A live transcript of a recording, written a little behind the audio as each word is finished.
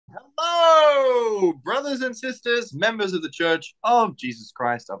brothers and sisters, members of the Church of Jesus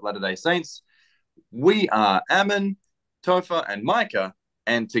Christ of Latter-day Saints. We are Ammon, Topher, and Micah,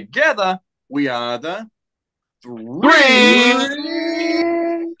 and together we are the Three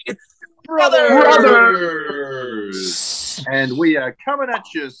Brothers. And we are coming at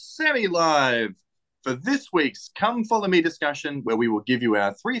you semi-live for this week's Come Follow Me discussion, where we will give you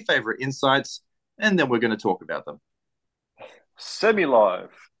our three favorite insights, and then we're going to talk about them.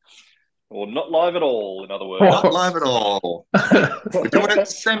 Semi-live. Or not live at all, in other words. Not live at all. We're doing it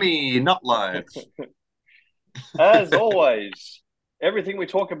semi, not live. As always, everything we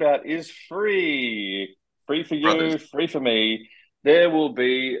talk about is free. Free for you, Brothers. free for me. There will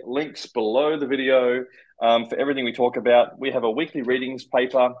be links below the video for everything we talk about. We have a weekly readings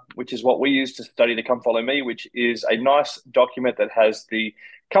paper, which is what we use to study the Come Follow Me, which is a nice document that has the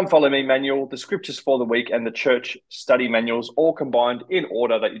Come Follow Me manual, the scriptures for the week, and the church study manuals all combined in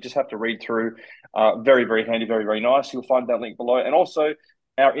order that you just have to read through. Very, very handy, very, very nice. You'll find that link below. And also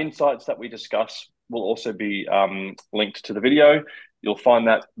our insights that we discuss will also be linked to the video. You'll find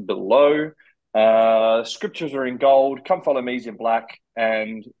that below. Scriptures are in gold, Come Follow Me's in black,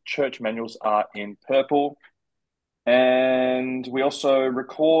 and church manuals are in purple. And we also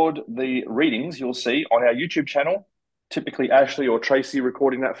record the readings you'll see on our YouTube channel. Typically Ashley or Tracy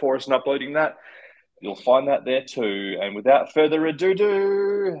recording that for us and uploading that. You'll find that there too. And without further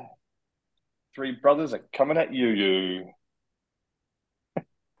ado, three brothers are coming at you.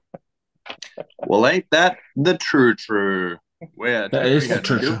 Well, ain't that the true? Where That is the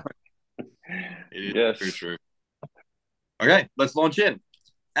true. It is Yes. true. Okay, let's launch in.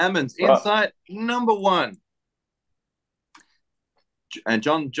 Ammon's insight number one. And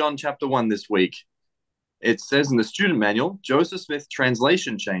John chapter 1 this week. It says in the student manual, Joseph Smith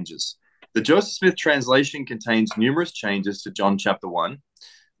translation changes. The Joseph Smith translation contains numerous changes to John chapter 1.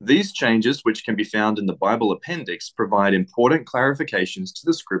 These changes, which can be found in the Bible appendix, provide important clarifications to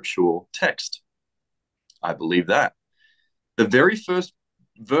the scriptural text. I believe that. The very first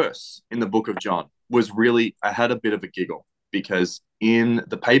verse in the book of John was really, I had a bit of a giggle, because in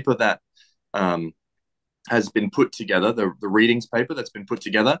the paper that has been put together, the readings paper that's been put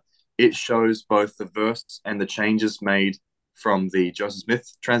together, it shows both the verse and the changes made from the Joseph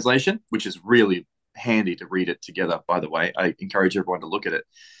Smith translation, which is really handy to read it together, by the way. I encourage everyone to look at it.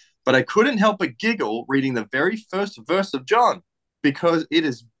 But I couldn't help but giggle reading the very first verse of John, because it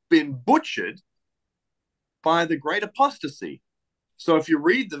has been butchered by the great apostasy. So if you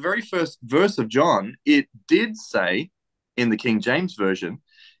read the very first verse of John, it did say in the King James Version,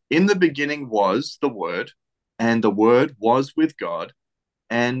 in the beginning was the Word, and the Word was with God,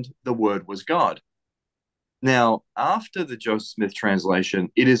 and the Word was God. Now, after the Joseph Smith translation,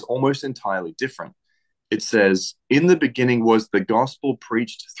 it is almost entirely different. It says, in the beginning was the gospel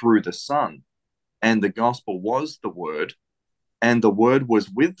preached through the Son, and the gospel was the Word, and the Word was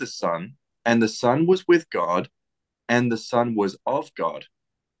with the Son, and the Son was with God, and the Son was of God.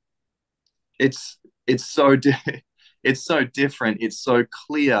 It's so different. It's so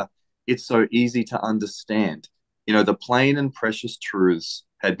clear. It's so easy to understand. You know, the plain and precious truths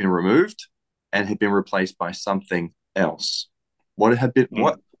had been removed and had been replaced by something else. What had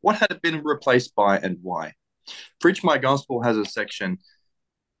it been replaced by, and why? Preach My Gospel has a section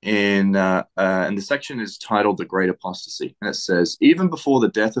and the section is titled The Great Apostasy. And it says, even before the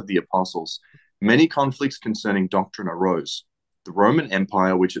death of the apostles, many conflicts concerning doctrine arose. The Roman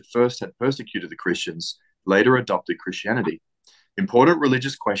Empire, which at first had persecuted the Christians, later adopted Christianity. Important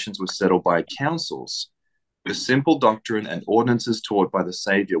religious questions were settled by councils. The simple doctrine and ordinances taught by the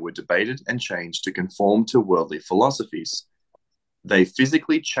Savior were debated and changed to conform to worldly philosophies. They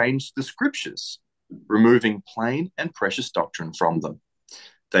physically changed the scriptures, removing plain and precious doctrine from them.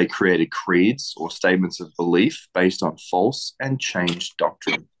 They created creeds or statements of belief based on false and changed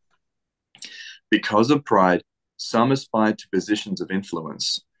doctrine. Because of pride, some aspired to positions of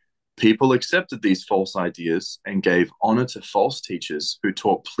influence. People accepted these false ideas and gave honor to false teachers who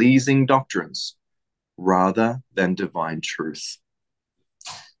taught pleasing doctrines rather than divine truth.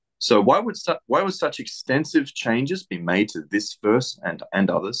 So why would such extensive changes be made to this verse and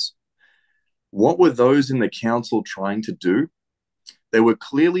others? What were those in the council trying to do? They were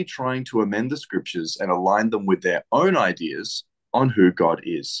clearly trying to amend the scriptures and align them with their own ideas on who God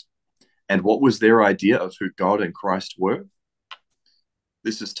is. And what was their idea of who God and Christ were?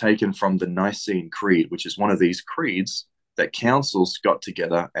 This is taken from the Nicene Creed, which is one of these creeds that councils got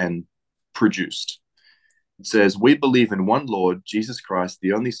together and produced. It says, we believe in one Lord, Jesus Christ,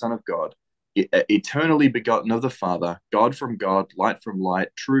 the only Son of God, eternally begotten of the Father, God from God, light from light,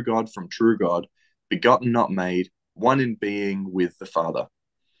 true God from true God, begotten, not made, one in being with the Father.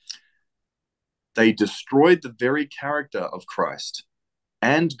 They destroyed the very character of Christ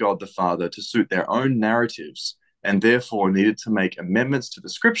and God the Father to suit their own narratives, and therefore needed to make amendments to the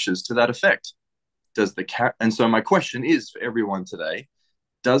scriptures to that effect. And so my question is for everyone today,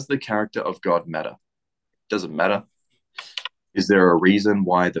 does the character of God matter? Does it matter? Is there a reason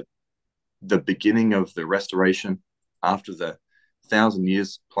why the beginning of the restoration after the 1,000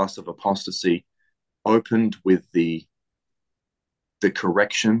 years plus of apostasy opened with the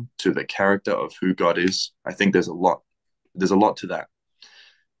correction to the character of who God is? I think there's a lot to that.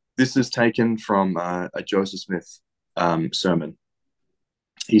 This is taken from a Joseph Smith sermon.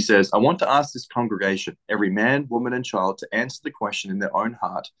 He says, I want to ask this congregation, every man, woman, and child, to answer the question in their own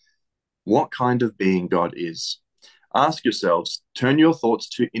heart, what kind of being God is. Ask yourselves, turn your thoughts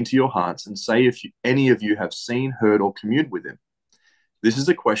into your hearts, and say if any of you have seen, heard, or communed with him. This is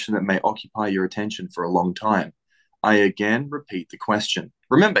a question that may occupy your attention for a long time. I again repeat the question.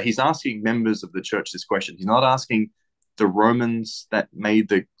 Remember, he's asking members of the church this question. He's not asking the Romans that made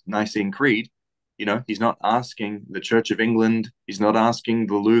the Nicene Creed. You know, he's not asking the Church of England. He's not asking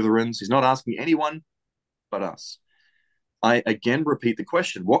the Lutherans. He's not asking anyone but us. I again repeat the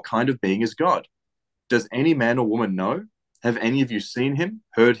question, what kind of being is God? Does any man or woman know? Have any of you seen him,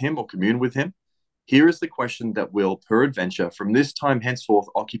 heard him, or communed with him? Here is the question that will, peradventure, from this time henceforth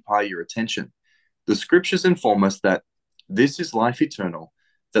occupy your attention. The scriptures inform us that this is life eternal,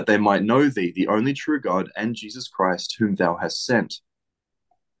 that they might know thee, the only true God, and Jesus Christ, whom thou hast sent.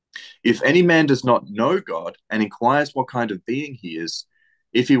 If any man does not know God and inquires what kind of being he is,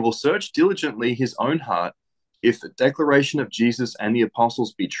 if he will search diligently his own heart, if the declaration of Jesus and the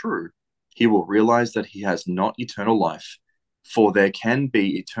apostles be true, he will realize that he has not eternal life, for there can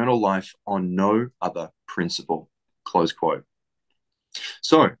be eternal life on no other principle. Close quote.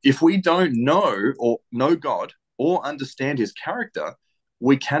 So if we don't know God or understand his character,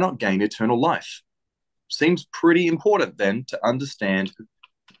 we cannot gain eternal life. Seems pretty important then to understand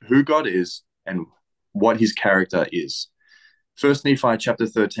who God is and what his character is. 1 Nephi chapter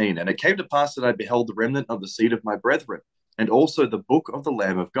 13, and it came to pass that I beheld the remnant of the seed of my brethren, and also the book of the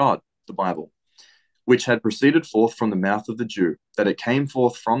Lamb of God, the Bible, which had proceeded forth from the mouth of the Jew, that it came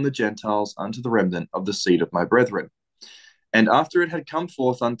forth from the Gentiles unto the remnant of the seed of my brethren. And after it had come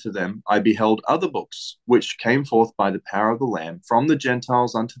forth unto them, I beheld other books, which came forth by the power of the Lamb from the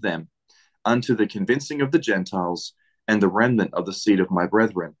Gentiles unto them, unto the convincing of the Gentiles, and the remnant of the seed of my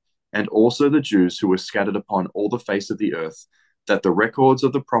brethren, and also the Jews who were scattered upon all the face of the earth, that the records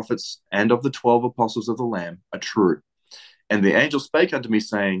of the prophets and of the 12 apostles of the Lamb are true. And the angel spake unto me,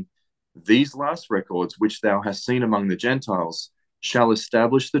 saying, these last records which thou hast seen among the Gentiles shall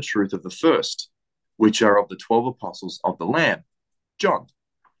establish the truth of the first, which are of the 12 apostles of the Lamb, John,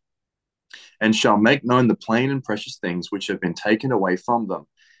 and shall make known the plain and precious things which have been taken away from them,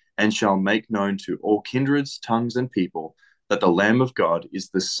 and shall make known to all kindreds, tongues, and people that the Lamb of God is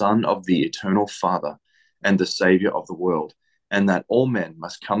the Son of the eternal Father and the Saviour of the world, and that all men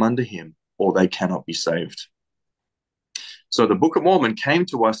must come unto him, or they cannot be saved. So the Book of Mormon came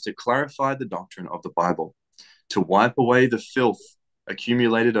to us to clarify the doctrine of the Bible, to wipe away the filth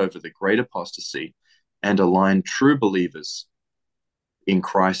accumulated over the great apostasy, and align true believers in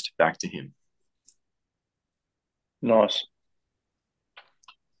Christ back to him. Nice.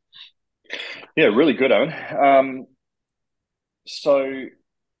 Yeah, really good, Owen. So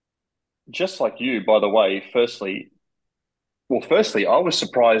just like you, by the way, firstly, I was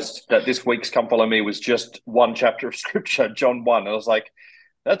surprised that this week's Come Follow Me was just one chapter of scripture, John 1. I was like,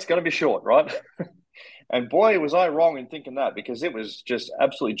 that's going to be short, right? And boy, was I wrong in thinking that, because it was just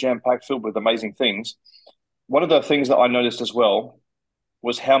absolutely jam-packed, filled with amazing things. One of the things that I noticed as well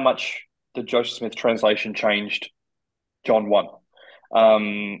was how much the Joseph Smith translation changed John 1.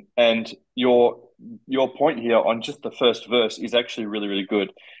 And your point here on just the first verse is actually really, really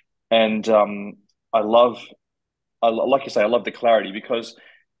good. And like you say, I love the clarity, because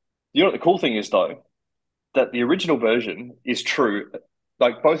you know what the cool thing is, though, that the original version is true.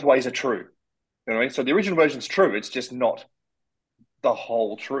 Like, both ways are true. You know what I mean? So the original version is true. It's just not the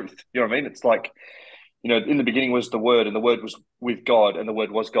whole truth. You know what I mean? It's like, you know, in the beginning was the Word, and the Word was with God, and the Word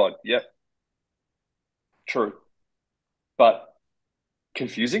was God. Yep. True. But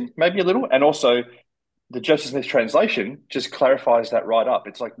confusing, maybe a little. And also, the Joseph Smith translation just clarifies that right up.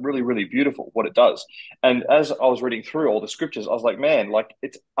 It's like really, really beautiful what it does. And as I was reading through all the scriptures, I was like, man, like,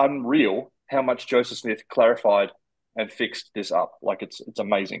 it's unreal how much Joseph Smith clarified and fixed this up. Like, it's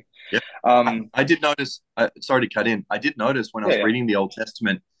amazing. Yeah. I did notice, sorry to cut in, I did notice when I was reading the Old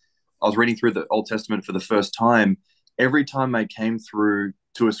Testament, I was reading through the Old Testament for the first time, every time I came through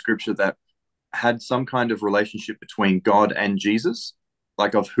to a scripture that had some kind of relationship between God and Jesus,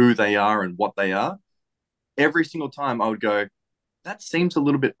 like of who they are and what they are, every single time I would go, that seems a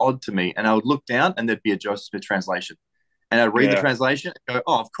little bit odd to me. And I would look down and there'd be a Joseph Smith translation. And I'd read the translation and go,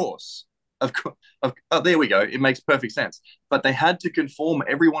 oh, of course. Oh, there we go. It makes perfect sense. But they had to conform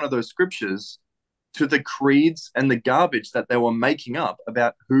every one of those scriptures to the creeds and the garbage that they were making up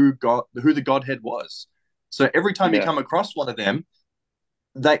about who the Godhead was. So every time you come across one of them,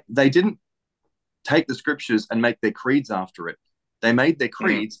 they didn't take the scriptures and make their creeds after it. They made their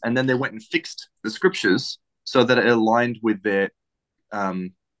creeds and then they went and fixed the scriptures so that it aligned with their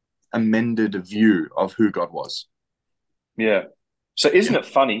amended view of who God was. Yeah. So isn't it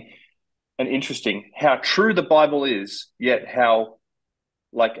funny and interesting how true the Bible is, yet how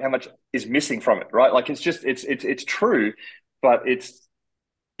much is missing from it, right? Like it's true, but it's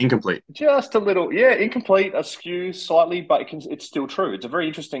incomplete. Just a little, incomplete, askew slightly, but it's still true. It's a very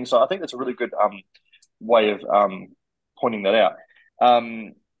interesting. So I think that's a really good way of pointing that out.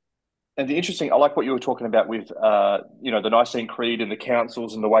 And the interesting, I like what you were talking about with the Nicene Creed and the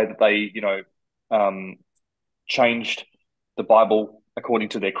councils and the way that they changed the Bible according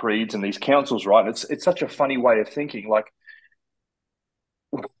to their creeds and these councils, right? It's such a funny way of thinking. Like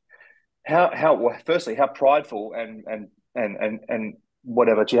firstly, how prideful and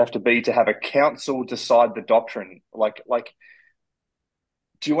whatever do you have to be to have a council decide the doctrine? Like,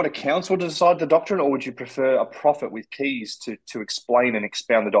 do you want a council to decide the doctrine, or would you prefer a prophet with keys to explain and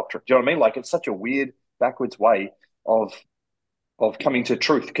expound the doctrine? Do you know what I mean? Like, it's such a weird, backwards way of coming to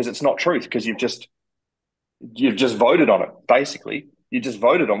truth, because it's not truth, because you've just voted on it. Basically, you just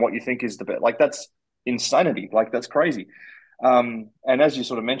voted on what you think is the best. Like, that's insanity. Like, that's crazy. And as you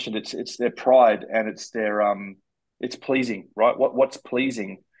sort of mentioned, it's their pride and it's their it's pleasing, right? What's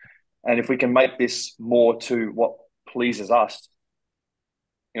pleasing, and if we can make this more to what pleases us,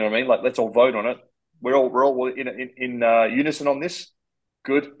 you know what I mean? Like, let's all vote on it. We're all in unison on this.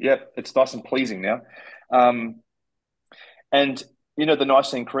 Good. Yep. It's nice and pleasing now. And the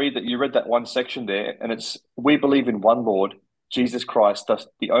Nicene Creed, that you read that one section there, and it's, we believe in one Lord, Jesus Christ,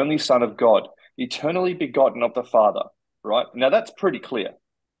 the only Son of God, eternally begotten of the Father. Right? Now that's pretty clear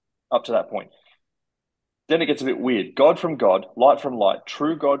up to that point. Then it gets a bit weird. God from God, light from light,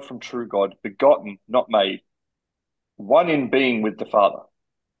 true God from true God, begotten, not made, one in being with the Father.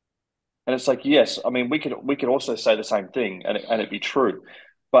 And it's like, yes, I mean, we could also say the same thing and it'd be true,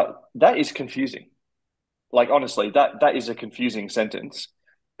 but that is confusing. Like, honestly, that is a confusing sentence.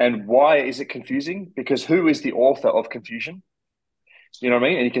 And why is it confusing? Because who is the author of confusion? You know what I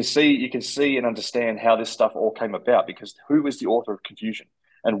mean? And you can see and understand how this stuff all came about, because who was the author of confusion?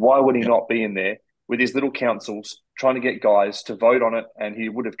 And why would he not be in there with his little councils trying to get guys to vote on it? And he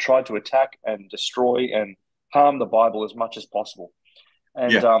would have tried to attack and destroy and harm the Bible as much as possible.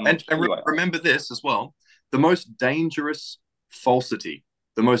 And, anyway. Remember this as well. The most dangerous falsity,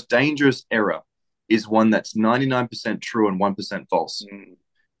 the most dangerous error is one that's 99% true and 1% false.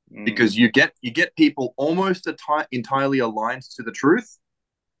 Because you get people almost entirely aligned to the truth,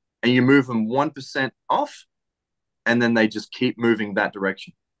 and you move them 1% off, and then they just keep moving that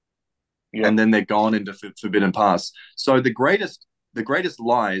direction, and then they're gone into forbidden paths. So the greatest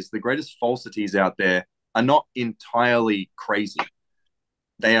lies, the greatest falsities out there are not entirely crazy.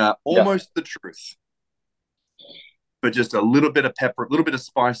 They are almost the truth, but just a little bit of pepper, a little bit of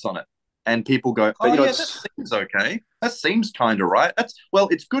spice on it. And people go, oh, that seems okay. That seems kind of right.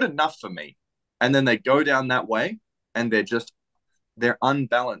 It's good enough for me. And then they go down that way, and they're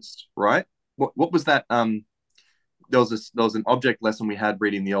unbalanced, right? What was that? There was an object lesson we had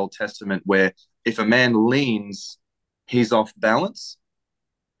reading the Old Testament where if a man leans, he's off balance.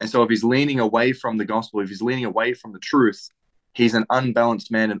 And so if he's leaning away from the gospel, if he's leaning away from the truth, he's an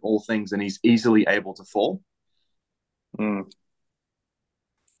unbalanced man in all things, and he's easily able to fall.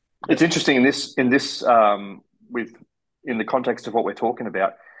 It's interesting in this in the context of what we're talking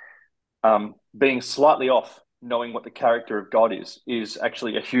about, being slightly off, knowing what the character of God is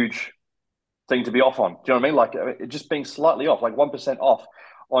actually a huge thing to be off on. Do you know what I mean? Like, just being slightly off, like 1% off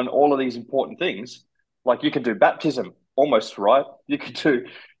on all of these important things. Like, you can do baptism almost right. You could do,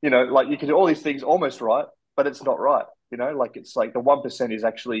 you can do all these things almost right, but it's not right. Like, it's like the 1% is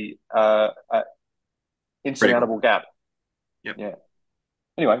actually an insurmountable gap. Yep. Yeah.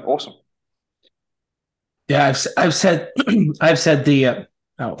 Anyway, awesome. Yeah, I've said the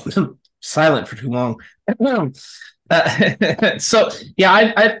silent for too long. So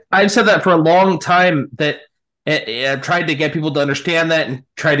yeah, I've said that for a long time, that I've tried to get people to understand that and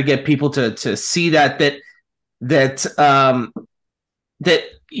try to get people to see that I've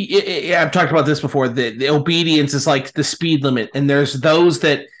talked about this before. The obedience is like the speed limit, and there's those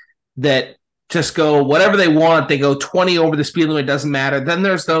that just go whatever they want. They go 20 over the speed limit, doesn't matter. Then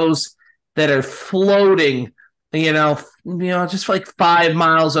there's those that are floating, just like 5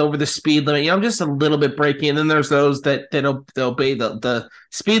 miles over the speed limit, just a little bit braking. And then there's those that obey the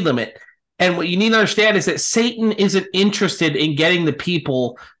speed limit. And what you need to understand is that Satan isn't interested in getting the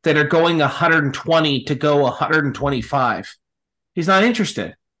people that are going 120 to go 125. He's not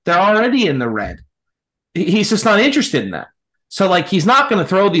interested. They're already in the red. He's just not interested in that. So, like, he's not going to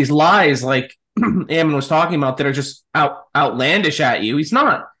throw these lies like Ammon was talking about that are just outlandish at you. He's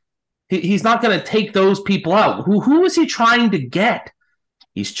not. He's not going to take those people out. Who is he trying to get?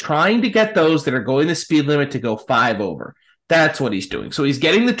 He's trying to get those that are going the speed limit to go 5 over. That's what he's doing. So he's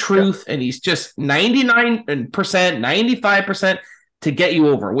getting the truth, and he's just 99%, 95% to get you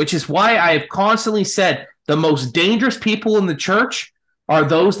over, which is why I have constantly said the most dangerous people in the church are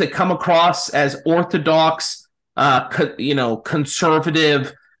those that come across as orthodox,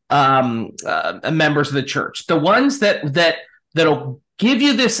 conservative members of the church. The ones that'll give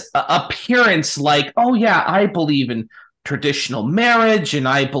you this appearance like, oh yeah, I believe in traditional marriage and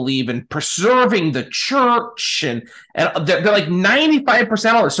I believe in preserving the church, and they're like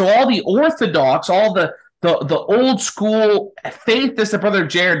 95% all. So all the orthodox, all the old school faithists that Brother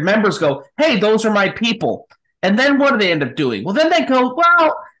Jared members go, hey, those are my people. And then what do they end up doing? Well, then they go,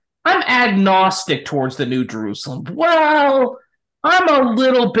 well, I'm agnostic towards the New Jerusalem. Well,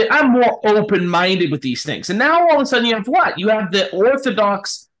 I'm more open-minded with these things. And now all of a sudden you have what? You have the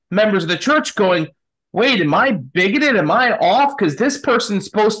orthodox members of the church going, wait, am I bigoted? Am I off? Because this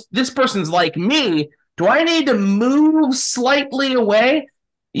person's like me. Do I need to move slightly away?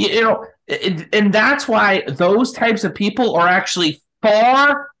 And that's why those types of people are actually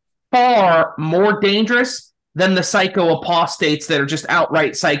far, far more dangerous than the psycho-apostates that are just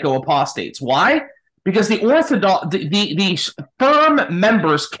outright psycho-apostates. Why? Because the orthodox, the firm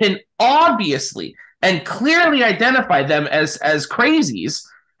members can obviously and clearly identify them as crazies,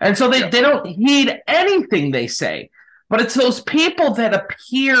 and so they don't heed anything they say. But it's those people that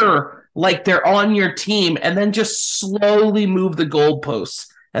appear like they're on your team and then just slowly move the goalposts,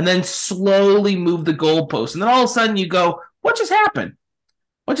 and then slowly move the goalposts. And then all of a sudden you go, what just happened?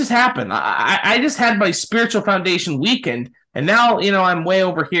 What just happened? I just had my spiritual foundation weakened, and now I'm way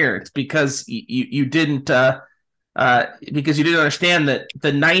over here. It's because you didn't understand that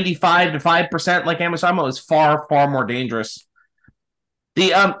the 95 to 5%, like Amos Amo, is far, far more dangerous.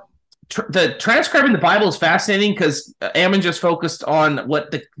 The transcribing the Bible is fascinating because Ammon just focused on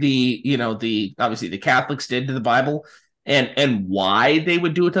what the obviously the Catholics did to the Bible and why they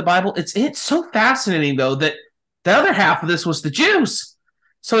would do it to the Bible. It's so fascinating though that the other half of this was the Jews.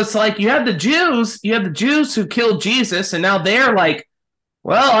 So it's like you have the Jews who killed Jesus, and now they're like,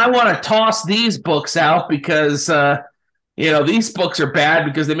 well, I want to toss these books out because these books are bad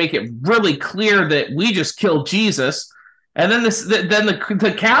because they make it really clear that we just killed Jesus. And then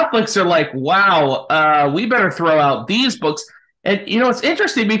the Catholics are like, wow, we better throw out these books. And it's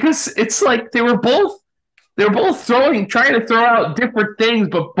interesting because it's like they were both trying to throw out different things,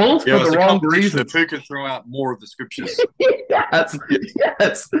 but both for the wrong reasons. Who can throw out more of the scriptures? yes.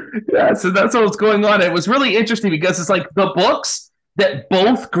 And that's what's going on. It was really interesting because it's like the books that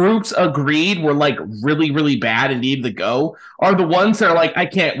both groups agreed were like really, really bad and needed to go are the ones that are like, I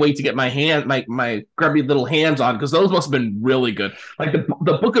can't wait to get my grubby little hands on, because those must have been really good. Like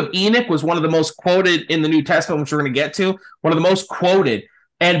the book of Enoch was one of the most quoted in the New Testament, which we're going to get to, one of the most quoted.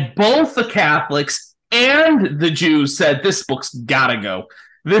 And both the Catholics and the Jews said, this book's gotta go.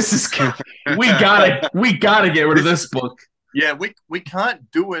 This is we gotta get rid of this book. Yeah, we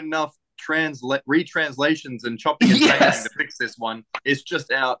can't do enough retranslations and chopping and changing to fix this one. It's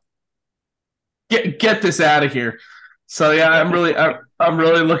just out. Get this out of here. So yeah, I'm really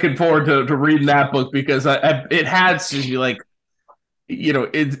looking forward to reading that book because it has to be like,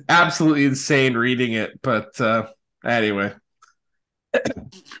 it's absolutely insane reading it. But anyway.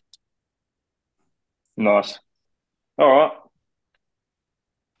 Nice. All right.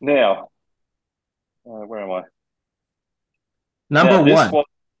 Now, where am I? Number this one. Was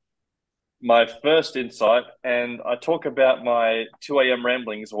my first insight, and I talk about my 2 a.m.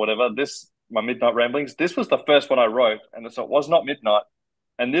 ramblings or whatever. My midnight ramblings. This was the first one I wrote, and so it was not midnight.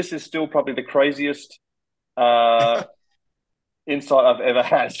 And this is still probably the craziest insight I've ever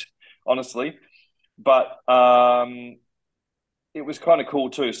had, honestly. But it was kind of cool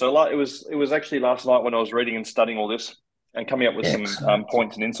too. So it was actually last night when I was reading and studying all this and coming up with some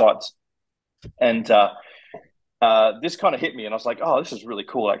points and insights. And this kind of hit me, and I was like, "Oh, this is really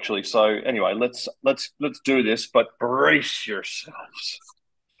cool, actually." So anyway, let's do this, but brace yourselves.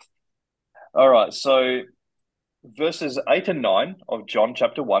 All right. So verses 8 and 9 of John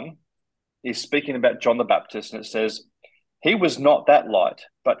chapter 1 is speaking about John the Baptist, and it says, "He was not that light,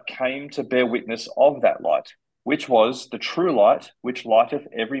 but came to bear witness of that light, which was the true light, which lighteth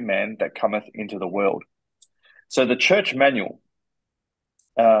every man that cometh into the world." So the church manual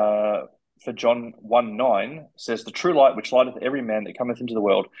for John 1:9 says, "The true light, which lighteth every man that cometh into the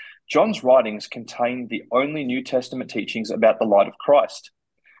world." John's writings contain the only New Testament teachings about the light of Christ.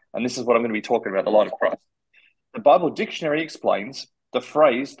 And this is what I'm going to be talking about, the light of Christ. The Bible Dictionary explains the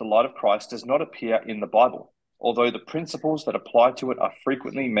phrase, "the light of Christ," does not appear in the Bible, although the principles that apply to it are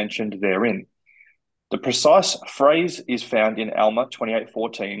frequently mentioned therein. The precise phrase is found in Alma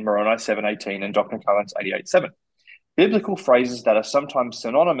 28:14, Moroni 7:18, and Dr. Collins 88:7. Biblical phrases that are sometimes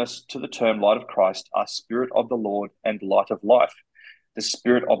synonymous to the term light of Christ are Spirit of the Lord and light of life. The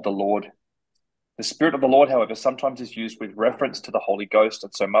Spirit of the Lord. The Spirit of the Lord, however, sometimes is used with reference to the Holy Ghost,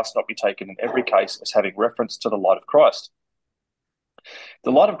 and so must not be taken in every case as having reference to the light of Christ.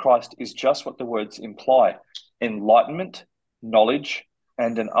 The light of Christ is just what the words imply: enlightenment, knowledge,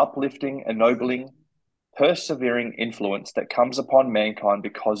 and an uplifting, ennobling, persevering influence that comes upon mankind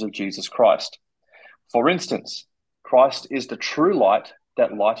because of Jesus Christ. For instance, Christ is the true light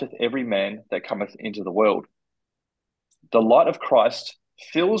that lighteth every man that cometh into the world. The light of Christ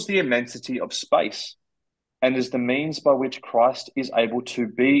fills the immensity of space and is the means by which Christ is able to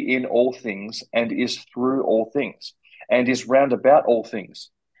be in all things and is through all things and is round about all things.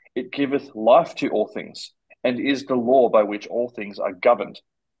 It giveth life to all things and is the law by which all things are governed.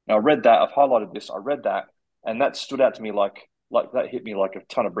 Now, I read that. I've highlighted this. I read that, and that stood out to me like that hit me like a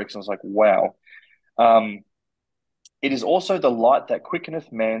ton of bricks. And I was like, wow. It is also the light that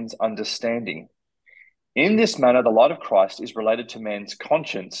quickeneth man's understanding. In this manner, the light of Christ is related to man's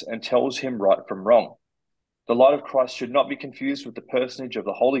conscience and tells him right from wrong. The light of Christ should not be confused with the personage of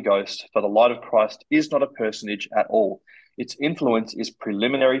the Holy Ghost, for the light of Christ is not a personage at all. Its influence is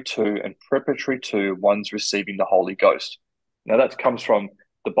preliminary to and preparatory to one's receiving the Holy Ghost. Now, that comes from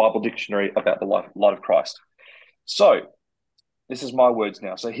the Bible Dictionary about the light of Christ. So, this is my words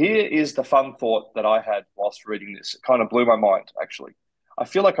now. So here is the fun thought that I had whilst reading this. It kind of blew my mind, actually. I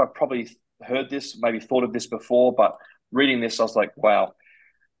feel like I've probably heard this, maybe thought of this before, but reading this, I was like, wow.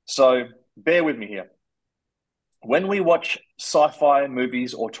 So bear with me here. When we watch sci-fi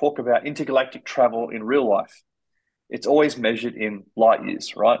movies or talk about intergalactic travel in real life, it's always measured in light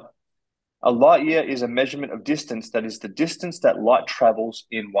years, right? A light year is a measurement of distance that is the distance that light travels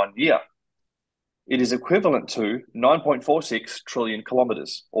in 1 year. It is equivalent to 9.46 trillion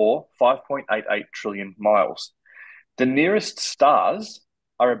kilometers or 5.88 trillion miles. The nearest stars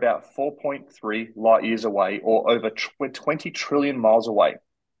are about 4.3 light years away or over 20 trillion miles away.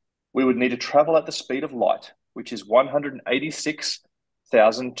 We would need to travel at the speed of light, which is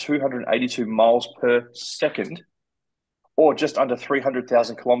 186,282 miles per second, or just under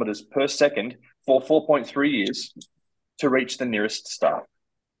 300,000 kilometers per second for 4.3 years to reach the nearest star.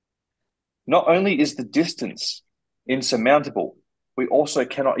 Not only is the distance insurmountable, we also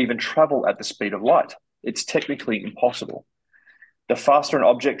cannot even travel at the speed of light. It's technically impossible. The faster an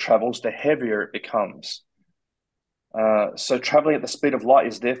object travels, the heavier it becomes. So traveling at the speed of light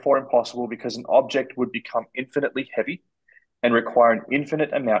is therefore impossible because an object would become infinitely heavy and require an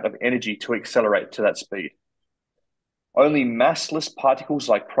infinite amount of energy to accelerate to that speed. Only massless particles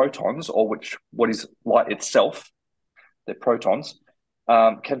like protons, or what is light itself, they're protons,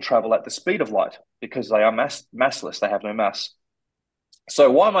 can travel at the speed of light because they are massless. They have no mass.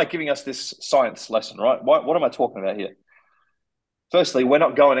 So why am I giving us this science lesson, right? What am I talking about here? Firstly, we're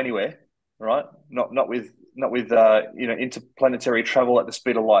not going anywhere, right? Not with interplanetary travel at the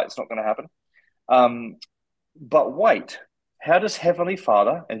speed of light. It's not going to happen. But wait, how does Heavenly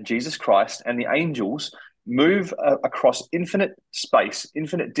Father and Jesus Christ and the angels move across infinite space,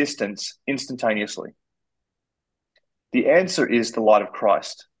 infinite distance instantaneously? The answer is the light of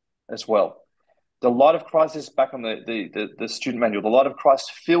Christ as well. The light of Christ is back on the student manual. The light of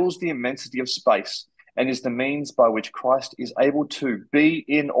Christ fills the immensity of space and is the means by which Christ is able to be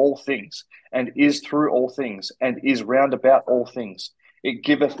in all things and is through all things and is round about all things. It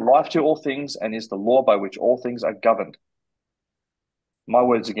giveth life to all things and is the law by which all things are governed. My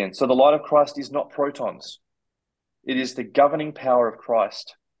words again. So the light of Christ is not protons. It is the governing power of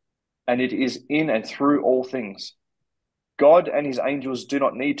Christ, and it is in and through all things. God and his angels do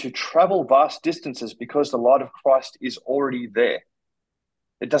not need to travel vast distances because the light of Christ is already there.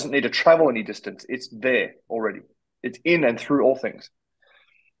 It doesn't need to travel any distance. It's there already. It's in and through all things.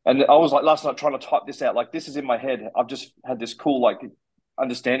 And I was like last night trying to type this out. Like, this is in my head. I've just had this cool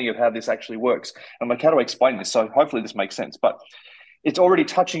understanding of how this actually works. I'm like, how do I explain this? So hopefully this makes sense. But it's already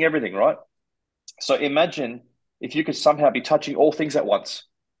touching everything, right? So imagine if you could somehow be touching all things at once.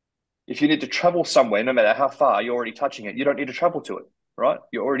 if you need to travel somewhere, no matter how far, you're already touching it. You don't need to travel to it, right?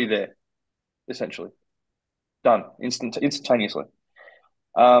 You're already there, essentially. Done, instantaneously.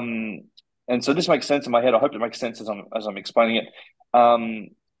 And so this makes sense in my head. I hope it makes sense as I'm explaining it.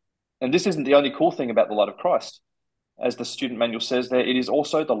 And this isn't the only cool thing about the light of Christ. As the student manual says there, it is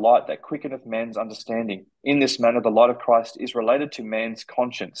also the light that quickeneth man's understanding. In this manner, the light of Christ is related to man's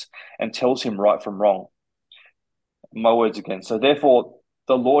conscience and tells him right from wrong. My words again. So therefore,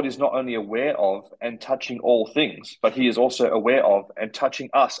 the Lord is not only aware of and touching all things, but he is also aware of and touching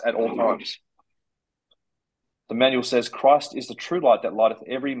us at all times. The manual says, Christ is the true light that lighteth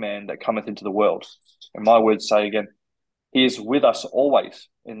every man that cometh into the world. And my words say again, he is with us always,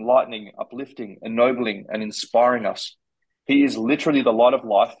 enlightening, uplifting, ennobling, and inspiring us. He is literally the light of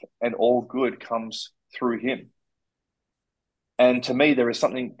life, and all good comes through him. And to me, there is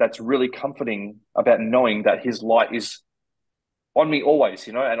something that's really comforting about knowing that his light is on me always,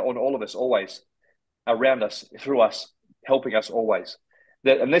 and on all of us always, around us, through us, helping us always.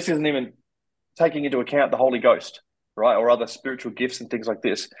 And this isn't even taking into account the Holy Ghost, right, or other spiritual gifts and things like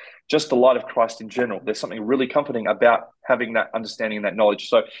this, just the light of Christ in general. There's something really comforting about having that understanding and that knowledge.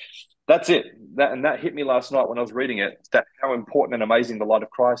 So that's it. That hit me last night when I was reading it, that how important and amazing the light of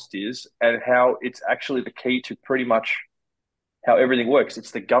Christ is, and how it's actually the key to pretty much how everything works.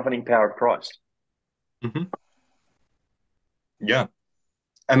 It's the governing power of Christ. Mm-hmm. Yeah.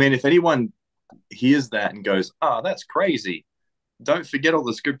 I mean, if anyone hears that and goes, that's crazy, don't forget all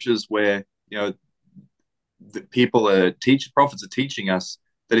the scriptures where, the prophets are teaching us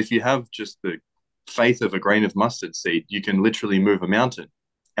that if you have just the faith of a grain of mustard seed, you can literally move a mountain.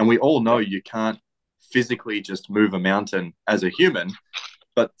 And we all know you can't physically just move a mountain as a human,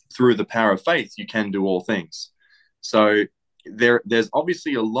 but through the power of faith, you can do all things. So there's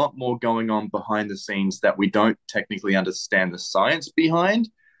obviously a lot more going on behind the scenes that we don't technically understand the science behind,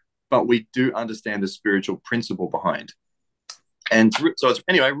 but we do understand the spiritual principle behind. And so it's,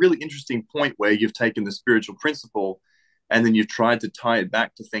 anyway, a really interesting point where you've taken the spiritual principle and then you've tried to tie it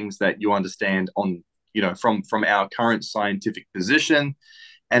back to things that you understand on, from our current scientific position.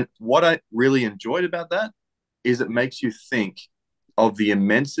 And what I really enjoyed about that is it makes you think of the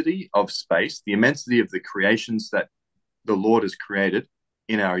immensity of space, the immensity of the creations that the Lord has created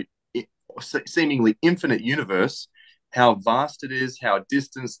in our seemingly infinite universe, how vast it is, how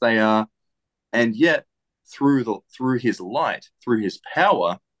distant they are, and yet through his light, through his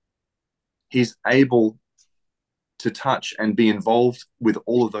power, he's able to touch and be involved with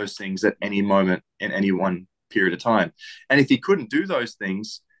all of those things at any moment in any one period of time. And if he couldn't do those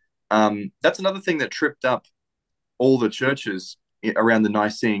things, that's another thing that tripped up all the churches around the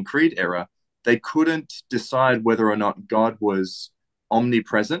Nicene Creed era. They couldn't decide whether or not God was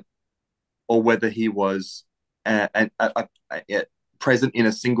omnipresent or whether he was present in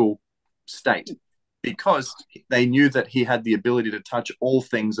a single state, because they knew that he had the ability to touch all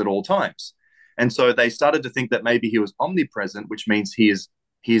things at all times. And so they started to think that maybe he was omnipresent, which means he is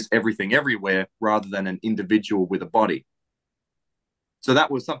everything everywhere rather than an individual with a body. So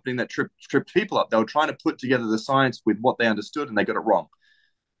that was something that tripped people up. They were trying to put together the science with what they understood, and they got it wrong.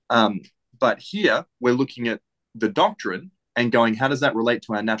 But here we're looking at the doctrine and going, how does that relate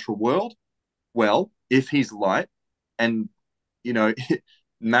to our natural world? Well, if he's light and,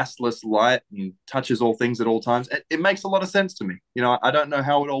 massless light and touches all things at all times, it makes a lot of sense to me. I don't know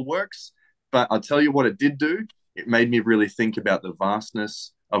how it all works, but I'll tell you what it did do. It made me really think about the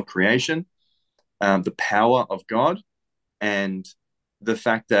vastness of creation, the power of God, and the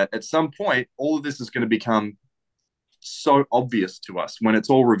fact that at some point, all of this is going to become so obvious to us. When it's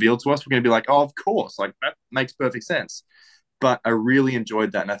all revealed to us, we're going to be like, oh, of course, like that makes perfect sense. But I really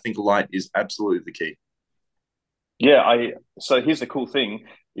enjoyed that, and I think light is absolutely the key. Yeah, so here's the cool thing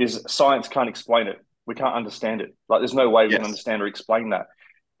is science can't explain it. We can't understand it. Like there's no way we can understand or explain that.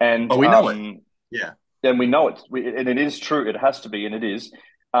 And we know it. Yeah. And we know it. And it is true. It has to be, and it is.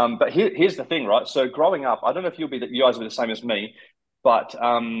 But here's the thing, right? So growing up, I don't know if you guys are the same as me, but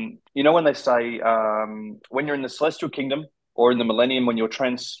when they say when you're in the celestial kingdom or in the millennium, when you're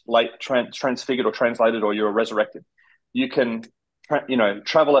transfigured or translated or you're resurrected, you can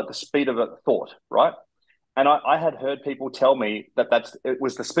travel at the speed of a thought, right? And I had heard people tell me that it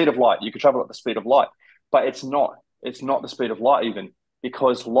was the speed of light. You could travel at the speed of light, but it's not. It's not the speed of light even,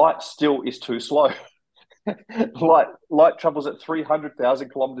 because light still is too slow. Light travels at 300,000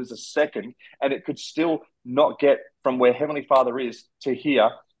 kilometers a second, and it could still not get from where Heavenly Father is to here.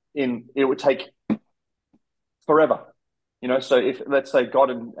 It would take forever. So if let's say God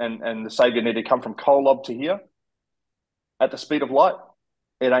and the Savior need to come from Kolob to here at the speed of light,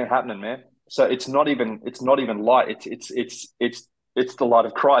 it ain't happening, man. So it's not even light. It's It's the light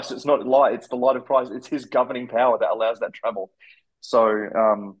of Christ. It's not light. It's the light of Christ. It's His governing power that allows that travel. So,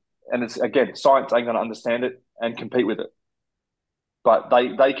 and it's again, science ain't going to understand it and compete with it, but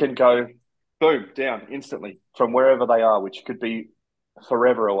they can go boom down instantly from wherever they are, which could be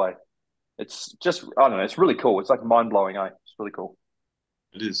forever away. It's just I don't know. It's really cool. It's like mind blowing. It's really cool.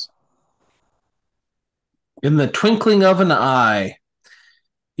 It is. In the twinkling of an eye,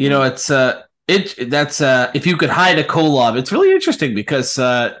 it's if you could hide a Kolob, it's really interesting because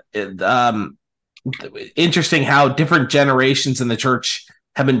interesting how different generations in the church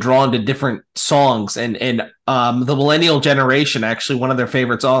have been drawn to different songs, and the millennial generation, actually one of their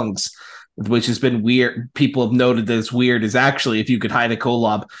favorite songs, which has been weird, people have noted that it's weird, is actually If You Could Hide a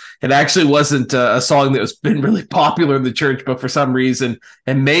Kolob. It actually wasn't a song that was been really popular in the church, but for some reason,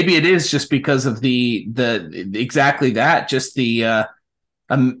 and maybe it is just because of the exactly that, just the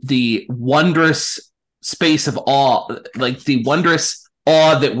wondrous space of awe, like the wondrous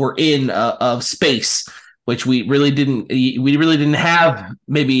awe that we're in of space, which we really didn't have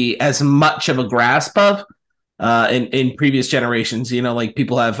maybe as much of a grasp of in previous generations. Like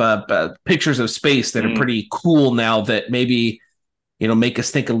people have pictures of space that are pretty cool now that maybe make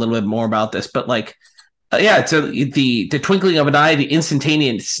us think a little bit more about this. But like it's the twinkling of an eye, the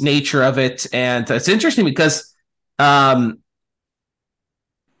instantaneous nature of it, and it's interesting because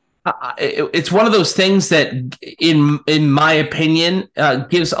it's one of those things that, in my opinion,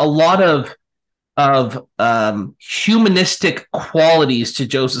 gives a lot of humanistic qualities to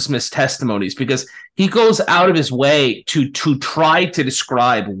Joseph Smith's testimonies, because he goes out of his way to try to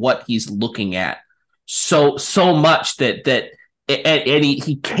describe what he's looking at so much that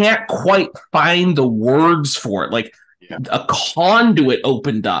he can't quite find the words for it. Like a conduit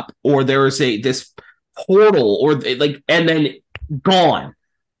opened up, or there was this portal, or and then gone.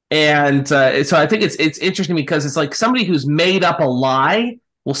 And so I think it's interesting because it's like somebody who's made up a lie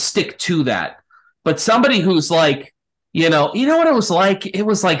will stick to that. But somebody who's like, you know what it was like? It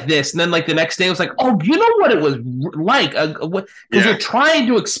was like this. And then like the next day it was like, oh, you know what it was like? Because you're trying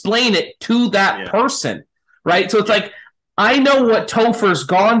to explain it to that person, right? So it's like, I know what Topher's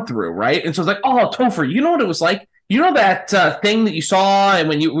gone through, right? And so it's like, oh, Topher, you know what it was like? You know that thing that you saw and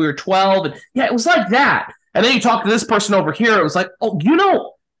when we were 12? And yeah, it was like that. And then you talk to this person over here. It was like, oh,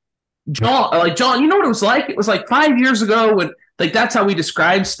 John, you know what it was like? It was like 5 years ago when, like, that's how we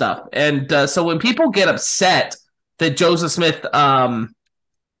describe stuff. And so when people get upset that Joseph Smith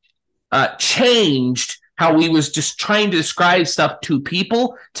changed how he was just trying to describe stuff to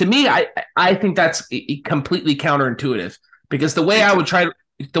people, to me, I think that's completely counterintuitive, because the way I would try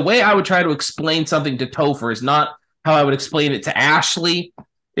to explain something to Topher is not how I would explain it to Ashley.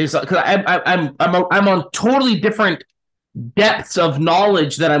 Is because I'm on totally different depths of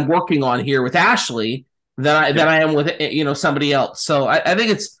knowledge that I'm working on here with Ashley than I am with somebody else. So I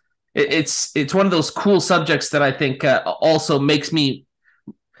think it's one of those cool subjects that I think also makes me.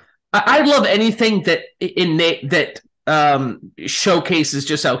 I love anything that showcases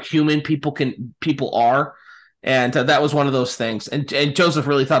just how human people are, and that was one of those things. And Joseph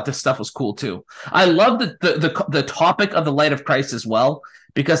really thought this stuff was cool too. I love the topic of the light of Christ as well,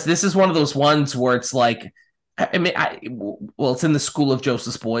 because this is one of those ones where it's like, I mean, it's in the school of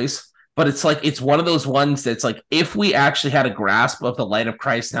Joseph's boys, but it's like, it's one of those ones that's like, if we actually had a grasp of the light of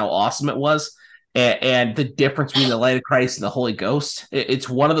Christ and how awesome it was, and the difference between the light of Christ and the Holy Ghost, it's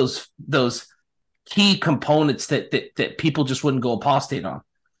one of those key components that people just wouldn't go apostate on.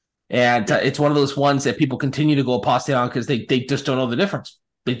 And it's one of those ones that people continue to go apostate on because they just don't know the difference.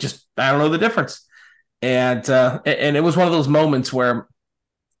 I don't know the difference. And it was one of those moments where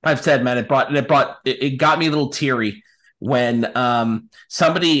I've said, man, it got me a little teary when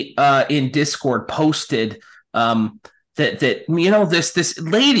somebody in Discord posted that this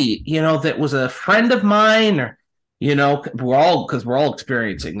lady, that was a friend of mine, or we're all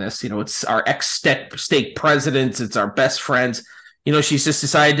experiencing this. It's our ex-stake presidents, it's our best friends. She's just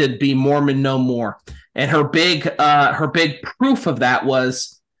decided to be Mormon no more, and her big proof of that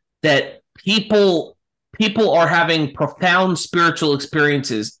was that people are having profound spiritual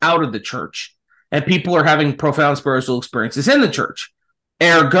experiences out of the church, and people are having profound spiritual experiences in the church.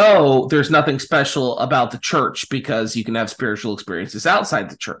 Ergo, there's nothing special about the church because you can have spiritual experiences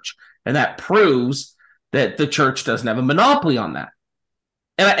outside the church. And that proves that the church doesn't have a monopoly on that.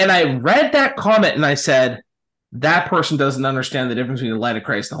 And I read that comment and I said, that person doesn't understand the difference between the light of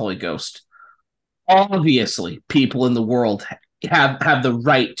Christ and the Holy Ghost. Obviously, people in the world have the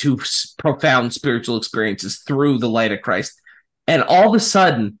right to profound spiritual experiences through the light of Christ. And all of a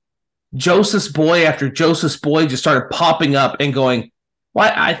sudden, Joseph's boy after Joseph's boy just started popping up and going,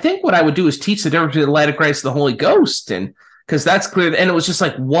 well, I think what I would do is teach the difference between the light of Christ and the Holy Ghost. And because that's clear. And it was just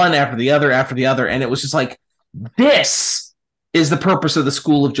like one after the other after the other. And it was just like, this is the purpose of the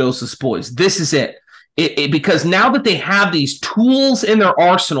School of Joseph's Boys. This is it. Because now that they have these tools in their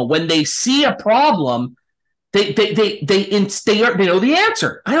arsenal, when they see a problem, they know the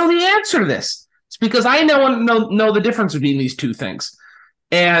answer. I know the answer to this. It's because I know the difference between these two things.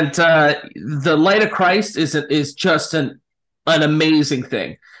 And the light of Christ is just an amazing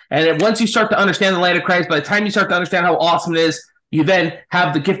thing. And once you start to understand the light of Christ, by the time you start to understand how awesome it is, you then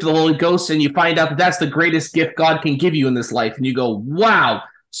have the gift of the Holy Ghost, and you find out that that's the greatest gift God can give you in this life. And you go, wow.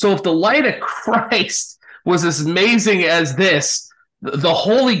 So if the light of Christ was as amazing as this, the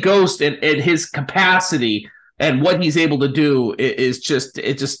Holy Ghost and his capacity and what he's able to do is just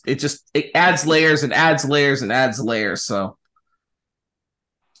it adds layers and adds layers and adds layers. So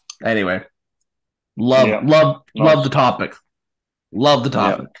anyway, love the topic. Love the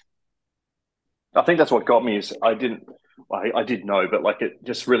topic. Yeah. I think that's what got me is I did know, but like it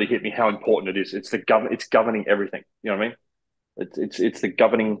just really hit me how important it is. It's it's governing everything. You know what I mean? It's the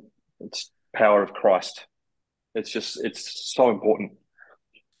governing power of Christ. It's so important.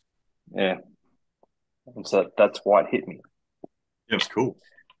 Yeah. And so that's why it hit me. Yeah, it's cool.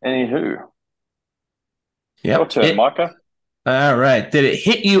 Anywho. Yeah. Your turn, Micah. All right. Did it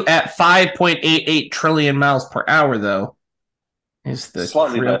hit you at 5.88 trillion miles per hour, though? Is the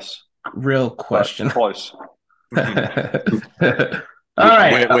slightly less. Real question. Close. All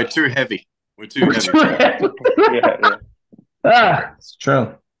right. We're too heavy. We're too heavy. Yeah. It's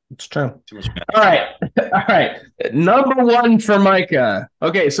true. It's true. All right. Number one for Micah.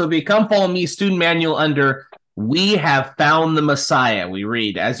 Okay, so the Come Follow Me student manual under We Have Found the Messiah. We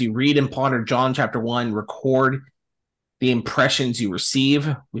read, as you read and ponder John chapter 1, record the impressions you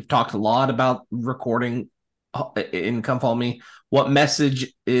receive. We've talked a lot about recording in Come Follow Me. What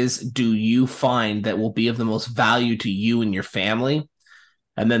messages do you find that will be of the most value to you and your family?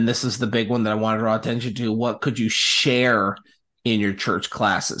 And then this is the big one that I want to draw attention to. What could you share in your church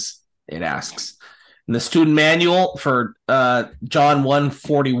classes? It asks. In the student manual for John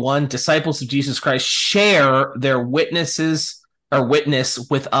 1:41, disciples of Jesus Christ share their witness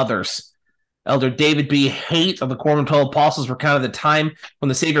with others. Elder David B. Haight of the Quorum of 12 Apostles recounted the time when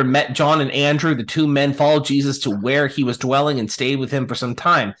the Savior met John and Andrew. The two men followed Jesus to where he was dwelling and stayed with him for some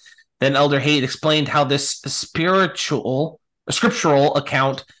time. Then Elder Haight explained how this scriptural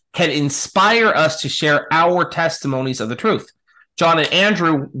account can inspire us to share our testimonies of the truth. John and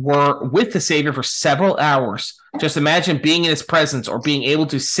Andrew were with the Savior for several hours. Just imagine being in his presence, or being able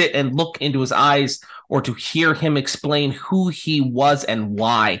to sit and look into his eyes, or to hear him explain who he was and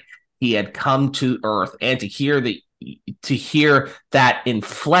why he had come to earth, and to hear that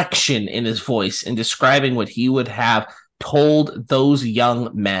inflection in his voice in describing what he would have told those young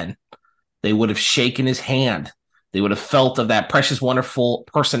men. They would have shaken his hand. They would have felt of that precious, wonderful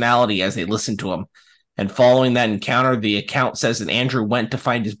personality as they listened to him. And following that encounter, the account says that Andrew went to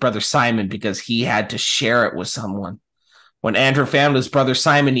find his brother Simon because he had to share it with someone. When Andrew found his brother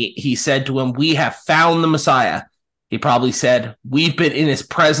Simon, he said to him, "We have found the Messiah." He probably said, "We've been in his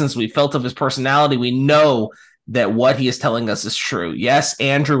presence. We felt of his personality. We know that what he is telling us is true." Yes,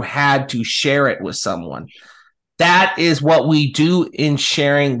 Andrew had to share it with someone. That is what we do in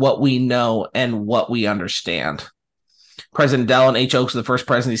sharing what we know and what we understand. President Dallin H. Oaks, the first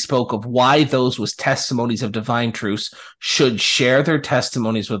president, he spoke of why those with testimonies of divine truths should share their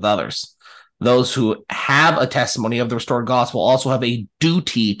testimonies with others. Those who have a testimony of the restored gospel also have a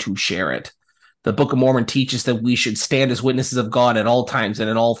duty to share it. The Book of Mormon teaches that we should stand as witnesses of God at all times and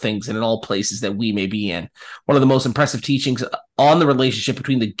in all things and in all places that we may be in. One of the most impressive teachings on the relationship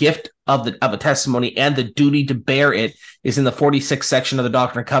between the gift of a testimony and the duty to bear it is in the 46th section of the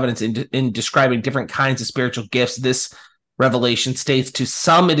Doctrine and Covenants in describing different kinds of spiritual gifts. This revelation states, to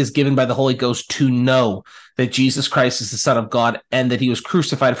some it is given by the Holy Ghost to know that Jesus Christ is the Son of God and that he was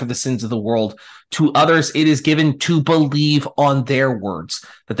crucified for the sins of the world. To others it is given to believe on their words,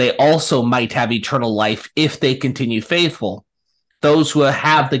 that they also might have eternal life if they continue faithful. Those who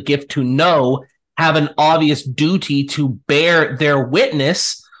have the gift to know have an obvious duty to bear their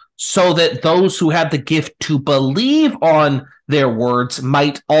witness, so that those who have the gift to believe on their words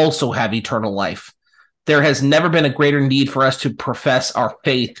might also have eternal life. There has never been a greater need for us to profess our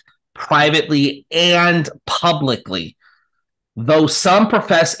faith privately and publicly. Though some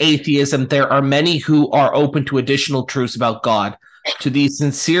profess atheism, there are many who are open to additional truths about God. To these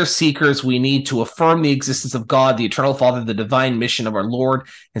sincere seekers, we need to affirm the existence of God, the eternal Father, the divine mission of our Lord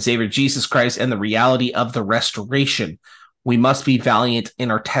and Savior Jesus Christ, and the reality of the restoration. We must be valiant in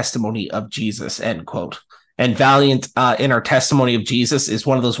our testimony of Jesus, end quote. And valiant in our testimony of Jesus is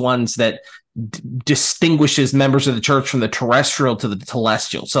one of those ones that distinguishes members of the church from the terrestrial to the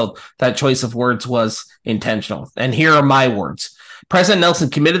celestial. So that choice of words was intentional. And here are my words. President Nelson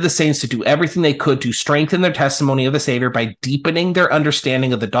committed the saints to do everything they could to strengthen their testimony of the Savior by deepening their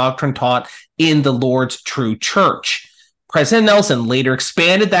understanding of the doctrine taught in the Lord's true church. President Nelson later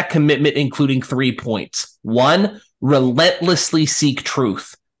expanded that commitment, including 3 points. 1, relentlessly seek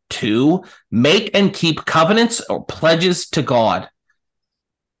truth. 2, make and keep covenants or pledges to God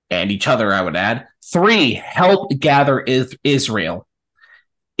and each other, I would add. 3, help gather Israel.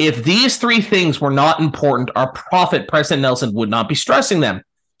 If these 3 things were not important, our prophet, President Nelson, would not be stressing them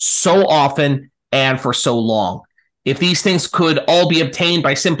so often and for so long. If these things could all be obtained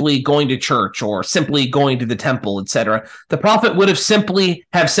by simply going to church or simply going to the temple, etc., the prophet would have simply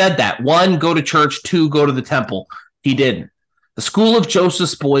have said that. 1, go to church. 2, go to the temple. He didn't. The School of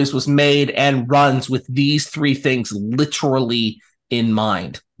Joseph's Boys was made and runs with these 3 things literally in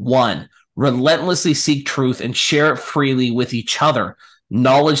mind. 1, relentlessly seek truth and share it freely with each other.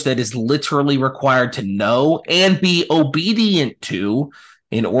 Knowledge that is literally required to know and be obedient to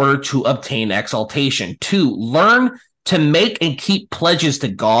in order to obtain exaltation. 2, learn to make and keep pledges to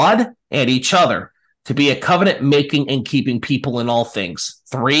God and each other, to be a covenant-making and keeping people in all things.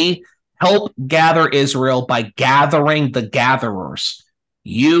 3, help gather Israel by gathering the gatherers.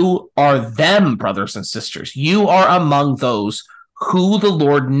 You are them, brothers and sisters. You are among those who the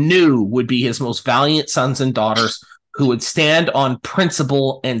Lord knew would be his most valiant sons and daughters, who would stand on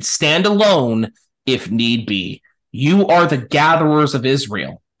principle and stand alone if need be. You are the gatherers of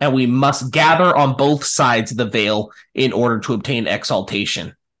Israel, and we must gather on both sides of the veil in order to obtain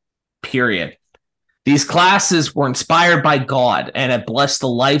exaltation. Period. These classes were inspired by God and have blessed the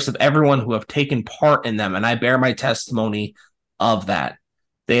lives of everyone who have taken part in them, and I bear my testimony of that.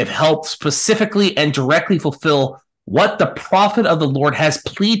 They have helped specifically and directly fulfill what the prophet of the Lord has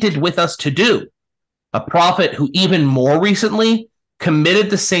pleaded with us to do. A prophet who even more recently committed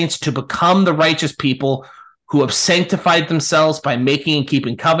the saints to become the righteous people who have sanctified themselves by making and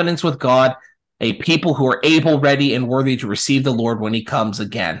keeping covenants with God, a people who are able, ready, and worthy to receive the Lord when he comes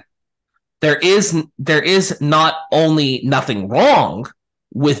again. There is not only nothing wrong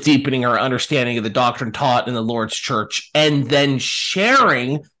with deepening our understanding of the doctrine taught in the Lord's church and then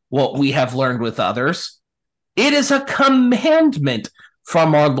sharing what we have learned with others, it is a commandment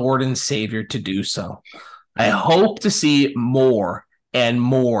from our Lord and Savior to do so. I hope to see more and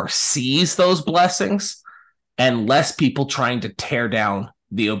more seize those blessings and less people trying to tear down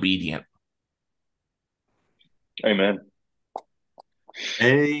the obedient. Amen.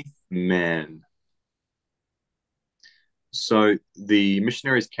 Amen. So the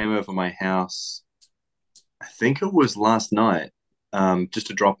missionaries came over my house, I think it was last night, just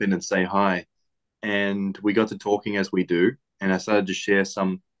to drop in and say hi. And we got to talking as we do. And I started to share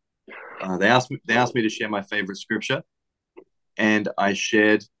some. They asked me to share my favorite scripture, and I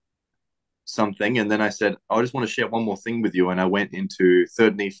shared something. And then I said, I just want to share one more thing with you. And I went into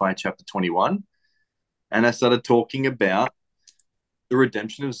 3 Nephi chapter 21, and I started talking about the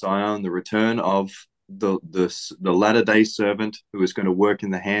redemption of Zion, the return of the latter-day servant who is going to work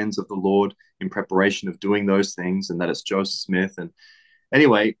in the hands of the Lord in preparation of doing those things, and that it's Joseph Smith. And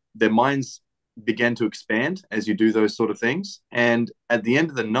anyway, their minds began to expand as you do those sort of things. And at the end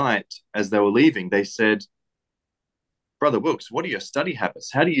of the night, as they were leaving, they said, Brother Wilkes, what are your study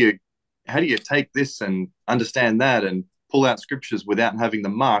habits? How do you take this and understand that and pull out scriptures without having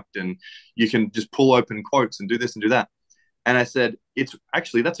them marked, and you can just pull open quotes and do this and do that? And I said,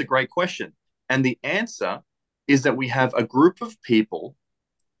 that's a great question. And the answer is that we have a group of people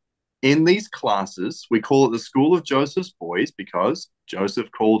in these classes. We call it the School of Joseph's Boys because Joseph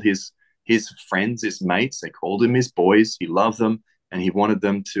called his friends, his mates, they called him his boys. He loved them, and he wanted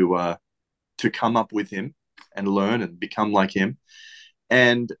them to come up with him and learn and become like him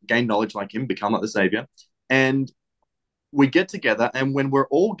and gain knowledge like him, become like the Savior. And we get together, and when we're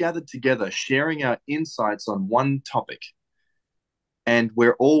all gathered together, sharing our insights on one topic, and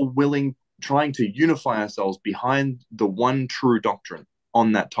we're all trying to unify ourselves behind the one true doctrine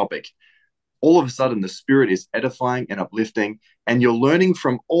on that topic, all of a sudden the Spirit is edifying and uplifting, and you're learning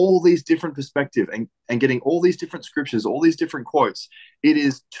from all these different perspectives and getting all these different scriptures, all these different quotes. It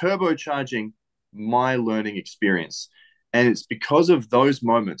is turbocharging my learning experience. And it's because of those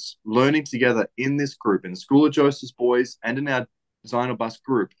moments, learning together in this group, in the School of Joseph's Boys and in our Zion Bus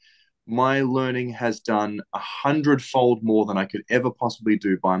group, my learning has done 100-fold more than I could ever possibly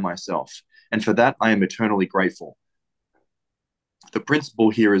do by myself. And for that, I am eternally grateful. The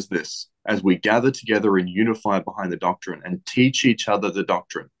principle here is this: as we gather together and unify behind the doctrine and teach each other the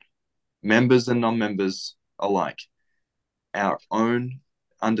doctrine, members and non-members alike, our own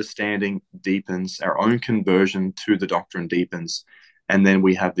understanding deepens, our own conversion to the doctrine deepens, and then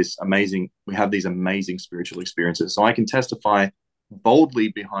we have these amazing spiritual experiences. So I can testify boldly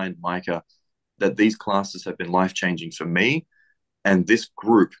behind Micah that these classes have been life-changing for me, and this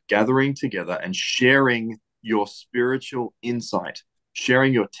group gathering together and sharing your spiritual insight,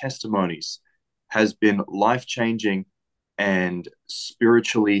 sharing your testimonies, has been life-changing and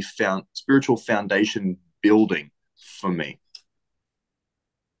spiritual foundation building for me.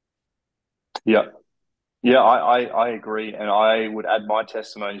 Yeah. Yeah, I agree. And I would add my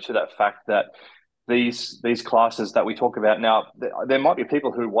testimony to that fact that these classes that we talk about now, there might be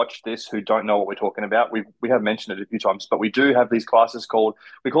people who watch this who don't know what we're talking about. We have mentioned it a few times, but we do have these classes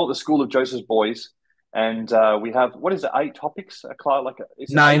we call it the School of Joseph's Boys. And we have, what is it, 8 topics? A class,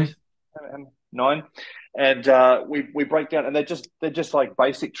 is it 9. 8? 9. And we break down, and they're just like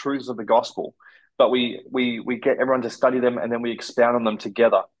basic truths of the gospel. But we get everyone to study them, and then we expound on them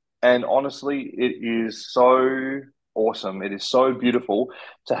together. And honestly, it is so awesome. It is so beautiful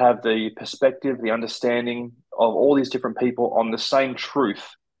to have the perspective, the understanding of all these different people on the same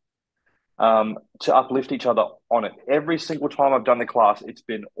truth, to uplift each other on it. Every single time I've done the class, it's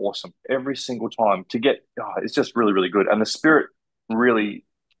been awesome. Every single time it's just really, really good. And the Spirit really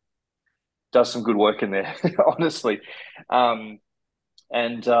does some good work in there, honestly. So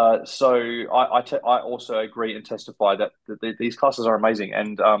I also agree and testify that these classes are amazing.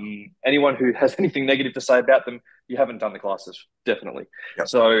 And anyone who has anything negative to say about them, you haven't done the classes, definitely. Yep.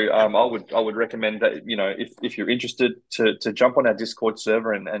 So I would recommend that, if you're interested, to jump on our Discord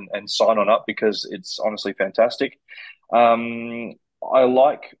server and sign on up, because it's honestly fantastic. I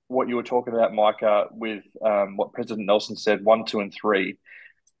like what you were talking about, Micah, with what President Nelson said, 1, 2, and 3.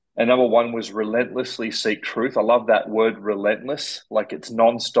 And number 1 was relentlessly seek truth. I love that word, relentless. Like, it's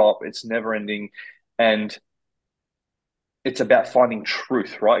nonstop, it's never ending, and it's about finding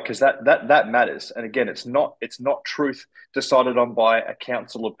truth, right? Because that matters. And again, it's not truth decided on by a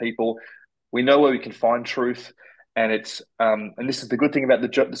council of people. We know where we can find truth, and and this is the good thing about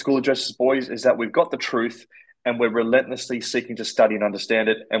the School of Joseph's Boys, is that we've got the truth, and we're relentlessly seeking to study and understand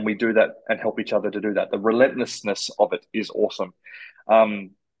it, and we do that and help each other to do that. The relentlessness of it is awesome.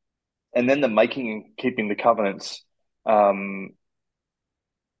 And then the making and keeping the covenants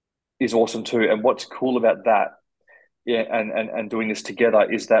is awesome too. And what's cool about that, and doing this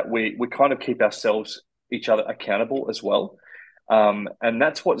together, is that we kind of keep each other accountable as well. And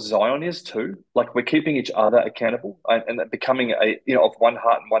that's what Zion is too. Like, we're keeping each other accountable, and becoming of one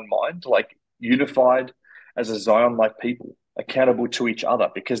heart and one mind, like unified as a Zion-like people, accountable to each other,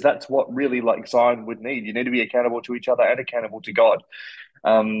 because that's what really, like, Zion would need. You need to be accountable to each other and accountable to God.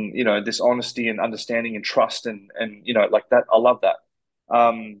 This honesty and understanding and trust and like that. I love that.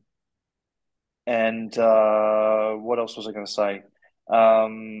 What else was I going to say?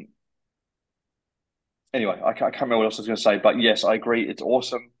 Anyway, I can't remember what else I was going to say, but yes, I agree. It's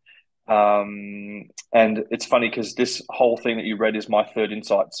awesome. And it's funny because this whole thing that you read is my third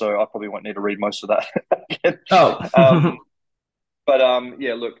insight, so I probably won't need to read most of that again. Oh.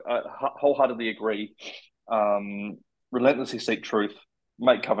 Yeah, look, I wholeheartedly agree. Relentlessly seek truth,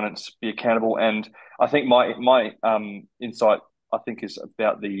 make covenants, be accountable. And I think my insight, I think, is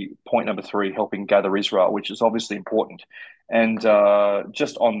about the point number 3, helping gather Israel, which is obviously important. And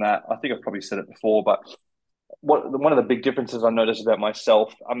just on that, I think I've probably said it before, but one of the big differences I noticed about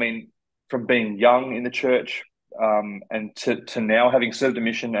myself, I mean, from being young in the church, and to now having served a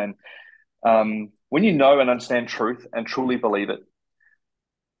mission, and when you know and understand truth and truly believe it,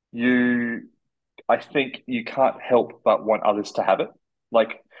 I think you can't help but want others to have it.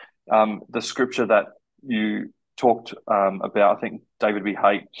 Like, the scripture that you talked about, I think David B.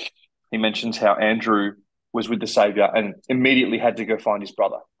 Haight, he mentions how Andrew was with the Savior and immediately had to go find his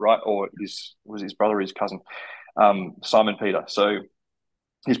brother, right? Or his brother or his cousin, Simon Peter. So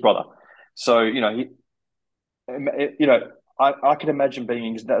his brother. So, I can imagine being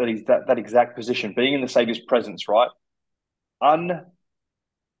in that exact position, being in the Savior's presence, right?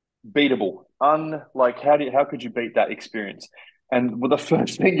 Unbeatable. How could you beat that experience? And the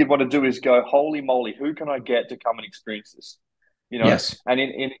first thing you'd want to do is go, holy moly, who can I get to come and experience this? Yes. And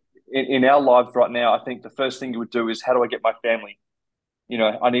in our lives right now, I think the first thing you would do is, how do I get my family?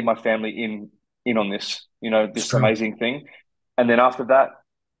 I need my family in on this, this amazing thing. And then after that,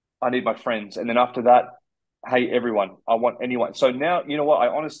 I need my friends. And then after that, hey, everyone, I want anyone. So now, you know what, I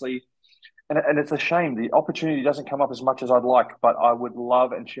honestly, and it's a shame, the opportunity doesn't come up as much as I'd like, but I would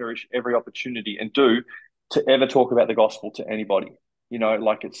love and cherish every opportunity and to ever talk about the gospel to anybody.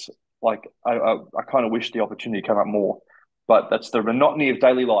 It's like, I kind of wish the opportunity came up more, but that's the monotony of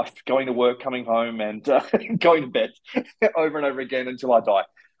daily life: going to work, coming home, and going to bed over and over again until I die.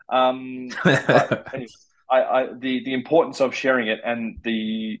 But anyway, the importance of sharing it, and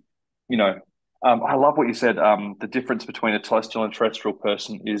I love what you said. The difference between a celestial and terrestrial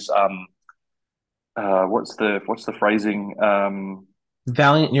person is what's the phrasing?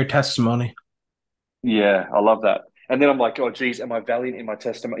 Valiant in your testimony. Yeah, I love that. And then I'm like, oh, geez, am I valiant in my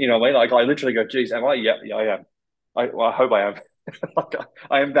testimony? You know what I mean? Like, I literally go, geez, am I? Yeah, I am. I hope I am. Like,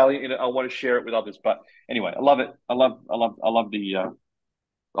 I am valiant in it. I want to share it with others. But anyway, I love it. I love the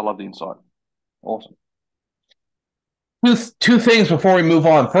insight. Awesome. Two things before we move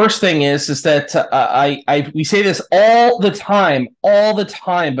on. First thing is that we say this all the time,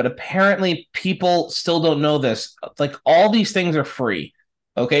 but apparently people still don't know this. Like, all these things are free.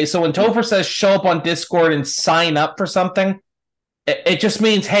 Okay, so when Topher says show up on Discord and sign up for something, it just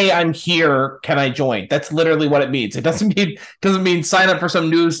means, hey, I'm here. Can I join? That's literally what it means. It doesn't mean sign up for some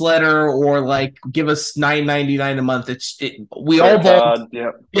newsletter or like give us $9.99 a month. We all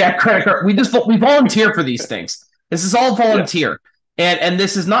volunteer. Yeah, credit card. We volunteer for these things. This is all volunteer, and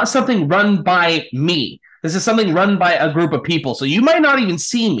this is not something run by me. This is something run by a group of people. So you might not even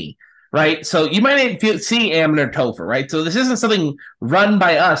see me, right? So you might not see Ammon or Topher, right? So this isn't something run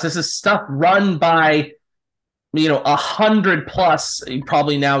by us. This is stuff run by 100 plus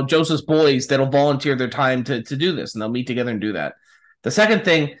probably now Joseph's boys that'll volunteer their time to do this, and they'll meet together and do that. The second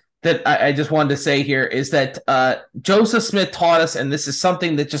thing that I just wanted to say here is that Joseph Smith taught us, and this is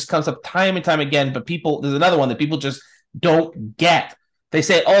something that just comes up time and time again, but there's another one that people just don't get. They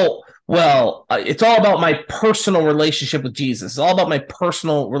say, oh, well, it's all about my personal relationship with Jesus. It's all about my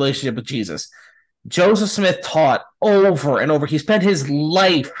personal relationship with Jesus. Joseph Smith taught over and over. He spent his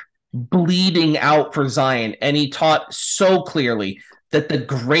life bleeding out for Zion, and he taught so clearly that the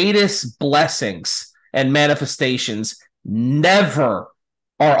greatest blessings and manifestations never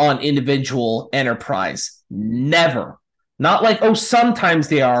are on individual enterprise. Never. Not like, oh, sometimes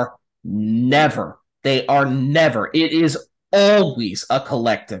they are. Never. They are never. It is always a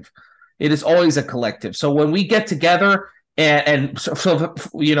collective. It is always a collective. So when we get together and one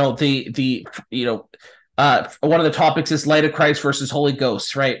of the topics is light of Christ versus Holy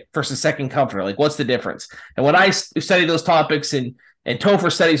Ghost, right? Versus second comforter. Like, what's the difference? And when I study those topics and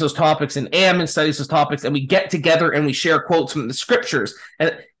Topher studies those topics and Ammon studies those topics, and we get together and we share quotes from the scriptures,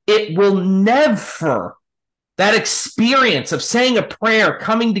 and it will never, that experience of saying a prayer,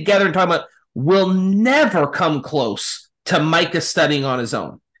 coming together and talking about, will never come close to Micah studying on his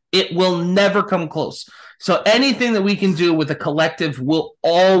own. It will never come close. So anything that we can do with a collective will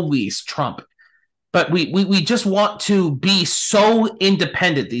always trump. But we just want to be so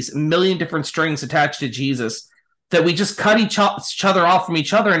independent, these million different strings attached to Jesus, that we just cut each other off from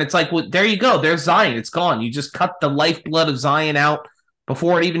each other. And it's like, well, there you go. There's Zion. It's gone. You just cut the lifeblood of Zion out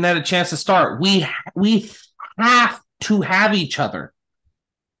before it even had a chance to start. We have to have each other.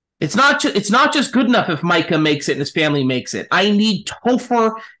 It's not just good enough if Micah makes it and his family makes it. I need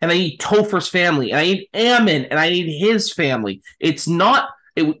Topher, and I need Topher's family, and I need Ammon, and I need his family. It's not...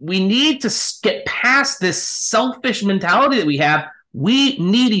 we need to get past this selfish mentality that we have. We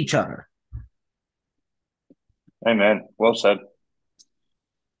need each other. Amen. Well said.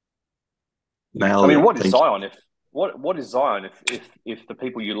 Now, I mean, what is Zion if the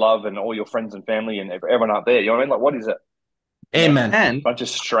people you love and all your friends and family and everyone aren't there? You know what I mean? Like, what is it? Amen. And a bunch of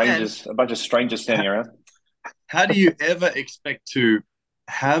strangers standing around. How do you ever expect to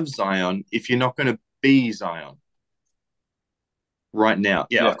have Zion if you're not going to be Zion? Right now,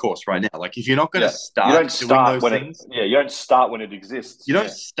 of course, right now. Like, if you're not going to start, you don't start when things, you don't start when it exists. You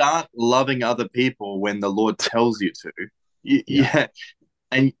don't start loving other people when the Lord tells you to.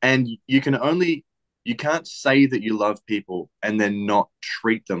 And you can't say that you love people and then not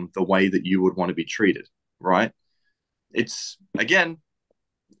treat them the way that you would want to be treated, right? It's, again,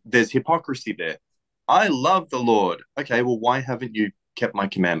 there's hypocrisy there. I love the Lord. Okay, well, why haven't you kept my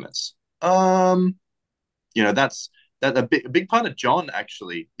commandments? That's. That a big part of John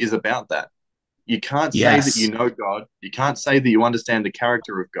actually is about that. You can't say that you know God. You can't say that you understand the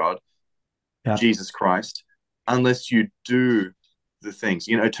character of God, Jesus Christ, unless you do the things.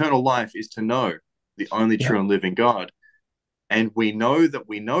 Eternal life is to know the only true and living God. And we know that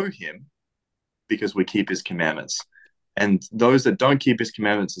we know him because we keep his commandments. And those that don't keep his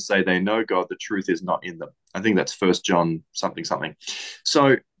commandments and say they know God, the truth is not in them. I think that's 1 John something.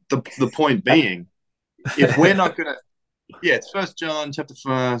 So the point being, if we're not going to, it's 1 John chapter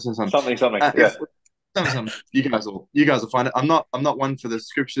 1 something. Something. You guys will find it. I'm not one for the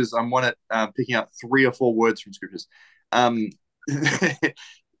scriptures. I'm one at picking out 3 or 4 words from scriptures. If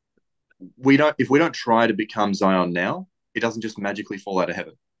we don't try to become Zion now, it doesn't just magically fall out of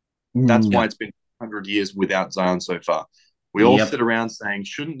heaven. That's No. why it's been 100 years without Zion so far. We all sit around saying,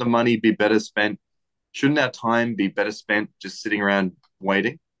 shouldn't the money be better spent? Shouldn't our time be better spent just sitting around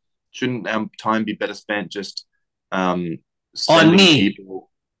waiting? Shouldn't our time be better spent just on me,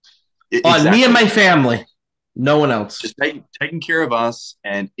 people? On me and my family, no one else. Just taking care of us.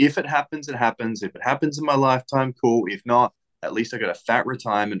 And if it happens, it happens. If it happens in my lifetime, cool. If not, at least I got a fat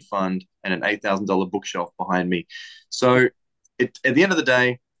retirement fund and an $8,000 bookshelf behind me. So at the end of the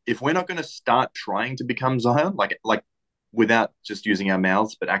day, if we're not going to start trying to become Zion, like without just using our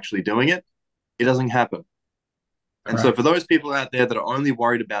mouths, but actually doing it, it doesn't happen. And so for those people out there that are only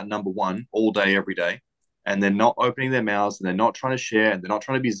worried about number one all day, every day, and they're not opening their mouths and they're not trying to share and they're not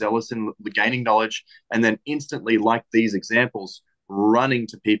trying to be zealous in gaining knowledge, and then instantly, like these examples, running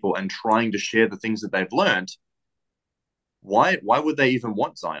to people and trying to share the things that they've learned, why would they even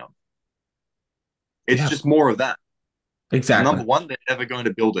want Zion? It's just more of that. Exactly. Number one, they're never going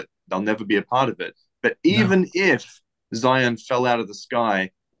to build it. They'll never be a part of it. But even if Zion fell out of the sky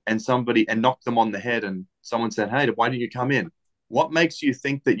and somebody knocked them on the head and someone said, hey, why didn't you come in? What makes you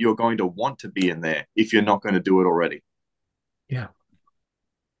think that you're going to want to be in there if you're not going to do it already? Yeah.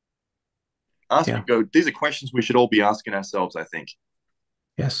 These are questions we should all be asking ourselves, I think.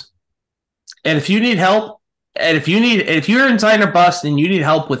 Yes. And if you need help, and if you're in Zion or Bust and you need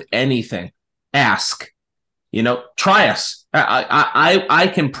help with anything, ask. Try us.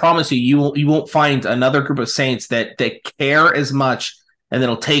 I can promise you won't find another group of saints that care as much and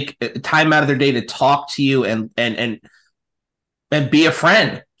that'll take time out of their day to talk to you and be a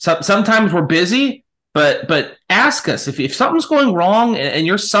friend. Sometimes we're busy, but ask us if something's going wrong and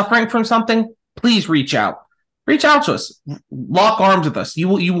you're suffering from something. Please reach out. Reach out to us. Lock arms with us. You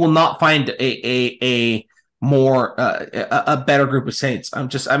will not find a better group of saints.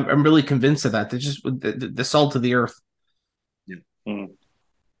 I'm really convinced of that. They're just the salt of the earth.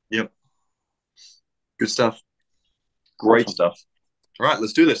 Yep. Good stuff. Great stuff. All right,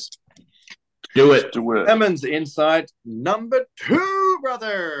 let's do this. Do it. Emmons Insight number 2,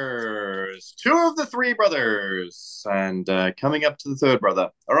 brothers. 2 of the 3 brothers. And coming up to the 3rd brother.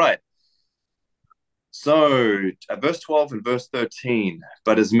 All right. So, verse 12 and verse 13.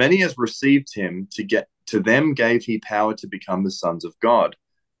 But as many as received him, to them gave he power to become the sons of God,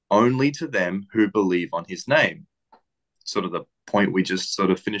 only to them who believe on his name. Sort of the point we just sort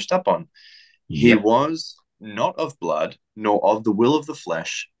of finished up on. He was not of blood, nor of the will of the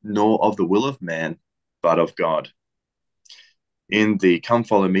flesh, nor of the will of man, but of God. In the Come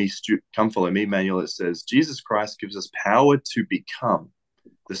Follow Me manual, it says, Jesus Christ gives us power to become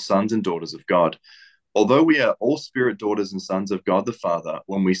the sons and daughters of God. Although we are all spirit daughters and sons of God the Father,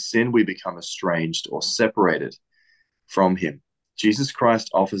 when we sin, we become estranged or separated from him. Jesus Christ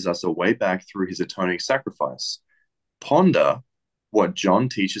offers us a way back through his atoning sacrifice. Ponder what John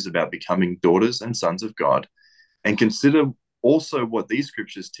teaches about becoming daughters and sons of God, and consider also what these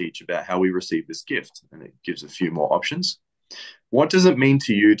scriptures teach about how we receive this gift. And it gives a few more options. What does it mean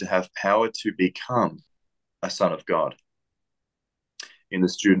to you to have power to become a son of God? In the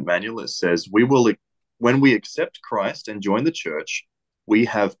student manual, it says, when we accept Christ and join the church, we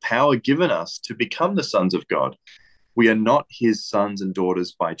have power given us to become the sons of God. We are not his sons and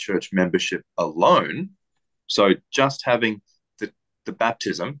daughters by church membership alone. So just having the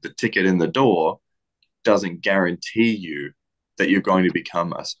baptism, the ticket in the door, doesn't guarantee you that you're going to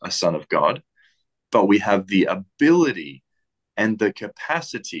become a son of God. But we have the ability and the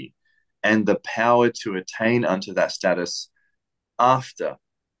capacity and the power to attain unto that status after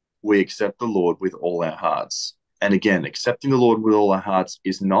we accept the Lord with all our hearts. And again, accepting the Lord with all our hearts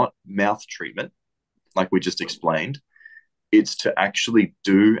is not mouth treatment, like we just explained. It's to actually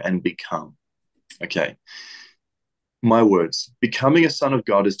do and become. Okay. My words, becoming a son of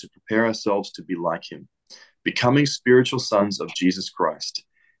God is to prepare ourselves to be like him, becoming spiritual sons of Jesus Christ.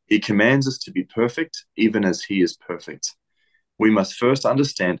 He commands us to be perfect, even as he is perfect. We must first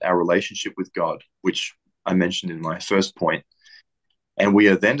understand our relationship with God, which I mentioned in my first point. And we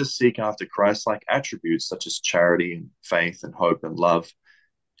are then to seek after Christ-like attributes such as charity and faith and hope and love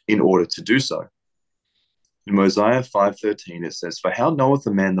in order to do so. In Mosiah 5:13, it says, For how knoweth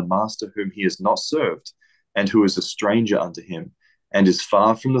a man the master whom he has not served, and who is a stranger unto him, and is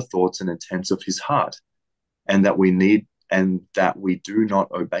far from the thoughts and intents of his heart, and that we do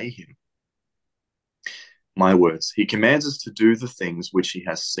not obey him? My words, he commands us to do the things which he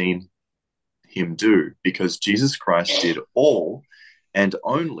has seen him do, because Jesus Christ did all and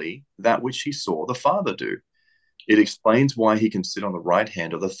only that which he saw the Father do. It explains why he can sit on the right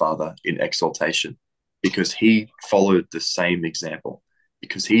hand of the Father in exaltation, because he followed the same example,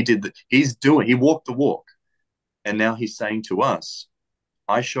 because he walked the walk. And now he's saying to us,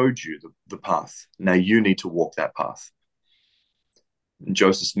 I showed you the path. Now you need to walk that path. And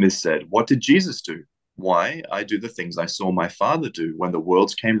Joseph Smith said, what did Jesus do? Why, I do the things I saw my father do when the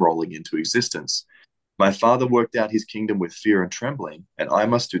worlds came rolling into existence. My father worked out his kingdom with fear and trembling, and I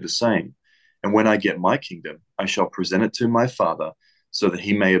must do the same. And when I get my kingdom, I shall present it to my father, so that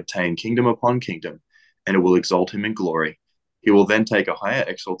he may obtain kingdom upon kingdom, and it will exalt him in glory. He will then take a higher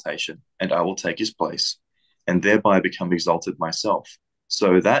exaltation, and I will take his place, and thereby become exalted myself,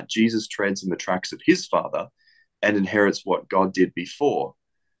 so that Jesus treads in the tracks of his father and inherits what God did before.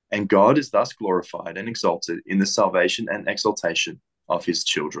 And God is thus glorified and exalted in the salvation and exaltation of his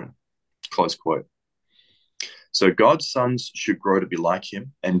children. Close quote. So God's sons should grow to be like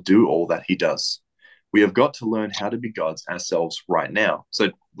him and do all that he does. We have got to learn how to be gods ourselves right now.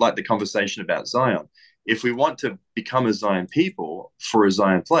 So like the conversation about Zion, if we want to become a Zion people for a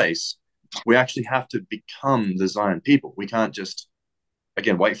Zion place, we actually have to become the Zion people. We can't just,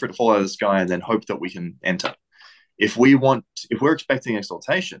 again, wait for it to fall out of the sky and then hope that we can enter. If we're expecting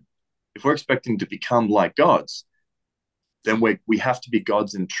exaltation, if we're expecting to become like gods, then we have to be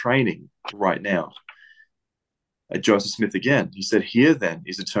gods in training right now. Joseph Smith again, he said, here then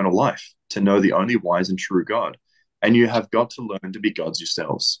is eternal life, to know the only wise and true God. And you have got to learn to be gods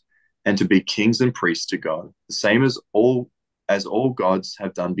yourselves, and to be kings and priests to God, the same as all gods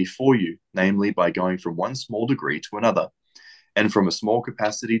have done before you, namely by going from one small degree to another, and from a small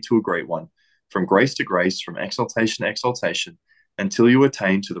capacity to a great one, from grace to grace, from exaltation to exaltation, until you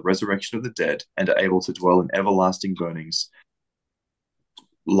attain to the resurrection of the dead and are able to dwell in everlasting burnings,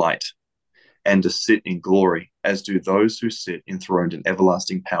 light, and to sit in glory, as do those who sit enthroned in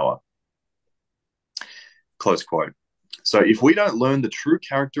everlasting power. Close quote. So if we don't learn the true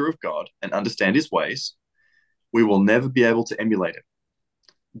character of God and understand his ways, we will never be able to emulate it,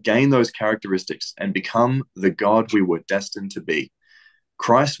 gain those characteristics, and become the God we were destined to be.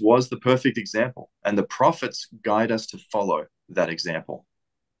 Christ was the perfect example, and the prophets guide us to follow that example.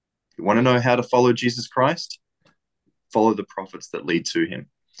 You want to know how to follow Jesus Christ? Follow the prophets that lead to him.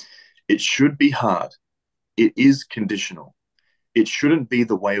 It should be hard. It is conditional. It shouldn't be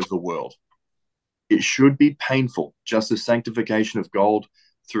the way of the world. It should be painful, just as sanctification of gold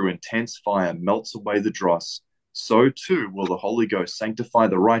through intense fire melts away the dross. So too will the Holy Ghost sanctify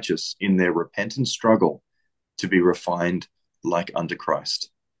the righteous in their repentant struggle to be refined like unto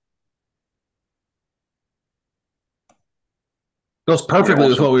Christ. Goes perfectly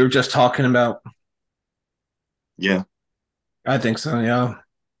with what we were just talking about. Yeah. I think so, yeah.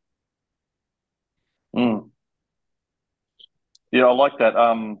 Yeah, I like that.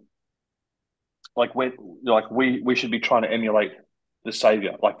 We should be trying to emulate the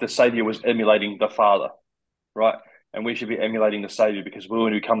Savior. Like the Savior was emulating the Father, right? And we should be emulating the Savior because we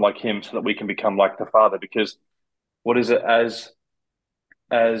want to become like him so that we can become like the Father. Because what is it, as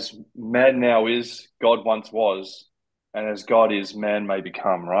man now is, God once was, and as God is, man may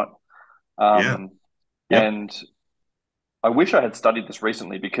become, right? Yeah. And I wish I had studied this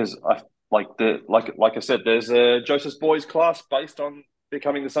recently because like I said, there's a Joseph's Boys class based on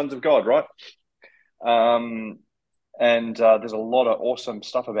becoming the sons of God, right? And there's a lot of awesome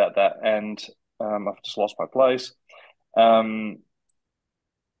stuff about that. And I've just lost my place.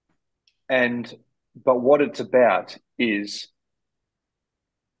 But what it's about is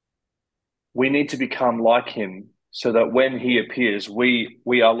we need to become like him so that when he appears, we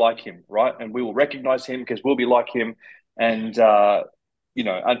are like him, right? And we will recognize him because we'll be like him. And, and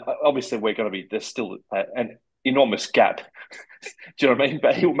obviously there's still an enormous gap. Do you know what I mean?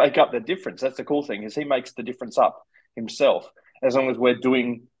 But he'll make up the difference. That's the cool thing is he makes the difference up himself. As long as we're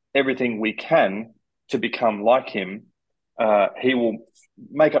doing everything we can to become like him, he will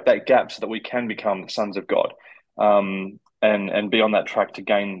make up that gap so that we can become the sons of God. And be on that track to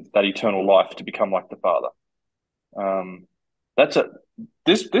gain that eternal life to become like the Father.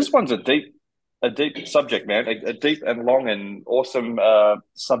 This one's a deep subject, man. A deep and long and awesome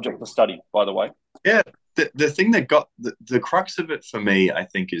subject to study, by the way. Yeah, the thing that got the crux of it for me, I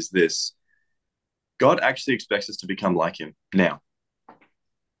think, is this: God actually expects us to become like him now.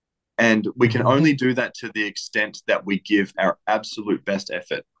 And we can only do that to the extent that we give our absolute best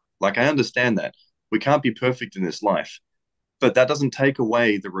effort. Like, I understand that. We can't be perfect in this life. But that doesn't take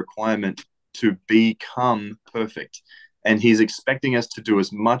away the requirement to become perfect. And he's expecting us to do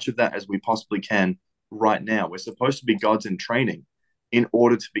as much of that as we possibly can right now. We're supposed to be gods in training in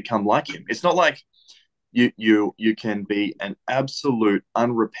order to become like him. It's not like you can be an absolute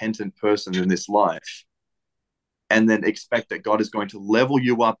unrepentant person in this life and then expect that God is going to level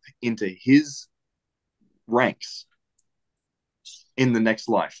you up into his ranks in the next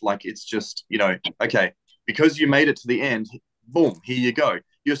life. Like, it's just, okay, because you made it to the end, boom, here you go.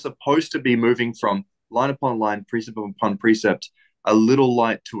 You're supposed to be moving from line upon line, precept upon precept, a little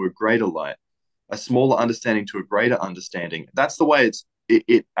light to a greater light, a smaller understanding to a greater understanding. That's the way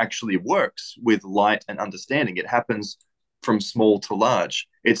it actually works with light and understanding. It happens from small to large.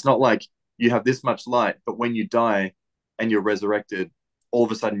 It's not like you have this much light, but when you die and you're resurrected, all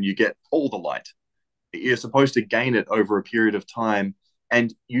of a sudden you get all the light. You're supposed to gain it over a period of time,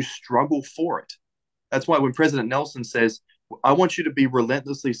 and you struggle for it. That's why when President Nelson says, I want you to be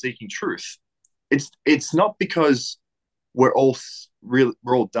relentlessly seeking truth, it's not because we're all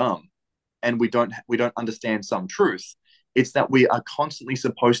dumb and we don't understand some truth. It's that we are constantly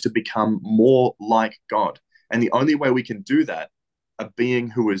supposed to become more like God. And the only way we can do that, a being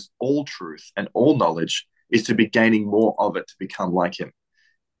who is all truth and all knowledge, is to be gaining more of it to become like him.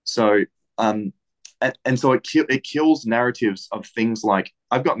 So, and so it kills narratives of things like,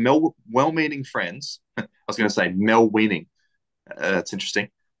 I've got well-meaning friends. I was going to say Mel-weaning. That's interesting.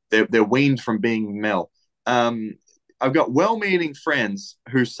 They're weaned from being Mel. I've got well-meaning friends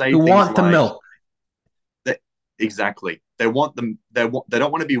who say things want the like, milk. Exactly. They don't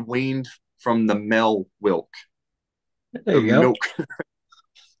want to be weaned from the Mel milk. There you go. Milk.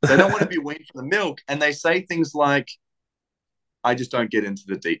 They don't want to be weaned from the milk, and they say things like, I just don't get into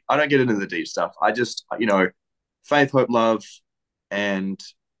the deep. I don't get into the deep stuff. I just, faith, hope, love, and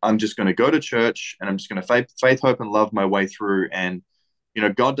I'm just going to go to church, and I'm just going to faith, hope, and love my way through. And,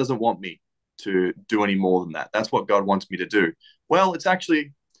 God doesn't want me to do any more than that. That's what God wants me to do. Well, it's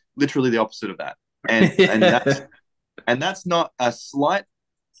actually literally the opposite of that. And that's not a slight.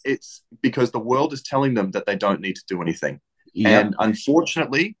 It's because the world is telling them that they don't need to do anything. Yep. And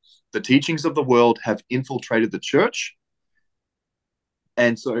unfortunately, the teachings of the world have infiltrated the church.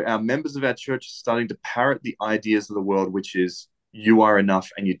 And so our members of our church are starting to parrot the ideas of the world, which is, you are enough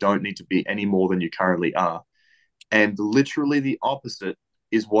and you don't need to be any more than you currently are. And literally the opposite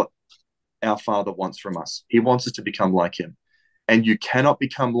is what our Father wants from us. He wants us to become like him. And you cannot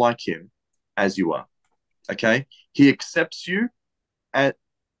become like him as you are. Okay? He accepts you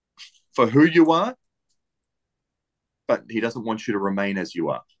for who you are, but he doesn't want you to remain as you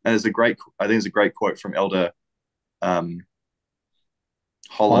are. And I think it's a great quote from Elder Holland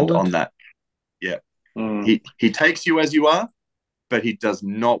on that. Yeah. He takes you as you are, but he does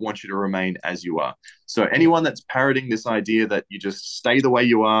not want you to remain as you are. So anyone that's parroting this idea that you just stay the way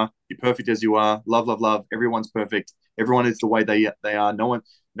you are, you're perfect as you are, love, love, love, everyone's perfect, everyone is the way they are, no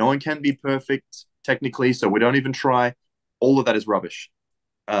one can be perfect technically, so we don't even try. All of that is rubbish.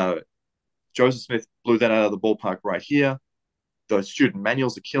 Joseph Smith blew that out of the ballpark right here. The student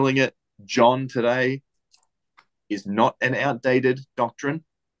manuals are killing it. John today is not an outdated doctrine.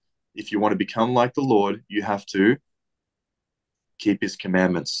 If you want to become like the Lord, you have to keep his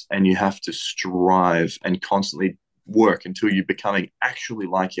commandments, and you have to strive and constantly work until you're becoming actually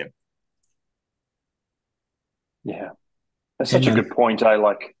like him. Yeah, that's such a good point.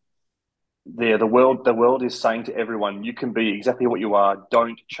 Like, the world is saying to everyone, you can be exactly what you are,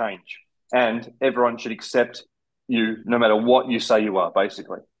 don't change. And everyone should accept you no matter what you say you are,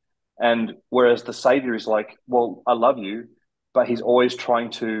 basically. And whereas the Savior is like, well, I love you, but he's always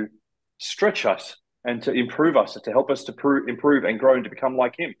trying to stretch us and to improve us, to help us to improve and grow and to become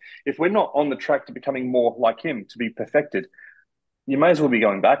like him. If we're not on the track to becoming more like him, to be perfected, you may as well be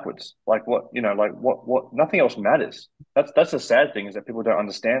going backwards. Like what, nothing else matters. That's the sad thing, is that people don't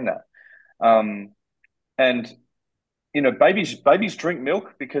understand that. And babies drink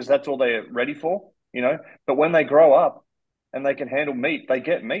milk because that's all they're ready for, but when they grow up and they can handle meat, they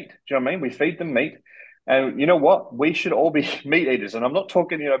get meat. Do you know what I mean? We feed them meat. And you know what? We should all be meat eaters. And I'm not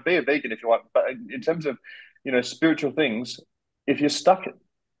talking, be a vegan if you want, but in terms of, spiritual things, if you're stuck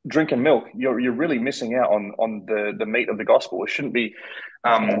drinking milk, you're really missing out on the meat of the gospel. It shouldn't be,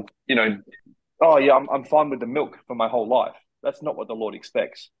 oh yeah, I'm fine with the milk for my whole life. That's not what the Lord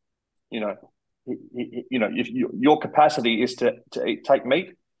expects. If your capacity is to take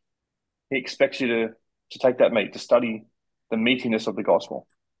meat, he expects you to take that meat, to study the meatiness of the gospel.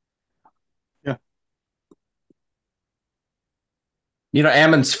 Yeah.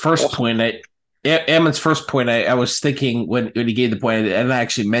 Ammon's first point, I was thinking when he gave the point, and I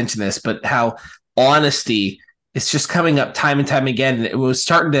actually mentioned this, but how honesty is just coming up time and time again. It was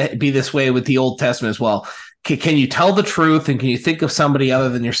starting to be this way with the Old Testament as well. Can you tell the truth, and can you think of somebody other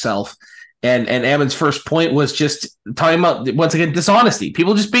than yourself? And Ammon's first point was just talking about, once again, dishonesty.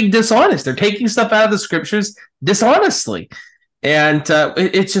 People just being dishonest. They're taking stuff out of the scriptures dishonestly. And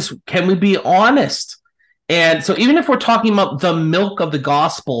it's just, can we be honest? And so even if we're talking about the milk of the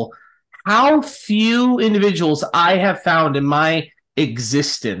gospel, how few individuals I have found in my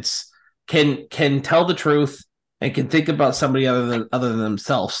existence can tell the truth and can think about somebody other than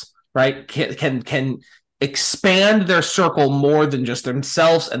themselves, right? Can expand their circle more than just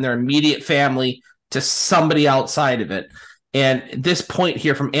themselves and their immediate family to somebody outside of it. And this point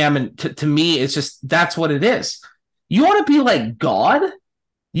here from Ammon, to me, it's just, that's what it is. You want to be like God?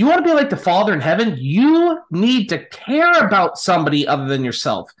 You want to be like the Father in heaven? You need to care about somebody other than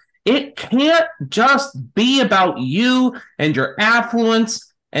yourself. It can't just be about you and your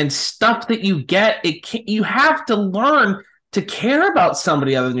affluence and stuff that you get. You have to learn to care about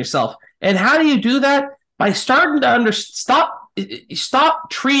somebody other than yourself. And how do you do that? By starting to stop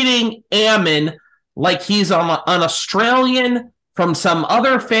treating Ammon like he's an Australian from some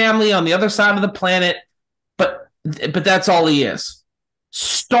other family on the other side of the planet, but that's all he is.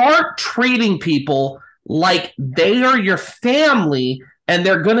 Start treating people like they are your family and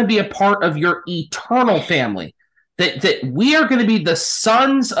they're going to be a part of your eternal family. That we are going to be the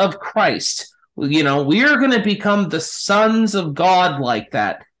sons of Christ. We are going to become the sons of God like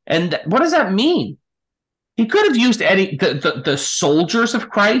that. And what does that mean? He could have used the soldiers of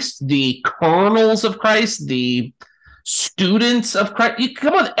Christ, the colonels of Christ, the students of Christ. You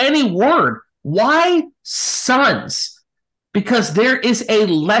come up with any word. Why sons? Because there is a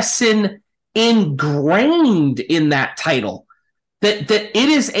lesson ingrained in that title that it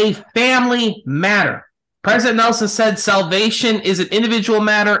is a family matter. President Nelson said salvation is an individual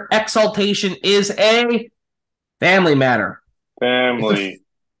matter. Exaltation is a family matter. Family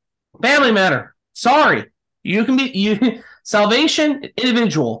matter. Sorry. You can be salvation,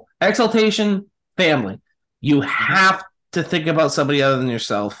 individual, exaltation, family. You have to think about somebody other than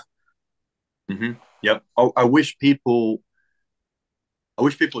yourself. Mm-hmm. Yep. I wish people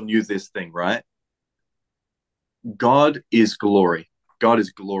knew this thing, right? God is glory. God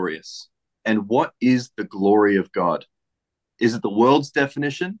is glorious. And what is the glory of God? Is it the world's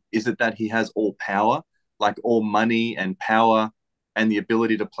definition? Is it that he has all power, like all money and power, and the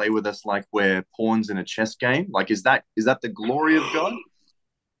ability to play with us like we're pawns in a chess game? Like, is that the glory of God?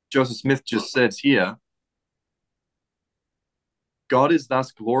 Joseph Smith just says here, God is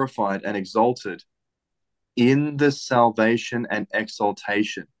thus glorified and exalted in the salvation and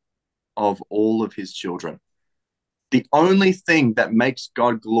exaltation of all of his children. The only thing that makes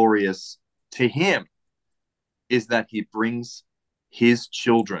God glorious to him is that he brings his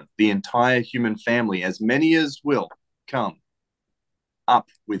children, the entire human family, as many as will come, up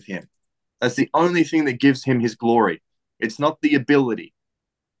with him. That's the only thing that gives him his glory. It's not the ability.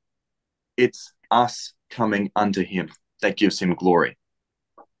 It's us coming unto him that gives him glory.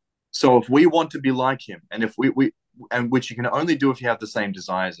 So if we want to be like him, and if we and which you can only do if you have the same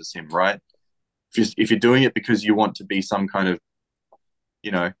desires as him, right? If you're doing it because you want to be some kind of,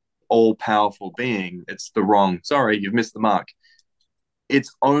 all-powerful being, it's the wrong. Sorry, you've missed the mark.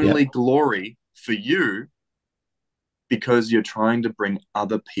 It's only glory for you because you're trying to bring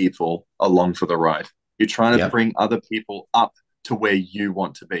other people along for the ride. You're trying to bring other people up to where you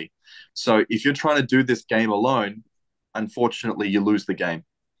want to be. So if you're trying to do this game alone, unfortunately, you lose the game.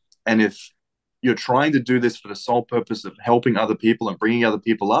 And if you're trying to do this for the sole purpose of helping other people and bringing other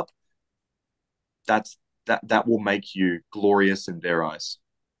people up, that will make you glorious in their eyes.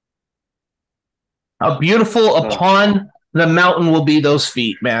 How beautiful upon the mountain will be those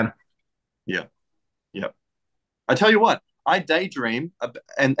feet, man. Yeah. I tell you what, I daydream,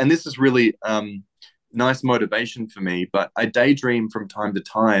 and this is really nice motivation for me, but I daydream from time to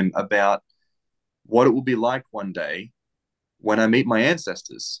time about what it will be like one day when I meet my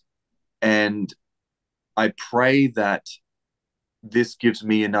ancestors. And I pray that this gives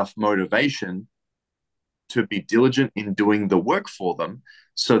me enough motivation to be diligent in doing the work for them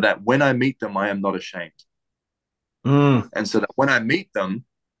so that when I meet them, I am not ashamed. And so that when I meet them,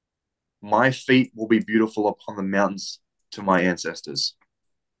 my feet will be beautiful upon the mountains to my ancestors.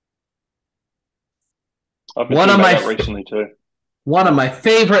 I've been thinking about that recently too. One of my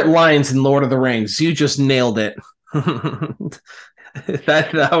favorite lines in Lord of the Rings. You just nailed it. That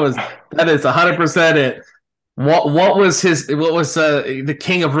is 100% it. What was the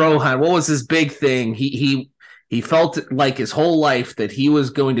King of Rohan? What was his big thing? He felt like his whole life that he was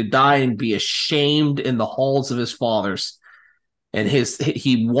going to die and be ashamed in the halls of his fathers. And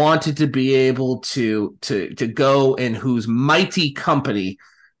he wanted to be able to go in whose mighty company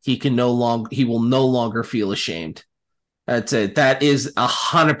he will no longer feel ashamed. That's it. That is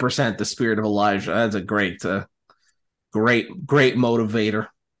 100% the spirit of Elijah. That's a great motivator.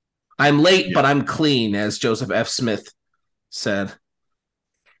 I'm late, but I'm clean, as Joseph F. Smith said.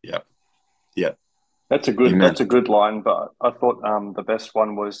 Yep. That's a good line, but I thought the best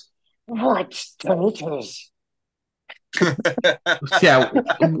one was, "What status?" Yeah,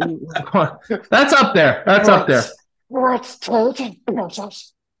 that's up there. That's up there. What's taking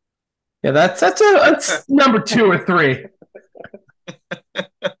process? Yeah, that's number 2 or 3.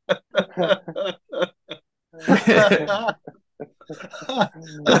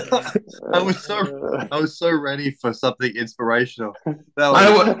 I was so ready for something inspirational. That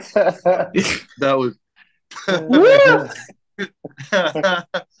was I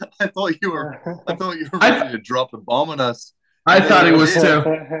thought you were ready to drop the bomb on us. I thought he was too.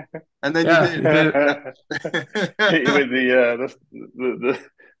 And then Yeah. you did. Hit you with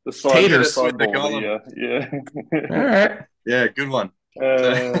the side Taters. sideball. Yeah. All right. Yeah, good one.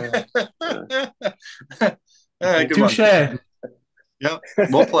 Good Touche. one. Yep.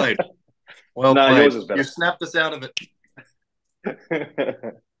 Well played. Well No, played. yours is better. You snapped us out of it.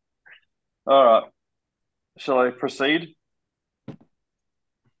 All right. Shall I proceed?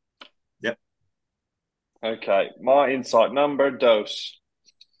 Yep. Okay. My insight number dos.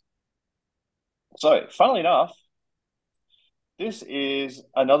 So, funnily enough, this is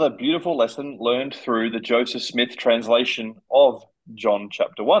another beautiful lesson learned through the Joseph Smith translation of John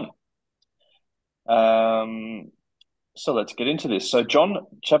chapter 1. So let's get into this. So John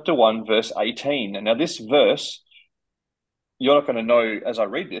chapter 1, verse 18. And now this verse, you're not going to know as I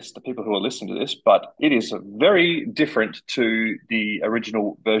read this, the people who are listening to this, but it is very different to the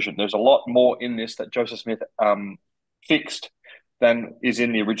original version. There's a lot more in this that Joseph Smith fixed than is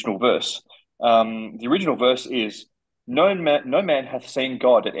in the original verse. The original verse is, no man hath seen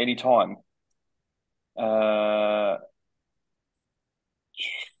God at any time. The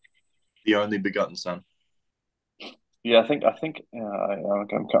only begotten Son. Yeah, I think it's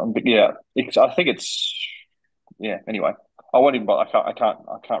Anyway, I won't even. I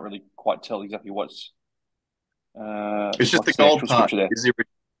can't really quite tell exactly what's. It's just the gold part. Is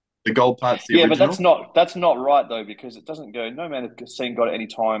the gold part's the original? But that's not right though, because it doesn't go. No man has seen God at any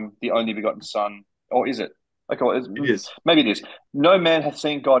time. The only begotten Son, or is it? Okay, well, it is. Maybe it is. No man hath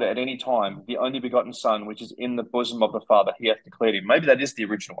seen God at any time. The only begotten Son, which is in the bosom of the Father, he hath declared him. Maybe that is the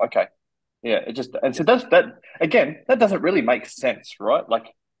original. Okay. Yeah, so that again, that doesn't really make sense, right? Like,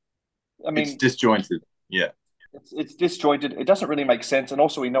 I mean, it's disjointed. Yeah, it's disjointed. It doesn't really make sense, and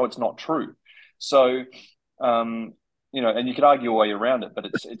also we know it's not true. So, and you could argue your way around it, but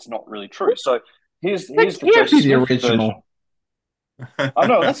it's not really true. So here's the Joseph Smith original. I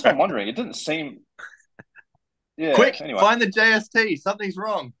know, that's what I'm wondering. It didn't seem. Yeah. Quick, anyway. Find the JST. Something's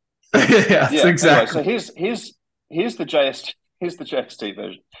wrong. Yeah, exactly. Anyway, so here's the JST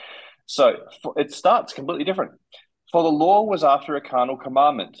version. So it starts completely different. For the law was after a carnal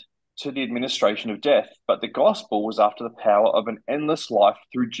commandment to the administration of death, but the gospel was after the power of an endless life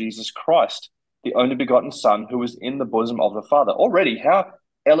through Jesus Christ, the only begotten Son who was in the bosom of the Father. Already, how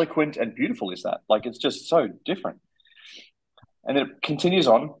eloquent and beautiful is that? Like, it's just so different. And then it continues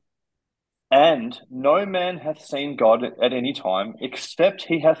on. And no man hath seen God at any time, except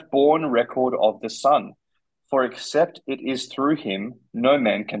he hath borne record of the Son. For except it is through him, no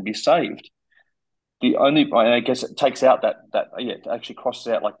man can be saved. I guess it takes out it actually crosses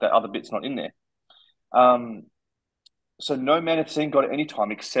out like that other bit's not in there. So no man hath seen God at any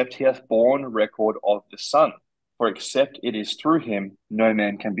time, except he hath borne record of the Son. For except it is through him, no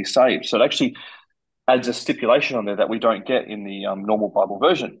man can be saved. So it actually adds a stipulation on there that we don't get in the normal Bible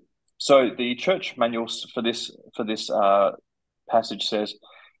version. So the church manuals for this passage says,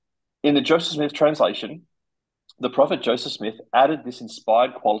 in the Joseph Smith translation, the prophet Joseph Smith added this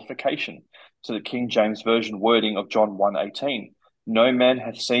inspired qualification to the King James Version wording of John 1:18. No man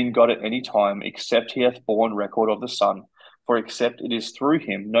hath seen God at any time, except he hath borne record of the Son, for except it is through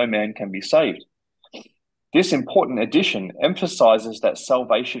him, no man can be saved. This important addition emphasizes that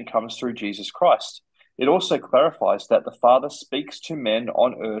salvation comes through Jesus Christ. It also clarifies that the Father speaks to men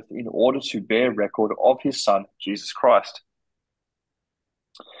on earth in order to bear record of his Son, Jesus Christ.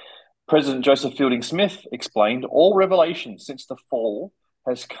 President Joseph Fielding Smith explained, all revelation since the fall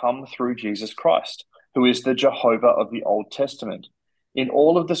has come through Jesus Christ, who is the Jehovah of the Old Testament. In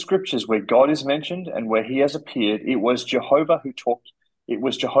all of the scriptures where God is mentioned and where he has appeared, it was Jehovah who talked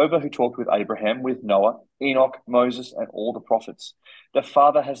with Abraham, with Noah, Enoch, Moses, and all the prophets. The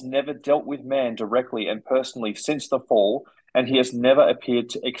Father has never dealt with man directly and personally since the fall, and he has never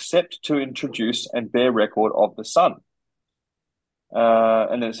appeared except to introduce and bear record of the Son.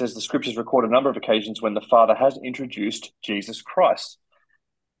 And then it says the scriptures record a number of occasions when the Father has introduced Jesus Christ.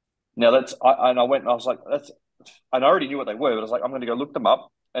 Now I was like, and I already knew what they were, but I was like, I'm going to go look them up,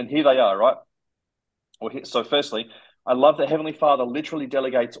 and here they are, right? So firstly, I love that Heavenly Father literally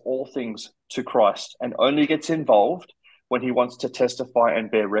delegates all things to Christ and only gets involved when he wants to testify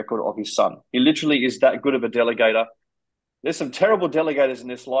and bear record of his Son. He literally is that good of a delegator There's some terrible delegators in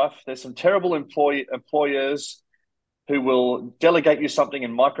this life. There's some terrible employers who will delegate you something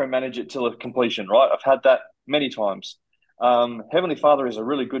and micromanage it till completion, right? I've had that many times. Heavenly Father is a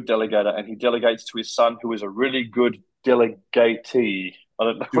really good delegator, and he delegates to his son, who is a really good delegatee. I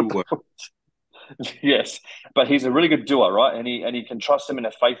don't know. Yes, but he's a really good doer, right? And he can trust him and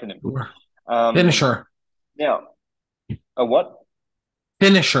have faith in him. Finisher. Now, a what?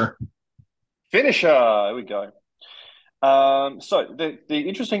 Finisher. Here we go. So the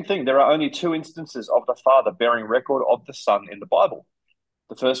interesting thing, there are only two instances of the Father bearing record of the Son in the Bible.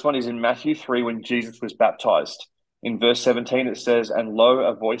 The first one is in Matthew 3 when Jesus was baptized. In verse 17, it says, "And lo,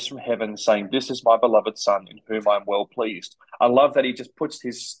 a voice from heaven saying, 'This is my beloved Son, in whom I am well pleased.'" I love that he just puts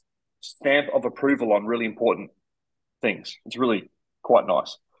his stamp of approval on really important things. It's really quite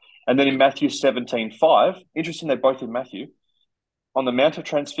nice. And then in Matthew 17:5, interesting, they're both in Matthew. On the Mount of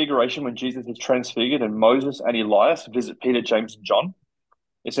Transfiguration, when Jesus is transfigured and Moses and Elias visit Peter, James, and John,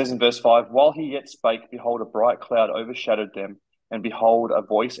 it says in verse 5, "While he yet spake, behold, a bright cloud overshadowed them, and behold, a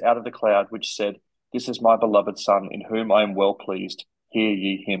voice out of the cloud which said, 'This is my beloved Son, in whom I am well pleased. Hear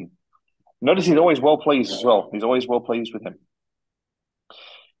ye him.'" Notice he's always well pleased as well. He's always well pleased with him.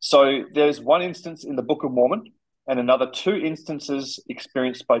 So there's one instance in the Book of Mormon and another two instances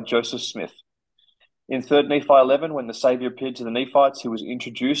experienced by Joseph Smith. In 3 Nephi 11, when the Savior appeared to the Nephites, he was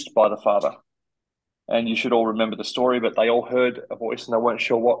introduced by the Father. And you should all remember the story, but they all heard a voice and they weren't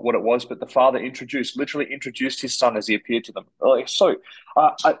sure what it was. But the Father literally introduced his Son as he appeared to them.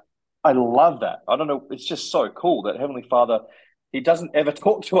 I love that. I don't know. It's just so cool that Heavenly Father, he doesn't ever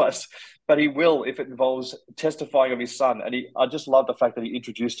talk to us, but he will if it involves testifying of his Son. And I just love the fact that he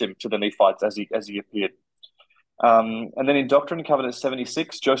introduced him to the Nephites as he appeared. And then in Doctrine and Covenants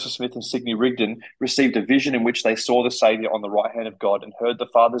 76, Joseph Smith and Sidney Rigdon received a vision in which they saw the Savior on the right hand of God and heard the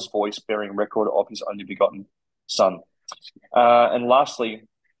Father's voice bearing record of his only begotten Son. And lastly,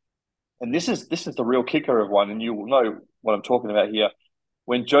 and this is the real kicker of one, and you will know what I'm talking about here.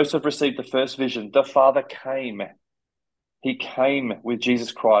 When Joseph received the first vision, the Father came. He came with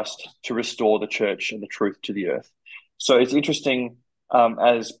Jesus Christ to restore the church and the truth to the earth. So it's interesting,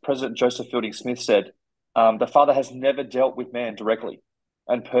 as President Joseph Fielding Smith said, the Father has never dealt with man directly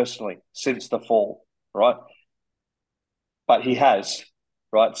and personally since the fall, right? But he has,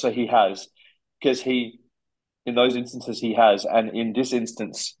 right? So he has, because in those instances he has, and in this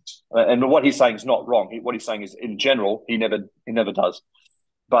instance, and what he's saying is not wrong. What he's saying is, in general, he never does,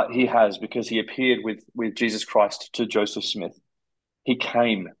 but he has, because he appeared with Jesus Christ to Joseph Smith. He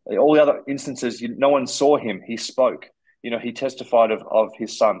came. All the other instances, no one saw him. He spoke. He testified of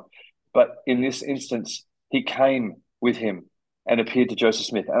his Son. But in this instance, he came with him and appeared to Joseph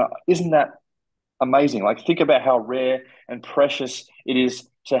Smith. And isn't that amazing? Like, think about how rare and precious it is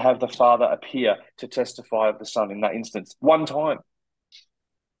to have the Father appear to testify of the Son in that instance, one time.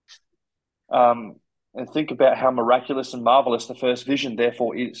 And think about how miraculous and marvelous the first vision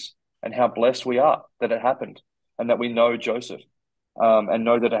therefore is, and how blessed we are that it happened and that we know Joseph and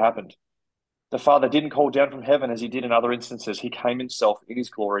know that it happened. The Father didn't call down from heaven as he did in other instances. He came himself in his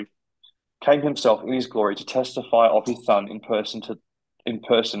glory to testify of his Son in person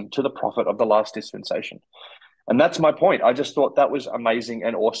to the prophet of the last dispensation. And that's my point. I just thought that was amazing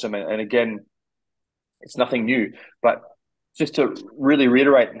and awesome. And again, it's nothing new, but just to really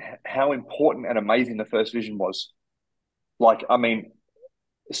reiterate how important and amazing the first vision was. Like, I mean,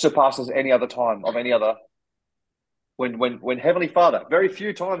 it surpasses any other time of any other. When Heavenly Father, very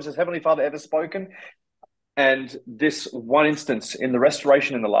few times has Heavenly Father ever spoken, and this one instance in the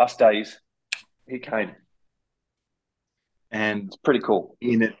restoration in the last days, he came. And it's pretty cool.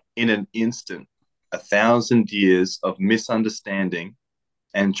 In an instant, 1,000 years of misunderstanding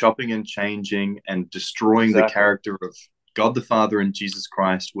and chopping and changing and destroying the character of God the Father and Jesus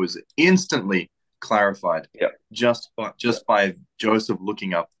Christ was instantly clarified. Yep. Just by Joseph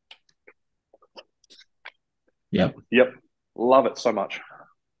looking up. Yep. Love it so much.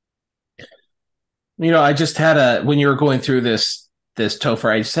 I just had when you were going through this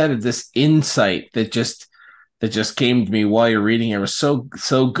Topher, I just had this insight that just came to me while you're reading. It was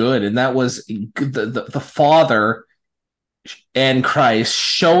so good, and that was the Father and Christ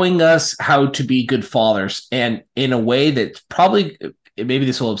showing us how to be good fathers, and in a way that probably, maybe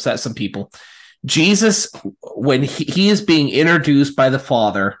this will upset some people. Jesus, when he is being introduced by the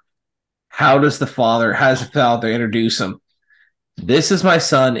Father, how does the Father introduce him? This is my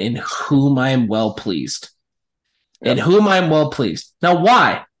Son in whom I am well pleased. Yep. In whom I am well pleased. Now,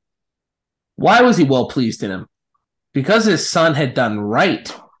 why? Why was he well pleased in him? Because his Son had done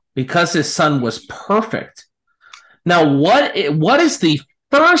right. Because his Son was perfect. Now, what is the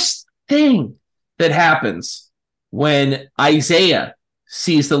first thing that happens when Isaiah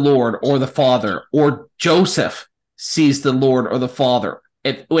sees the Lord or the Father, or Joseph sees the Lord or the Father,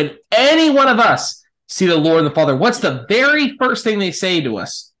 when any one of us see the Lord and the Father, what's the very first thing they say to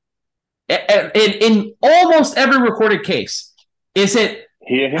us? In almost every recorded case, is it,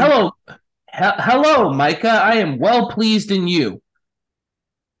 hello, Micah, I am well pleased in you.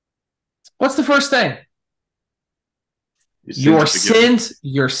 What's the first thing? Your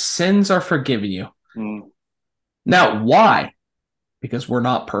sins are forgiven you. Now, why? Because we're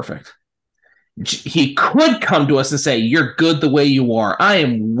not perfect. He could come to us and say, you're good the way you are. I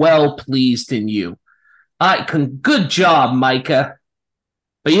am well pleased in you. Good job, Micah.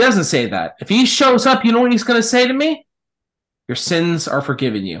 But he doesn't say that. If he shows up, you know what he's going to say to me? Your sins are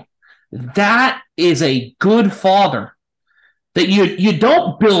forgiven you. That is a good father. That you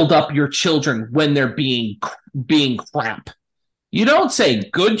don't build up your children when they're being crap. You don't say,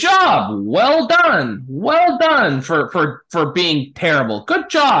 good job, well done for being terrible. Good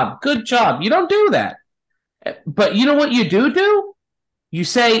job. You don't do that. But you know what you do? You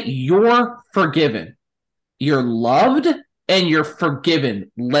say, you're forgiven. You're loved and you're forgiven.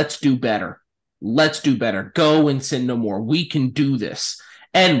 Let's do better. Go and sin no more. We can do this.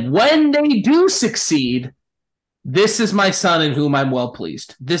 And when they do succeed, this is my son in whom I'm well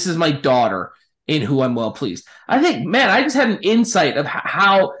pleased. This is my daughter in who I'm well pleased. I think, man, I just had an insight of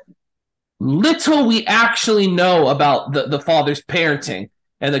how little we actually know about the Father's parenting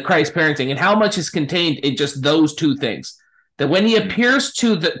and the Christ parenting, and how much is contained in just those two things. That when he appears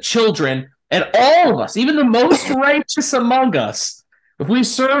to the children, and all of us, even the most righteous among us, if we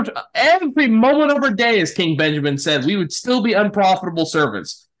served every moment of our day, as King Benjamin said, we would still be unprofitable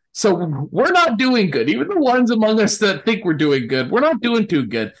servants. So we're not doing good. Even the ones among us that think we're doing good, we're not doing too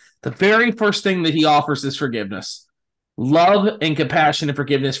good. The very first thing that he offers is forgiveness. Love and compassion and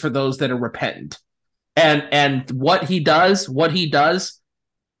forgiveness for those that are repentant. And what he does,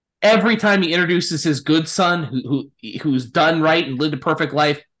 every time he introduces his good son who's done right and lived a perfect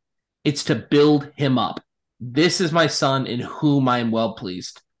life, it's to build him up. This is my son in whom I am well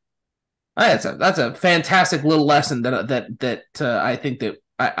pleased. That's a fantastic little lesson that I think that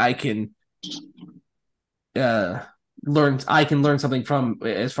I can learn. I can learn something from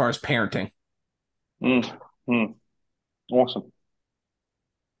as far as parenting. Awesome.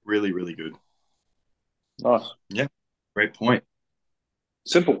 Really, really good. Nice. Yeah. Great point.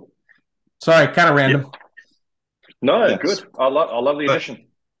 Simple. Sorry, kind of random. Yeah. No, yes. Good. I love the addition.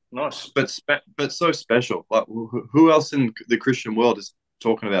 Nice. But so special. Like, who else in the Christian world is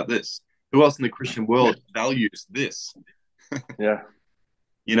talking about this? Who else in the Christian world values this? Yeah.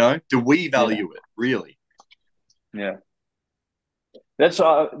 You know, do we value it really? Yeah. That's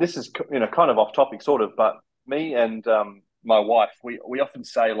this is kind of off topic, sort of, but me and my wife, we often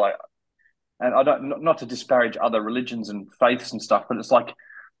say, like, and I don't, not to disparage other religions and faiths and stuff, but it's like,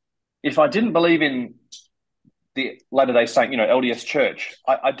 if I didn't believe in the Latter-day Saint, LDS Church,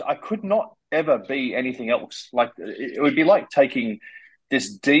 I could not ever be anything else. Like, it would be like taking this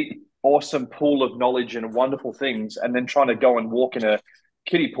deep, awesome pool of knowledge and wonderful things, and then trying to go and walk in a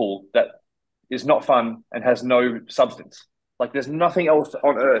kiddie pool that is not fun and has no substance. Like, there's nothing else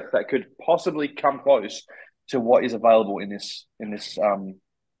on earth that could possibly come close to what is available in this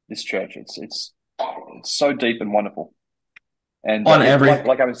church. It's so deep and wonderful. And on everything,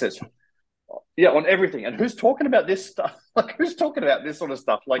 like Aaron says, yeah, on everything. And who's talking about this stuff? Like, who's talking about this sort of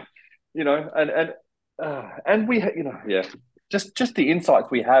stuff? Like, and we, yeah, just the insights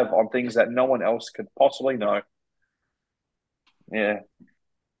we have on things that no one else could possibly know. Yeah,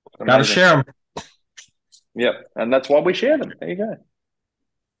 got to share them. Yep, and that's why we share them. There you go.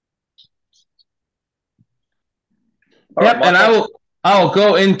 Yep, right, and I'll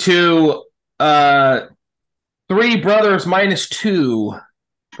go into 3 brothers minus 2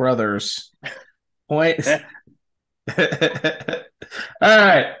 brothers. Point. All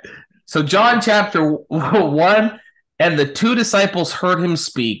right. So John chapter 1, and the 2 disciples heard him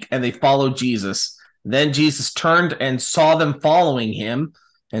speak, and they followed Jesus. Then Jesus turned and saw them following him,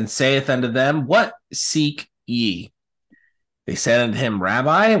 and saith unto them, What seek ye? They said unto him,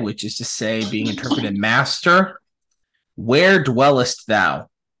 Rabbi, which is to say, being interpreted, Master, where dwellest thou?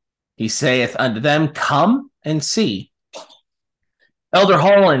 He saith unto them, Come and see. Elder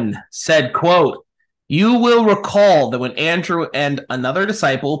Holland said, quote, You will recall that when Andrew and another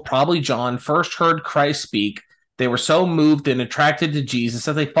disciple, probably John, first heard Christ speak, they were so moved and attracted to Jesus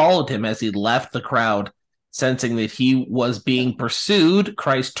that they followed him as he left the crowd. Sensing that he was being pursued,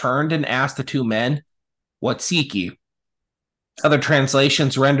 Christ turned and asked the 2 men, What seek ye? Other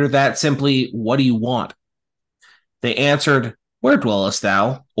translations render that simply, What do you want? They answered, Where dwellest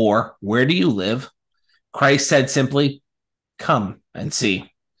thou? Or, Where do you live? Christ said simply, come and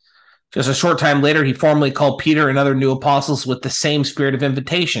see. Just a short time later, he formally called Peter and other new apostles with the same spirit of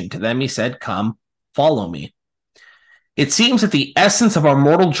invitation. To them, he said, come, follow me. It seems that the essence of our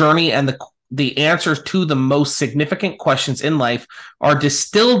mortal journey and the answers to the most significant questions in life are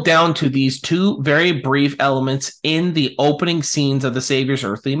distilled down to these two very brief elements in the opening scenes of the Savior's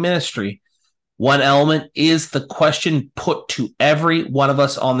earthly ministry. One element is the question put to every one of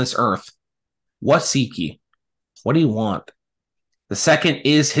us on this earth. What seek ye? What do you want? The second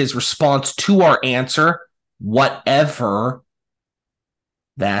is his response to our answer, whatever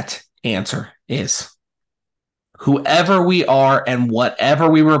that answer is. Whoever we are and whatever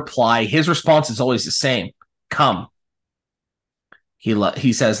we reply, his response is always the same. Come.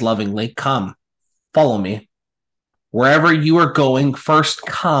 He says lovingly, come, follow me. Wherever you are going, first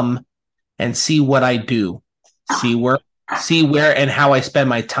come and see what I do. See where and how I spend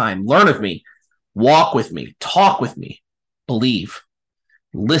my time. Learn of me. Walk with me. Talk with me. Believe.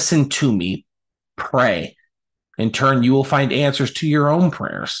 Listen to me. Pray. In turn, you will find answers to your own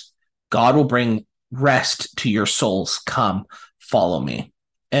prayers. God will bring rest to your souls. Come, follow me.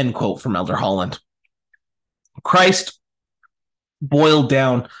 End quote from Elder Holland. Christ boiled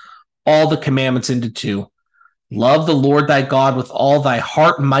down all the commandments into two. Love the Lord thy God with all thy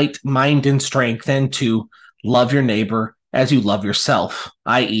heart, might, mind, and strength, and to love your neighbor as you love yourself,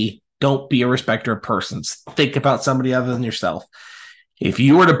 i.e., don't be a respecter of persons. Think about somebody other than yourself. If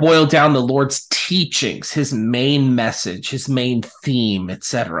you were to boil down the Lord's teachings, his main message, his main theme,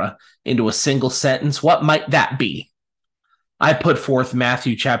 etc., into a single sentence, what might that be? I put forth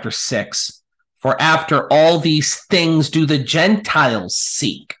Matthew chapter 6. For after all these things do the Gentiles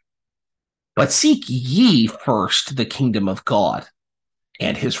seek. But seek ye first the kingdom of God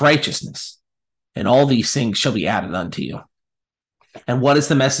and his righteousness, and all these things shall be added unto you. And what is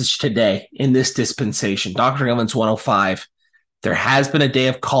the message today in this dispensation? Doctrine and Covenants 105. There has been a day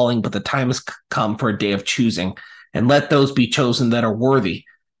of calling, but the time has come for a day of choosing. And let those be chosen that are worthy.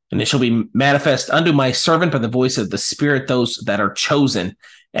 And it shall be manifest unto my servant by the voice of the Spirit, those that are chosen,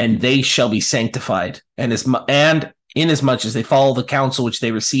 and they shall be sanctified. And inasmuch as they follow the counsel which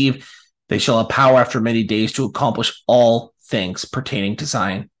they receive, they shall have power after many days to accomplish all things pertaining to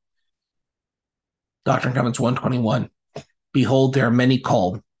Zion. Doctrine and Covenants 121. Behold, there are many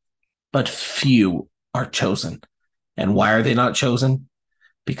called, but few are chosen. And why are they not chosen?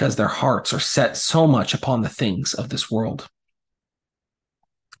 Because their hearts are set so much upon the things of this world.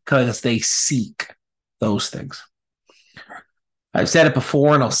 Because they seek those things. I've said it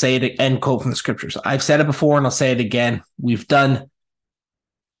before and I'll say it, end quote from the scriptures. I've said it before and I'll say it again. We've done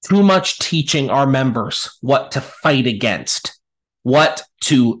too much teaching our members what to fight against, what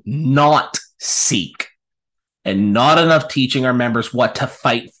to not seek, and not enough teaching our members what to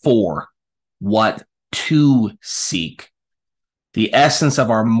fight for, what to seek. The essence of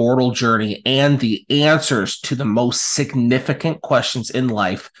our mortal journey and the answers to the most significant questions in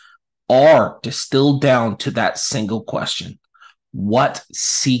life are distilled down to that single question. What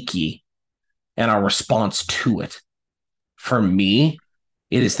seek ye? And our response to it. For me,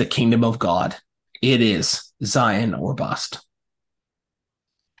 it is the kingdom of God. It is Zion or bust.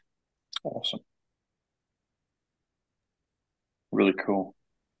 Awesome. Really cool.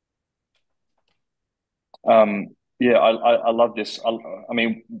 Yeah, I love this. I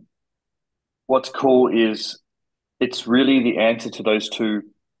mean, what's cool is it's really the answer to those two.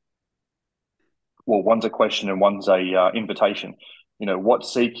 Well, one's a question and one's a invitation. You know, what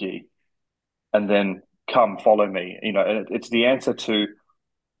seek ye? And then come, follow me. You know, and it's the answer to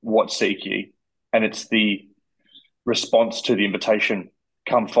what seek ye, and it's the response to the invitation,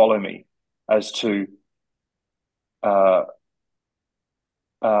 come, follow me, as to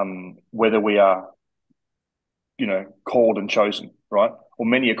whether we are, you know, called and chosen, right? Or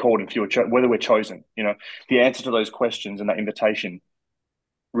many are called and few are whether we're chosen. You know, the answer to those questions and that invitation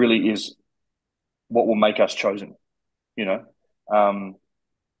really is what will make us chosen. You know,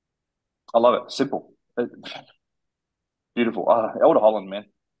 I love it. Simple, beautiful. Elder Holland, man,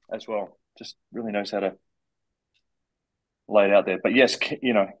 as well, just really knows how to lay it out there. But yes,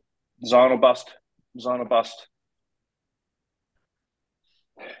 you know, Zion or bust, Zion or bust.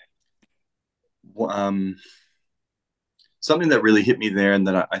 Something that really hit me there and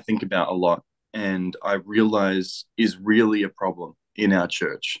that I think about a lot and I realize is really a problem in our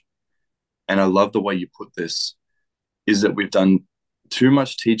church, and I love the way you put this, is that we've done too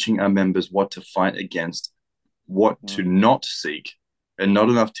much teaching our members what to fight against, what to not seek, and not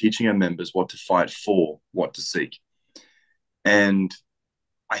enough teaching our members what to fight for, what to seek. And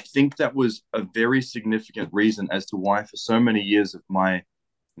I think that was a very significant reason as to why for so many years of my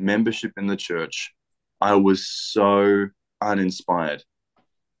membership in the church, I was so uninspired.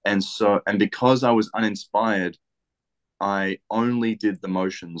 And because I was uninspired, I only did the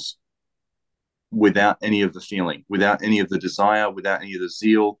motions without any of the feeling, without any of the desire, without any of the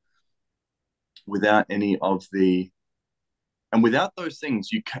zeal, without any of the, and without those things,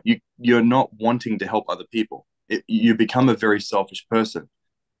 you're not wanting to help other people. You become a very selfish person.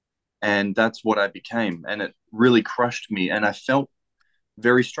 And that's what I became. And it really crushed me. And I felt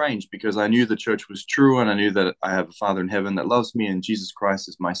very strange because I knew the church was true, and I knew that I have a Father in heaven that loves me, and Jesus Christ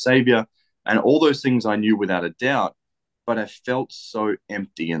is my Savior. And all those things I knew without a doubt, but I felt so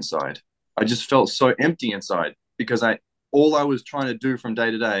empty inside. I just felt so empty inside because all I was trying to do from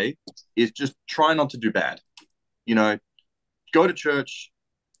day to day is just try not to do bad. Go to church,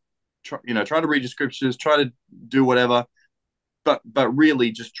 try to read your scriptures, try to do whatever, but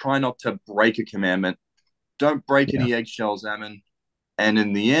really just try not to break a commandment. Don't break any eggshells, Ammon. And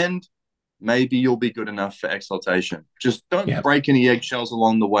in the end, maybe you'll be good enough for exaltation. Just don't break any eggshells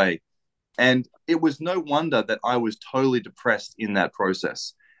along the way. And it was no wonder that I was totally depressed in that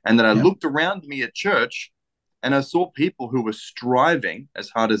process. And that I looked around me at church and I saw people who were striving as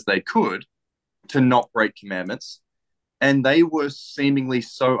hard as they could to not break commandments. And they were seemingly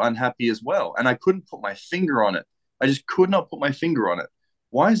so unhappy as well. And I couldn't put my finger on it. I just could not put my finger on it.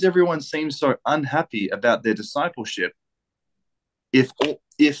 Why does everyone seem so unhappy about their discipleship if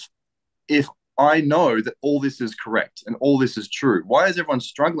I know that all this is correct and all this is true? Why is everyone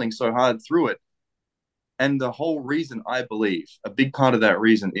struggling so hard through it? And the whole reason, I believe, a big part of that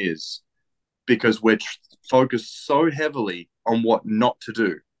reason is because we're focused so heavily on what not to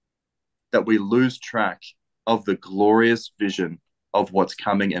do that we lose track of the glorious vision of what's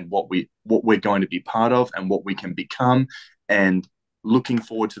coming and what we're going to be part of and what we can become, and looking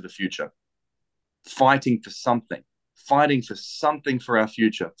forward to the future, fighting for something for our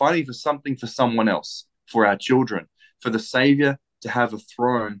future, fighting for something for someone else, for our children, for the Savior to have a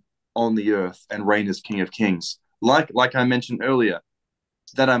throne on the earth and reign as King of Kings. Like I mentioned earlier,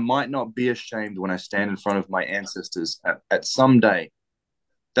 that I might not be ashamed when I stand in front of my ancestors at some day,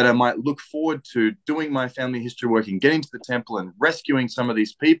 that I might look forward to doing my family history work and getting to the temple and rescuing some of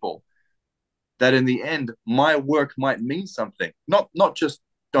these people, that in the end, my work might mean something. Not just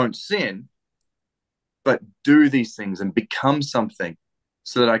don't sin, but do these things and become something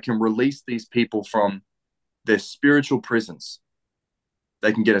so that I can release these people from their spiritual prisons.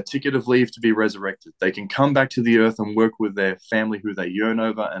 They can get a ticket of leave to be resurrected. They can come back to the earth and work with their family who they yearn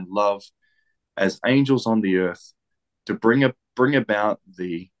over and love as angels on the earth, to bring about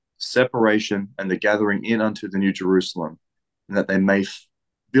the separation and the gathering in unto the New Jerusalem, and that they may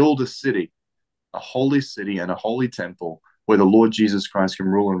build a city, a holy city and a holy temple where the Lord Jesus Christ can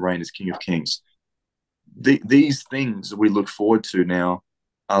rule and reign as King of Kings. These things we look forward to now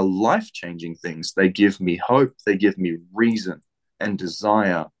are life-changing things. They give me hope. They give me reason and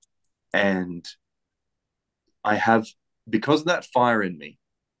desire. And I have, because of that fire in me,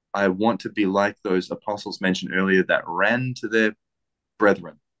 I want to be like those apostles mentioned earlier that ran to their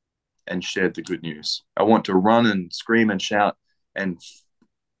brethren and shared the good news. I want to run and scream and shout and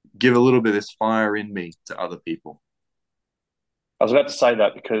give a little bit of this fire in me to other people. I was about to say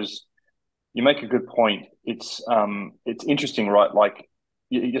that because you make a good point. It's interesting, right? Like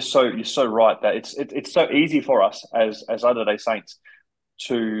you're so right that it's so easy for us as Latter-day Saints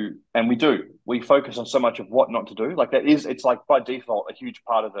and we focus on so much of what not to do. Like it's like by default a huge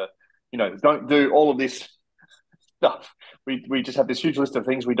part of the, don't do all of this stuff. We just have this huge list of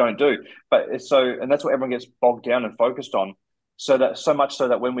things we don't do. But and that's what everyone gets bogged down and focused on. So much so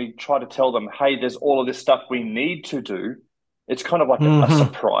that when we try to tell them, hey, there's all of this stuff we need to do, it's kind of like a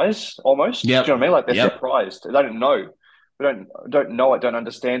surprise almost. Yep. Do you know what I mean? Like they're surprised. They don't know. They don't know it, don't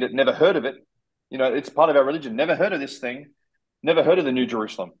understand it, never heard of it. It's part of our religion. Never heard of this thing. Never heard of the New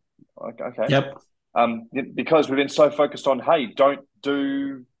Jerusalem. Okay. Yep. Because we've been so focused on, hey, don't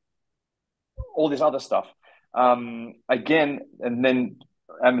do all this other stuff. Again, and then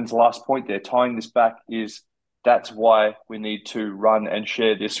Ammon's last point there, tying this back, is that's why we need to run and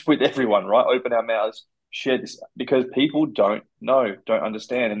share this with everyone, right? Open our mouths, share this, because people don't know, don't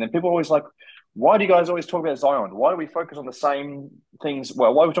understand. And then people are always like, why do you guys always talk about Zion? Why do we focus on the same things?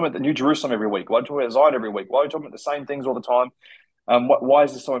 Well, why are we talking about the New Jerusalem every week? Why are we talking about Zion every week? Why are we talking about the same things all the time? Why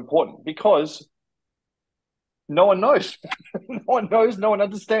is this so important? Because no one knows. No one knows. No one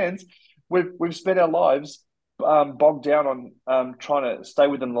understands. We've spent our lives bogged down on trying to stay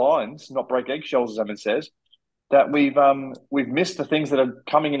within the lines, not break eggshells, as Ammon says. That we've missed the things that are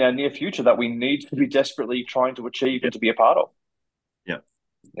coming in our near future that we need to be desperately trying to achieve and to be a part of.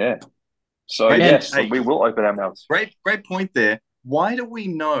 Yeah. So yes, we will open our mouths. Great point there. Why do we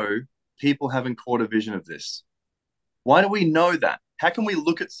know people haven't caught a vision of this? Why do we know that? How can we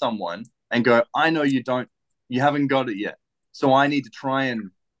look at someone and go, I know you haven't got it yet, so I need to try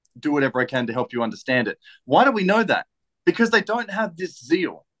and do whatever I can to help you understand it? Why do we know that? Because they don't have this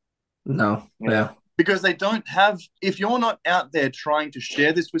zeal. No. Yeah. Because they don't have, if you're not out there trying to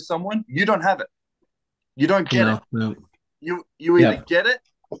share this with someone, you don't have it. You don't get it. No. You either get it,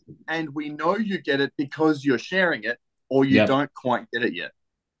 and we know you get it because you're sharing it, or you don't quite get it yet.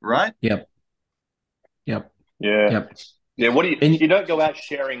 Right? Yep. Yeah. What do you don't go out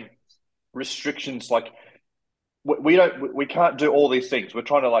sharing restrictions, like we can't do all these things. We're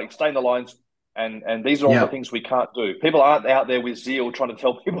trying to like stay in the lines, and these are all the things we can't do. People aren't out there with zeal trying to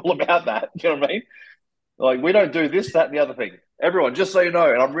tell people about that. You know what I mean? Like, we don't do this, that, and the other thing. Everyone, just so you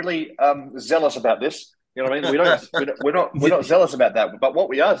know, and I'm really zealous about this. You know what I mean? We're not zealous about that. But what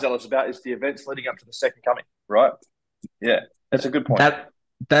we are zealous about is the events leading up to the second coming. Right? Yeah, that's a good point.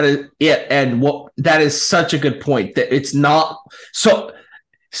 That is and that is such a good point. That it's not so.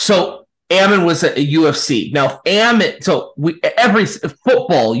 Ammon was at a UFC. Now Ammon, every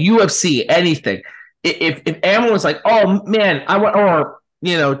football, UFC, anything. If Ammon was like, oh man, I want, or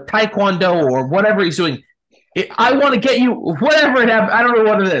taekwondo or whatever he's doing, I want to get you whatever it happens. I don't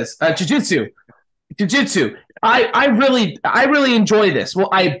know what it is. Jiu-jitsu. I really enjoy this. Well,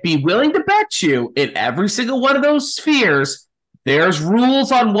 I'd be willing to bet you in every single one of those spheres, there's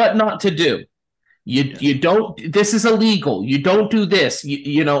rules on what not to do. You don't. This is illegal. You don't do this.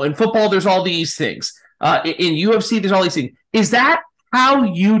 In football, there's all these things. In UFC, there's all these things. Is that how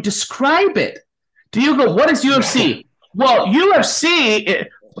you describe it? Do you go, what is UFC? Well, UFC.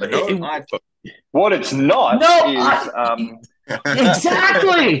 What it's not is.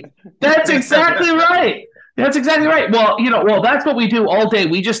 Exactly. That's exactly right. That's exactly right. Well, that's what we do all day.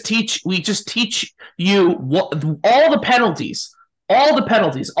 We just teach you all the penalties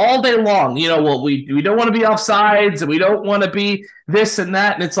all day long. We don't want to be offsides, and we don't want to be this and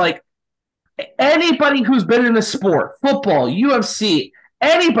that. And it's like, anybody who's been in the sport, football, UFC,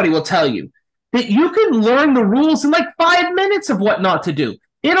 anybody will tell you that you can learn the rules in like 5 minutes of what not to do.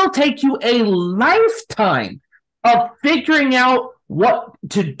 It'll take you a lifetime of figuring out what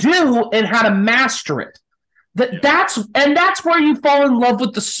to do and how to master it. That's where you fall in love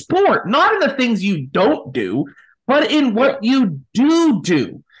with the sport, not in the things you don't do, but in what you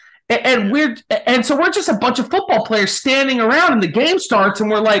do. And so we're just a bunch of football players standing around, and the game starts,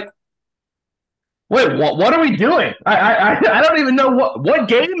 and we're like, wait, what are we doing? I don't even know what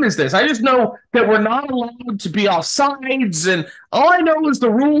game is this. I just know that we're not allowed to be offsides, and all I know is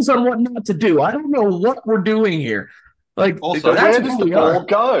the rules on what not to do. I don't know what we're doing here. Like, also, where does the ball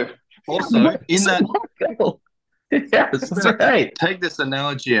go? Also, in that, yes, that's right. Take this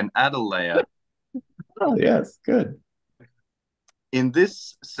analogy and add a layer. Oh, yes, good. In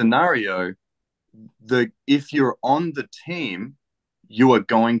this scenario, if you're on the team, you are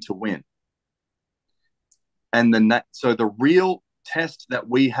going to win. And so the real test that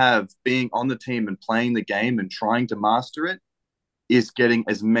we have being on the team and playing the game and trying to master it is getting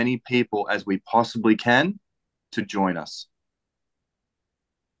as many people as we possibly can to join us,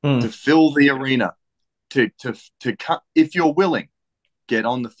 to fill the arena, to cut. If you're willing, get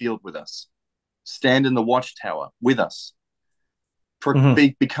on the field with us, stand in the watchtower with us,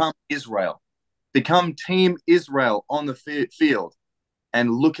 become Israel, become Team Israel on the field,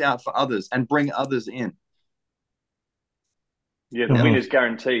 and look out for others and bring others in. Yeah, the win is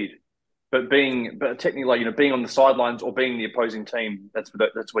guaranteed, but technically, being on the sidelines or being the opposing team, that's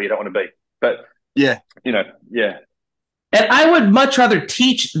where you don't want to be. But yeah. And I would much rather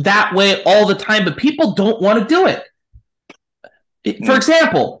teach that way all the time, but people don't want to do it. For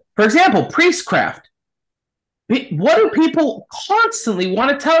example, priestcraft. What do people constantly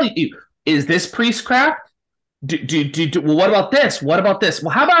want to tell you? Is this priestcraft? Well, what about this? What about this?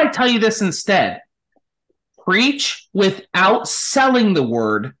 Well, how about I tell you this instead? Preach without selling the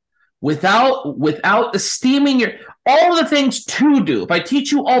word, without esteeming all the things to do. If I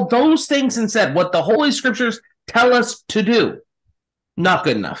teach you all those things instead, what the Holy Scriptures tell us to do, not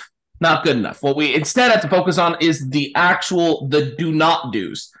good enough. Not good enough. What we instead have to focus on is the do not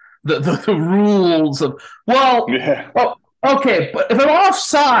do's, the rules of, okay, but if I'm off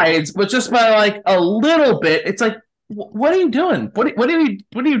sides, but just by like a little bit, it's like, what are you doing? What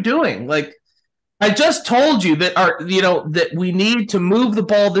are you doing? Like, I just told you that that we need to move the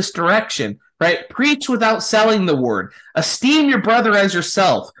ball this direction, right? Preach without selling the word. Esteem your brother as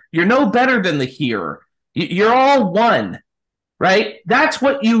yourself. You're no better than the hearer. You're all one, right? That's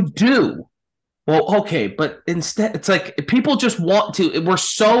what you do. Well, okay, but instead, it's like people just want to. We're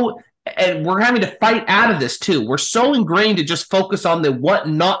so and we're having to fight out of this too. We're so ingrained to just focus on the what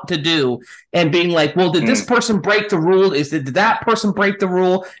not to do and being like, well, did this person break the rule? Did that person break the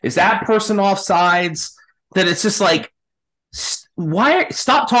rule? Is that person off sides? That it's just like,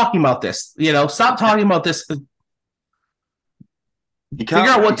 stop talking about this. Stop talking about this. Figure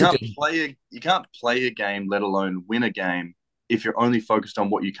out what to do. You can't play a game, let alone win a game, if you're only focused on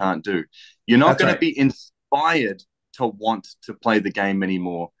what you can't do. You're not going to be inspired to want to play the game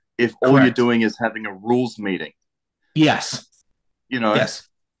anymore if all you're doing is having a rules meeting. Yes. Yes.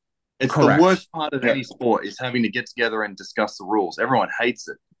 It's the worst part of any sport is having to get together and discuss the rules. Everyone hates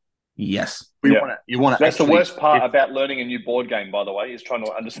it. Yes. You want to. That's the worst part about learning a new board game, by the way, is trying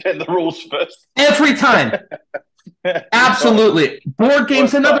to understand the rules first. Every time. Absolutely. Board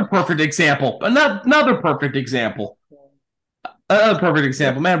game's another perfect example. Another perfect example.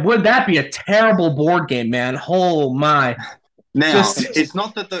 Man, would that be a terrible board game, man? Oh my. Now, it's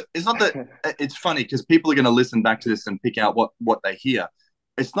not that it's funny because people are going to listen back to this and pick out what they hear.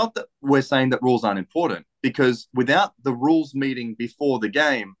 It's not that we're saying that rules aren't important, because without the rules meeting before the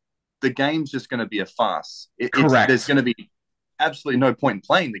game's just going to be a farce. Correct. There's going to be absolutely no point in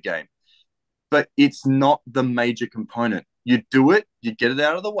playing the game. But it's not the major component. You do it, you get it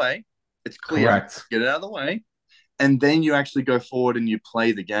out of the way. It's clear. Correct. Get it out of the way. And then you actually go forward and you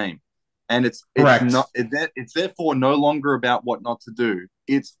play the game. And it's therefore no longer about what not to do.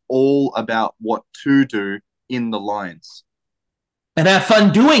 It's all about what to do in the lines. And have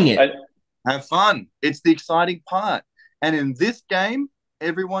fun doing it. Have fun. It's the exciting part. And in this game,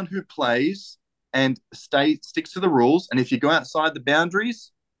 everyone who plays and sticks to the rules, and if you go outside the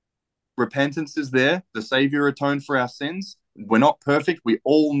boundaries, repentance is there. The Savior atoned for our sins. We're not perfect. We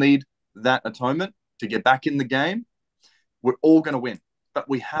all need that atonement to get back in the game. We're all going to win, but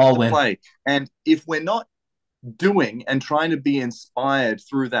we have to play. And if we're not doing and trying to be inspired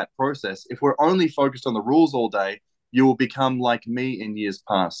through that process, if we're only focused on the rules all day, you will become like me in years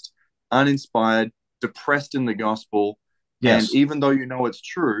past, uninspired, depressed in the gospel. Yes. And even though you know it's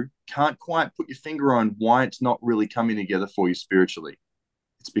true, can't quite put your finger on why it's not really coming together for you spiritually.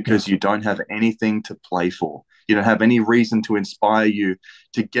 It's because you don't have anything to play for. You don't have any reason to inspire you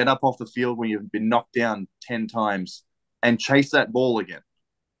to get up off the field when you've been knocked down 10 times and chase that ball again.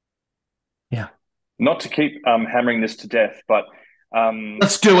 Yeah. Not to keep hammering this to death, but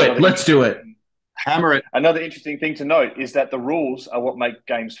let's do it. Let's do it. Hammer it. Another interesting thing to note is that the rules are what make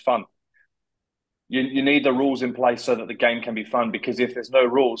games fun. You need the rules in place so that the game can be fun, because if there's no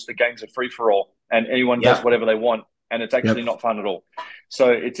rules, the game's a free-for-all and anyone does whatever they want, and it's actually not fun at all. So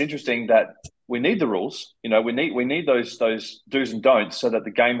it's interesting that we need the rules. We need those do's and don'ts so that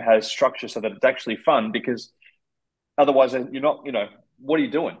the game has structure, so that it's actually fun, because otherwise you're not, what are you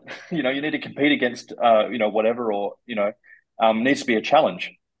doing? You need to compete against, whatever, or, needs to be a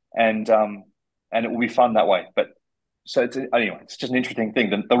challenge, and it will be fun that way. But so it's just an interesting thing.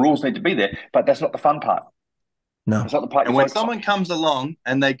 The rules need to be there, but that's not the fun part. No. It's not the part. And when someone comes along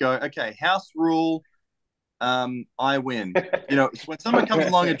and they go, okay, house rule, I win. When someone comes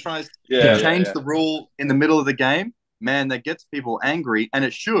along and tries to change the rule in the middle of the game, man, that gets people angry, and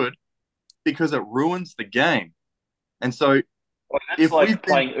it should, because it ruins the game. And so, that's like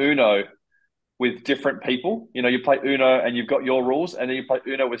playing Uno with different people. You play Uno and you've got your rules, and then you play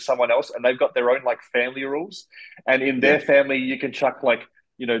Uno with someone else and they've got their own family rules. And in their family, you can chuck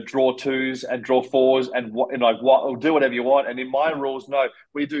draw twos and draw fours and or do whatever you want. And in my rules, no,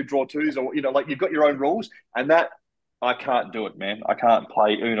 we do draw twos, or you've got your own rules, and that I can't do it, man. I can't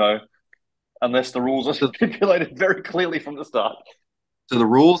play Uno unless the rules are stipulated very clearly from the start. So the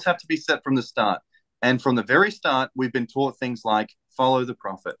rules have to be set from the start. And from the very start, we've been taught things like follow the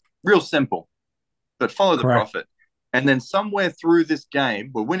prophet. Real simple, but follow the prophet. And then somewhere through this game,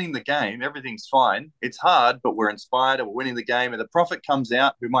 we're winning the game. Everything's fine. It's hard, but we're inspired and we're winning the game. And the prophet comes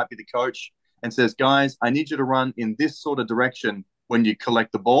out, who might be the coach, and says, guys, I need you to run in this sort of direction when you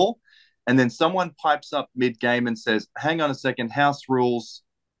collect the ball. And then someone pipes up mid-game and says, hang on a second, house rules,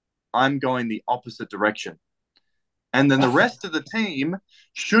 I'm going the opposite direction. And then the rest of the team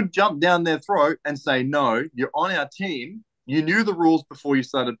should jump down their throat and say, no, you're on our team. You knew the rules before you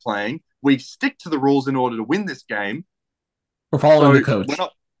started playing. We stick to the rules in order to win this game. We're following the coach.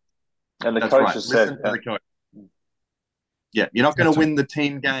 And the coach has said, you're not going to win the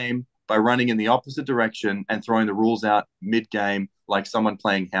team game by running in the opposite direction and throwing the rules out mid-game like someone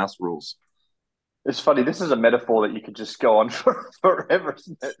playing house rules. It's funny. This is a metaphor that you could just go on forever,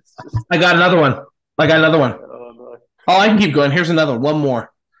 isn't it? I got another one. Oh, no. I can keep going. Here's another one. One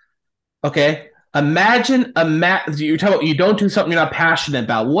more. Okay. Imagine you talk about you don't do something you're not passionate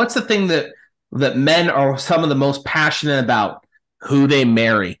about. What's the thing that men are some of the most passionate about? Who they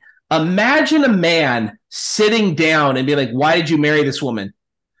marry. Imagine a man sitting down and be like, why did you marry this woman?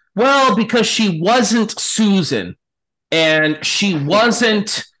 Well, because she wasn't Susan and she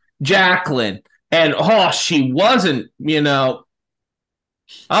wasn't Jacqueline and she wasn't,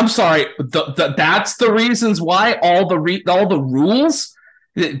 I'm sorry. That's the reasons why all the rules.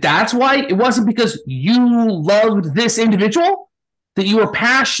 That's why it wasn't because you loved this individual, that you were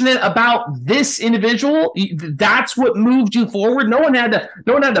passionate about this individual. That's what moved you forward. No one had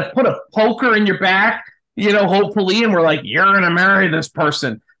to put a poker in your back, hopefully, and we're like, you're gonna marry this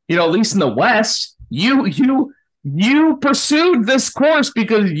person. At least in the West, you pursued this course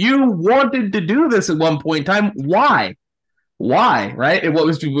because you wanted to do this at one point in time. Why? Right? It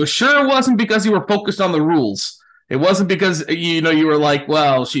wasn't because you were focused on the rules. It wasn't because you were like,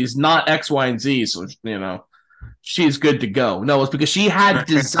 well, she's not X, Y, and Z, so she's good to go. No, it's because she had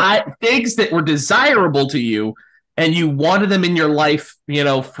things that were desirable to you, and you wanted them in your life,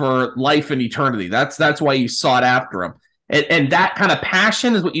 for life and eternity. That's why you sought after them. And that kind of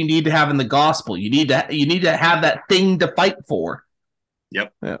passion is what you need to have in the gospel. You need to have that thing to fight for.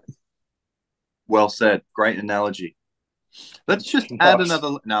 Yep. Yeah. Well said. Great analogy. Let's just add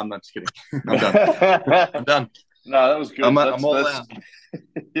another. No, I'm not just kidding. I'm done. I'm done. No, that was good. I'm all out.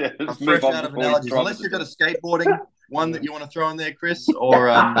 Yeah, I'm fresh out of analogies. Unless you've got a skateboarding one that you want to throw in there, Chris, or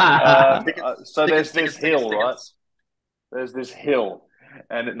so there's this hill, right? There's this hill,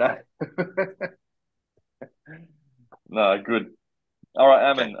 and no, good. All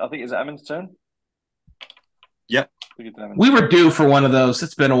right, Ammon. Okay. I think it's Ammon's turn. Yep. We were due for one of those.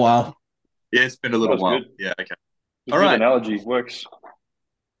 It's been a while. Yeah, it's been a little while. Good. Yeah, okay. All right. Analogy works.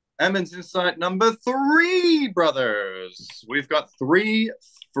 Ammon's insight number 3, brothers. We've got three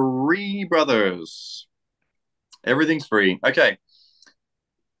brothers. Everything's free. Okay.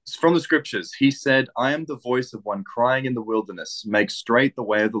 It's from the scriptures. He said, I am the voice of one crying in the wilderness, make straight the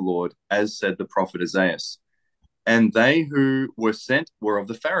way of the Lord, as said the prophet Isaiah. And they who were sent were of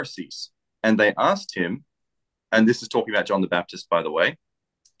the Pharisees. And they asked him, and this is talking about John the Baptist, by the way.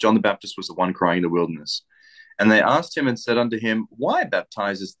 John the Baptist was the one crying in the wilderness. And they asked him and said unto him, why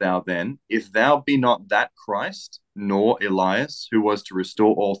baptizest thou then, if thou be not that Christ, nor Elias, who was to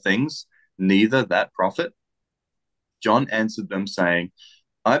restore all things, neither that prophet? John answered them, saying,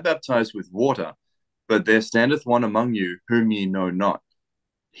 I baptize with water, but there standeth one among you whom ye know not.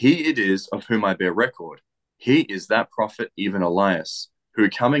 He it is of whom I bear record. He is that prophet, even Elias, who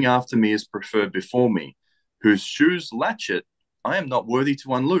coming after me is preferred before me, whose shoes latchet I am not worthy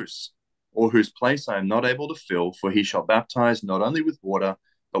to unloose, or whose place I am not able to fill, for he shall baptize not only with water,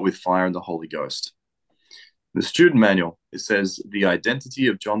 but with fire and the Holy Ghost. The student manual, it says, the identity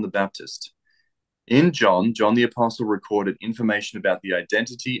of John the Baptist. In John the Apostle recorded information about the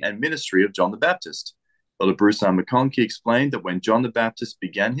identity and ministry of John the Baptist. Elder Bruce R. McConkie explained that when John the Baptist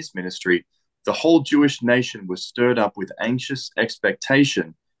began his ministry, the whole Jewish nation was stirred up with anxious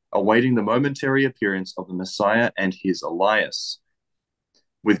expectation, awaiting the momentary appearance of the Messiah and his Elias.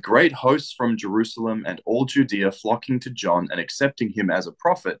 With great hosts from Jerusalem and all Judea flocking to John and accepting him as a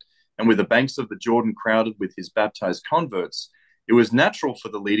prophet, and with the banks of the Jordan crowded with his baptized converts, it was natural for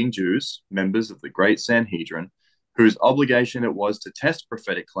the leading Jews, members of the great Sanhedrin, whose obligation it was to test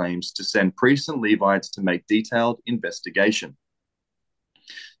prophetic claims, to send priests and Levites to make detailed investigation.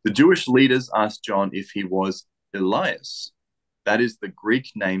 The Jewish leaders asked John if he was Elias. That is the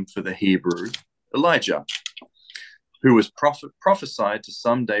Greek name for the Hebrew Elijah, who was prophesied to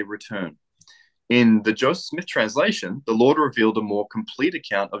someday return. In the Joseph Smith translation, the Lord revealed a more complete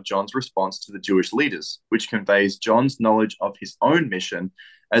account of John's response to the Jewish leaders, which conveys John's knowledge of his own mission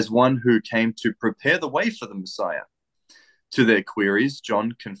as one who came to prepare the way for the Messiah. To their queries,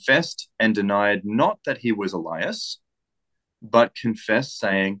 John confessed and denied not that he was Elias, but confessed,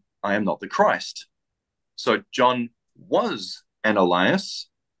 saying, I am not the Christ. So John was an Elias,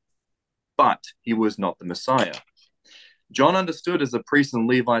 but he was not the Messiah. John understood, as the priests and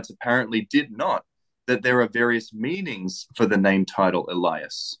Levites apparently did not, that there are various meanings for the name title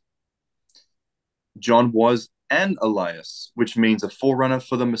Elias. John was an Elias, which means a forerunner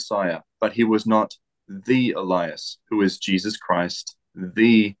for the Messiah, but he was not the Elias, who is Jesus Christ,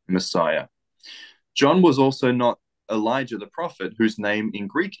 the Messiah. John was also not Elijah the prophet, whose name in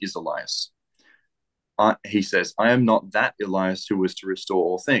Greek is Elias. He says, I am not that Elias who was to restore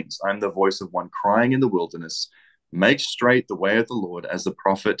all things. I am the voice of one crying in the wilderness, make straight the way of the Lord, as the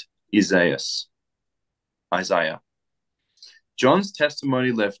prophet Isaiah. John's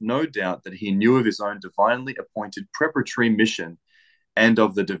testimony left no doubt that he knew of his own divinely appointed preparatory mission and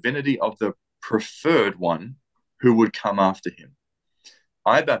of the divinity of the preferred one who would come after him.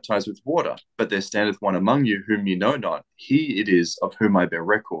 I baptize with water, but there standeth one among you whom ye know not. He it is of whom I bear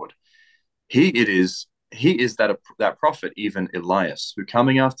record. He is that prophet, even Elias, who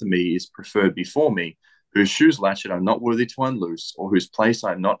coming after me is preferred before me, whose shoes latchet I'm not worthy to unloose, or whose place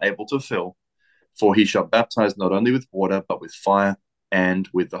I am not able to fill. For he shall baptize not only with water, but with fire and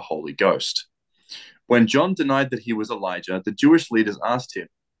with the Holy Ghost. When John denied that he was Elijah, the Jewish leaders asked him,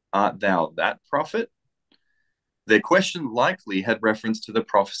 Art thou that prophet? Their question likely had reference to the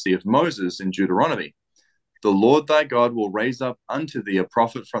prophecy of Moses in Deuteronomy. The Lord thy God will raise up unto thee a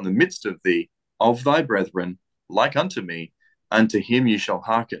prophet from the midst of thee, of thy brethren, like unto me, unto him ye shall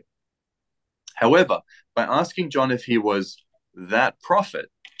hearken. However, by asking John if he was that prophet,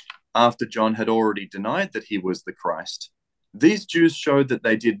 after John had already denied that he was the Christ, these Jews showed that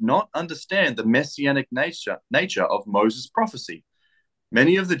they did not understand the messianic nature of Moses' prophecy.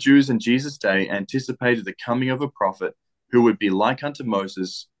 Many of the Jews in Jesus' day anticipated the coming of a prophet who would be like unto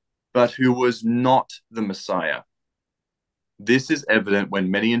Moses, but who was not the Messiah. This is evident when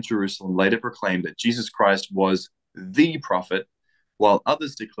many in Jerusalem later proclaimed that Jesus Christ was the prophet, while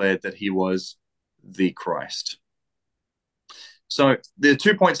others declared that he was the Christ. So there are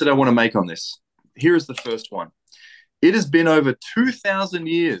 2 points that I want to make on this. Here is the first one. It has been over 2,000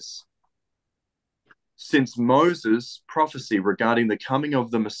 years since Moses' prophecy regarding the coming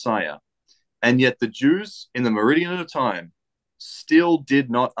of the Messiah, and yet the Jews in the meridian of time still did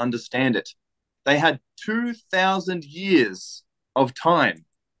not understand it. They had 2,000 years of time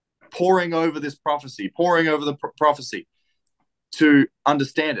poring over this prophecy, poring over the prophecy to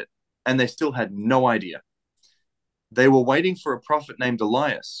understand it, and they still had no idea. They were waiting for a prophet named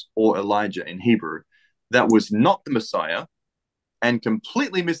Elias, or Elijah in Hebrew, that was not the Messiah and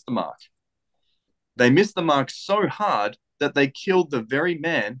completely missed the mark. They missed the mark so hard that they killed the very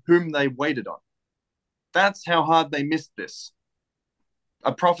man whom they waited on. That's how hard they missed this.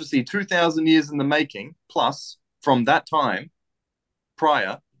 A prophecy 2,000 years in the making, plus from that time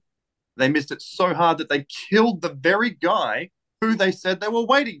prior, they missed it so hard that they killed the very guy who they said they were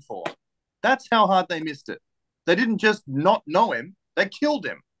waiting for. That's how hard they missed it. They didn't just not know him, they killed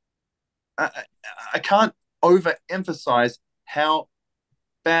him. I can't overemphasize how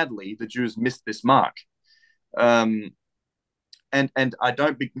badly the Jews missed this mark. And I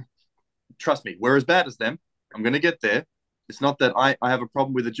don't trust me, we're as bad as them. I'm going to get there. It's not that I have a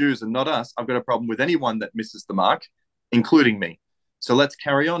problem with the Jews and not us. I've got a problem with anyone that misses the mark, including me. So let's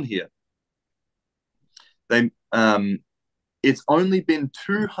carry on here. It's only been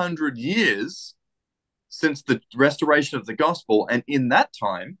 200 years since the restoration of the gospel, and in that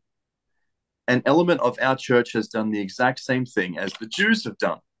time, an element of our church has done the exact same thing as the Jews have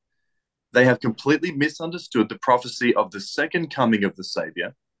done. They have completely misunderstood the prophecy of the second coming of the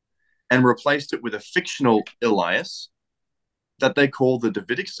Savior and replaced it with a fictional Elias that they call the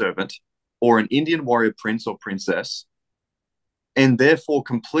Davidic servant or an Indian warrior prince or princess, and therefore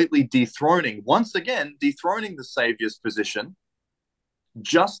completely once again dethroning the Savior's position,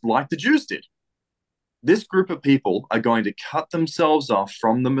 just like the Jews did. This group of people are going to cut themselves off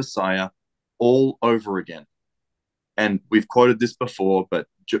from the Messiah all over again. And we've quoted this before, but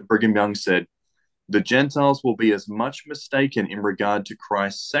Brigham Young said, the Gentiles will be as much mistaken in regard to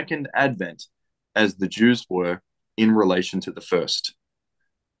Christ's second advent as the Jews were in relation to the first.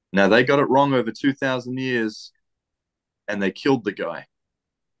 Now, they got it wrong over 2,000 years, and they killed the guy.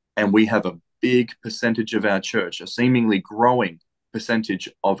 And we have a big percentage of our church, a seemingly growing percentage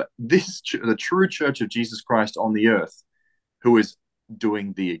of the true church of Jesus Christ on the earth, who is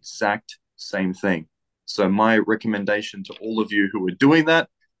doing the exact same thing. So my recommendation to all of you who are doing that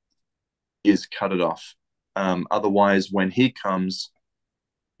is cut it off. Otherwise, when he comes,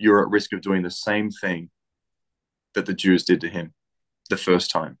 you're at risk of doing the same thing that the Jews did to him the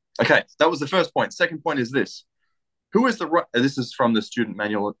first time. Okay, that was the first point. Second point is this. This is from the student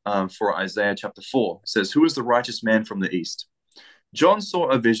manual for Isaiah chapter 4. It says, who is the righteous man from the east? John saw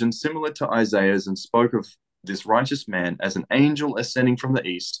a vision similar to Isaiah's and spoke of this righteous man as an angel ascending from the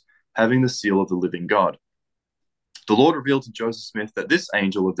east, having the seal of the living God. The Lord revealed to Joseph Smith that this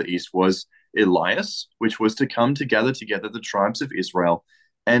angel of the east was Elias, which was to come to gather together the tribes of Israel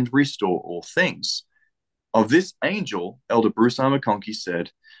and restore all things. Of this angel, Elder Bruce R. McConkie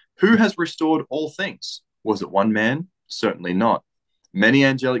said, who has restored all things? Was it one man? Certainly not. Many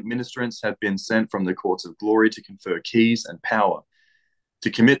angelic ministrants have been sent from the courts of glory to confer keys and power, to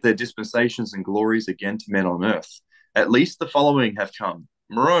commit their dispensations and glories again to men on earth. At least the following have come: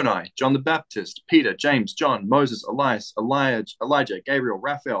 Moroni, John the Baptist, Peter, James, John, Moses, Elias, Elijah, Gabriel,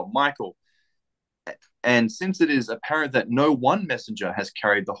 Raphael, Michael. And since it is apparent that no one messenger has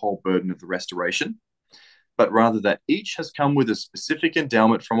carried the whole burden of the restoration, but rather that each has come with a specific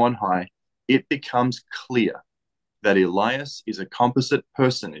endowment from on high, it becomes clear that Elias is a composite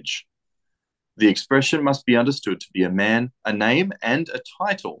personage. The expression must be understood to be a man, a name, and a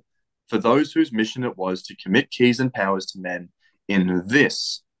title for those whose mission it was to commit keys and powers to men in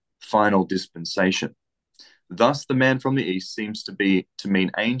this final dispensation. Thus, the man from the east seems to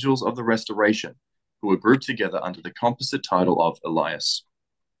mean angels of the restoration, who are grouped together under the composite title of Elias.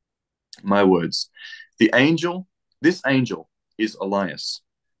 My words, this angel is Elias,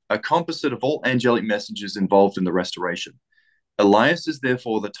 a composite of all angelic messengers involved in the restoration. Elias is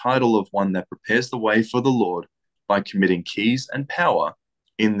therefore the title of one that prepares the way for the Lord by committing keys and power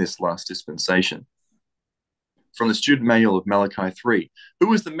in this last dispensation. From the student manual of Malachi 3,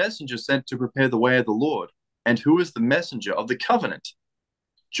 who is the messenger sent to prepare the way of the Lord? And who is the messenger of the covenant?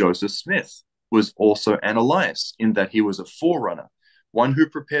 Joseph Smith was also an Elias, in that he was a forerunner, one who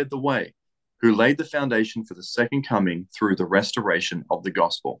prepared the way, who laid the foundation for the second coming through the restoration of the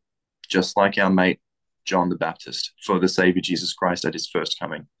gospel, just like our mate John the Baptist for the Savior Jesus Christ at his first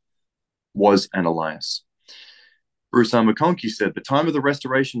coming, was an Elias. Bruce R. McConkie said, the time of the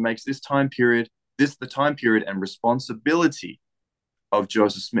restoration makes this the time period and responsibility of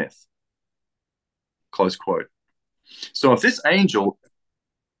Joseph Smith. Close quote. So if this angel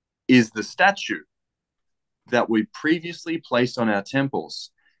is the statue that we previously placed on our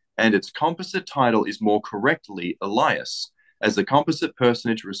temples, and its composite title is more correctly Elias, as the composite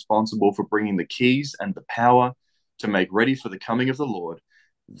personage responsible for bringing the keys and the power to make ready for the coming of the Lord,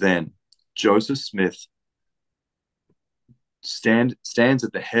 then Joseph Smith stands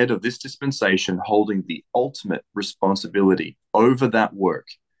at the head of this dispensation, holding the ultimate responsibility over that work,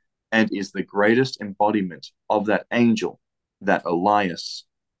 and is the greatest embodiment of that angel, that Elias.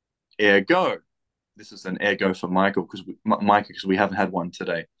 Ergo, this is an ergo for Micah because we haven't had one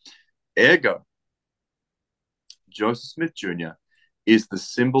today. Ergo, Joseph Smith Jr. is the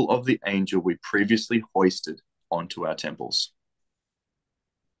symbol of the angel we previously hoisted onto our temples.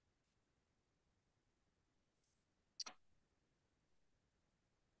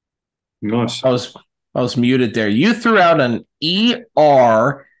 Nice. I was muted there. You threw out an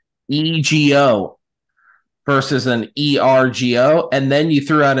EREGO versus an ERGO, and then you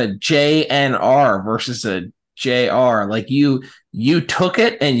threw out a JNR versus a JR. Like you took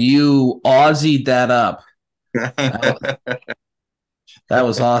it and you Aussied that up. That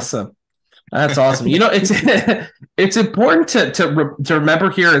was awesome. That's awesome. You know, it's important to remember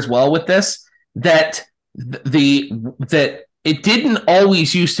here as well with this that that it didn't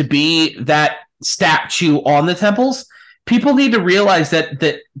always used to be that statue on the temples. People need to realize that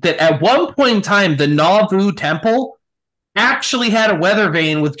at one point in time, the Nauvoo temple actually had a weather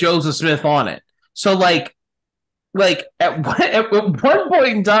vane with Joseph Smith on it. So like at one point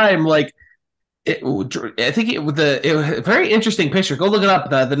in time, like I think it was a very interesting picture. Go look it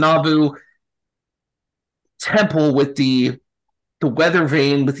up. The Nauvoo temple with the weather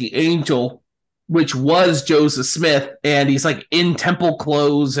vane with the angel, which was Joseph Smith, and he's like in temple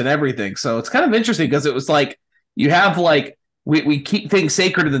clothes and everything. So it's kind of interesting because it was like you have like we keep things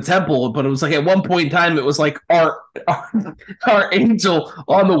sacred in the temple, but it was like at one point in time it was like our angel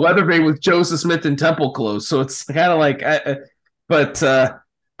on the weather vane with Joseph Smith in temple clothes. So it's kind of like,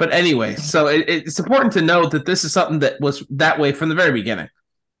 but anyway, so it's important to note that this is something that was that way from the very beginning.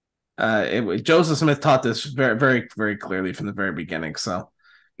 Joseph Smith taught this very, very, very clearly from the very beginning. So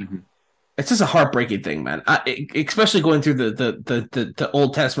it's just a heartbreaking thing, man. Especially going through the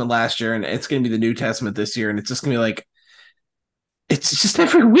Old Testament last year, and it's going to be the New Testament this year, and it's just going to be like, it's just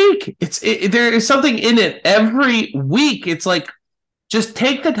every week. There is something in it every week. It's like, just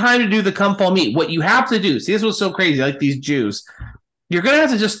take the time to do the come follow me. What you have to do, see, this was so crazy, like these Jews, you're going to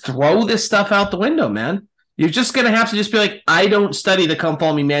have to just throw this stuff out the window, man. You're just going to have to just be like, I don't study the come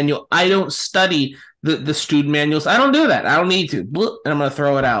follow me manual. I don't study the student manuals. I don't do that. I don't need to. And I'm going to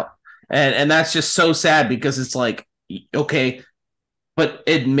throw it out. And that's just so sad because it's like, okay, but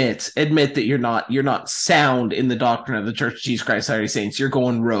admit that you're not sound in the doctrine of the Church of Jesus Christ of Latter-day Saints. You're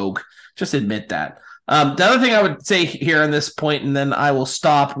going rogue. Just admit that. The other thing I would say here on this point, and then I will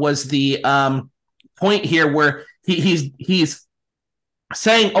stop, was the point here where he's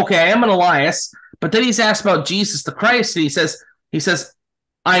saying, okay, I am an Elias, but then he's asked about Jesus the Christ, and he says,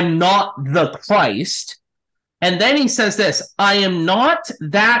 I'm not the Christ. And then he says this, I am not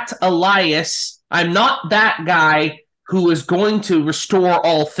that Elias. I'm not that guy who is going to restore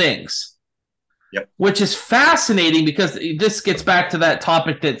all things. Yep. Which is fascinating because this gets back to that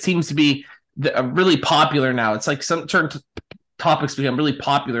topic that seems to be really popular now. It's like some certain topics become really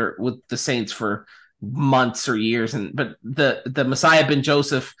popular with the saints for months or years. But the Messiah ben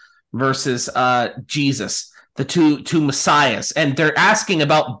Joseph versus Jesus, the two messiahs, and they're asking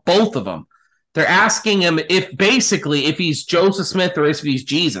about both of them. They're asking him if he's Joseph Smith or if he's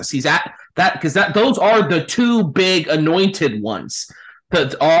Jesus. He's at that because those are the two big anointed ones.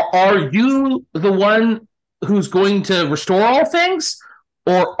 Are you the one who's going to restore all things,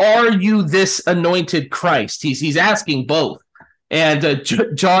 or are you this anointed Christ? He's asking both, and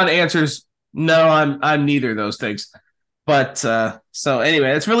John answers, "No, I'm neither of those things." But so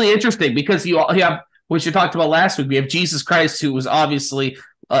anyway, it's really interesting because you have, which you talked about last week. We have Jesus Christ, who was obviously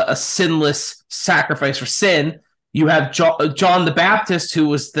a sinless sacrifice for sin. You have John the Baptist, who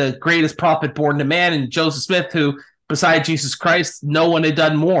was the greatest prophet born to man, and Joseph Smith, who, beside Jesus Christ, no one had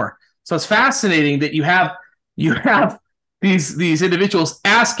done more. So it's fascinating that you have these individuals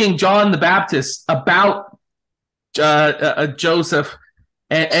asking John the Baptist about Joseph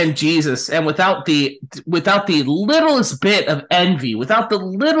and Jesus, and without the littlest bit of envy, without the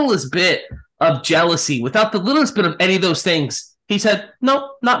littlest bit of jealousy, without the littlest bit of any of those things, he said,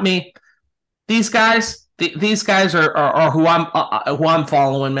 "No, not me. These guys are who I'm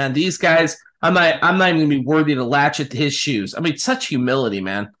following, man. These guys, I'm not even going to be worthy to latch at his shoes." I mean, such humility,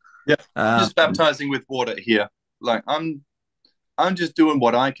 man. Yeah, just baptizing with water here. Like I'm just doing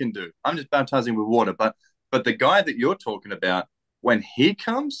what I can do. I'm just baptizing with water. But the guy that you're talking about, when he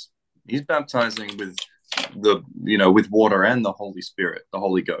comes, he's baptizing with with water and the Holy Spirit, the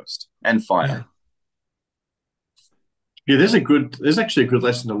Holy Ghost, and fire. Yeah, there's actually a good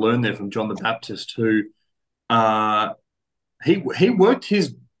lesson to learn there from John the Baptist, who he worked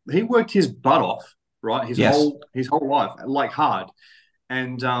his butt off, right? His whole life, like hard.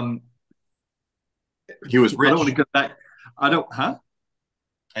 And he was rich. I don't want to go back.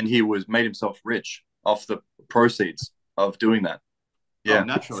 And he made himself rich off the proceeds of doing that. Yeah,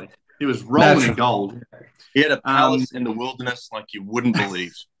 naturally. He was rolling in gold. He had a palace in the wilderness like you wouldn't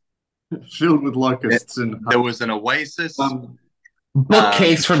believe. Filled with locusts. There was an oasis.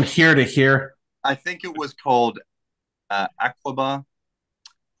 Bookcase from here to here. I think it was called Aqaba.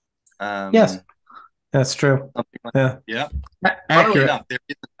 Yes, that's true. Like yeah. Accurate. Enough, there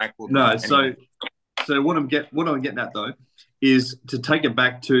is an Aqaba. No, anyway. So what I'm getting at though is to take it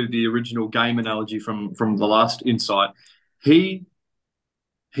back to the original game analogy from the last insight.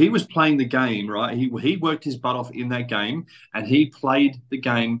 He was playing the game, right? He worked his butt off in that game, and he played the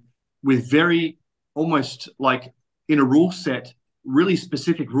game with very almost like in a rule set, really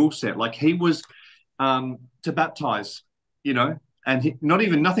specific rule set. Like he was to baptize, and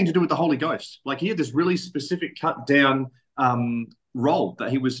nothing to do with the Holy Ghost. Like he had this really specific cut down role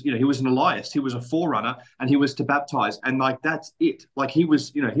that he was an Elias, he was a forerunner, and he was to baptize, and like that's it. Like he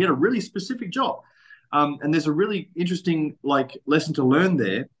was, he had a really specific job. And there's a really interesting lesson to learn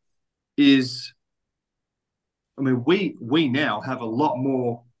there is, I mean, we now have a lot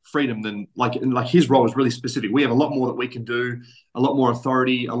more freedom than like his role is really specific. We have a lot more that we can do, a lot more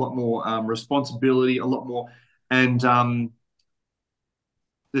authority, a lot more responsibility, a lot more. And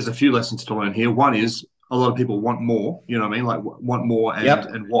there's a few lessons to learn here. One is a lot of people want more, you know what I mean? Like want more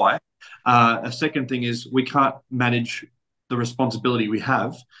and why. A second thing is we can't manage the responsibility we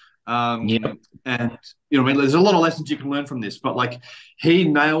have. And there's a lot of lessons you can learn from this, but like he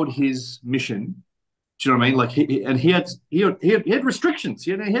nailed his mission. Do you know what I mean? Like he had restrictions.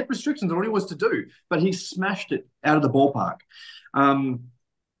 He had restrictions on what he was to do, but he smashed it out of the ballpark.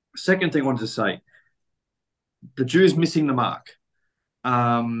 Second thing I wanted to say, the Jews missing the mark.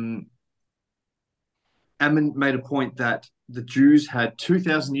 Ammon made a point that the Jews had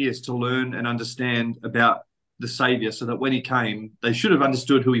 2,000 years to learn and understand about the Savior, so that when he came, they should have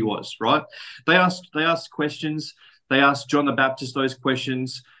understood who he was, right? They asked questions. They asked John the Baptist those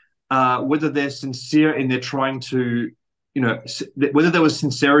questions, whether they're sincere in their trying to, whether there was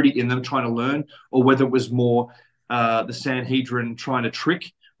sincerity in them trying to learn, or whether it was more the Sanhedrin trying to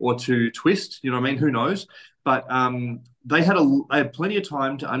trick or to twist, you know what I mean? Who knows? But they had plenty of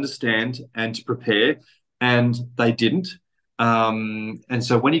time to understand and to prepare, and they didn't. And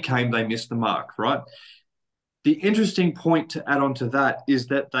so when he came, they missed the mark, right? The interesting point to add on to that is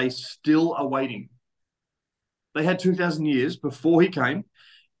that they still are waiting. They had 2,000 years before he came.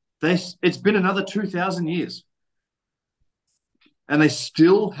 It's been another 2,000 years. And they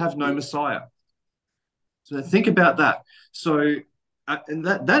still have no Messiah. So think about that. So, and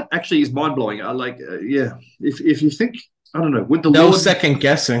that actually is mind-blowing. If you think, I don't know, would the Lord... second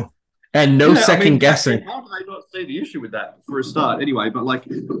guessing. And no second guessing. How do they not see the issue with that for a start? Anyway, but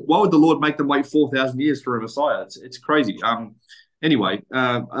why would the Lord make them wait 4,000 years for a Messiah? It's crazy. Anyway,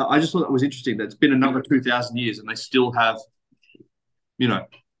 I just thought that was interesting. That it's been another 2,000 years, and they still have,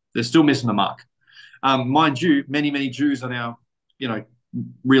 they're still missing the mark. Mind you, many Jews are now,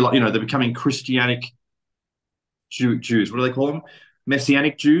 realize, they're becoming Christianic Jews. What do they call them?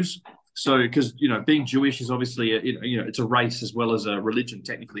 Messianic Jews. So, because being Jewish is obviously it's a race as well as a religion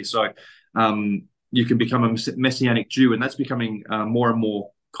technically. So, you can become a Messianic Jew, and that's becoming more and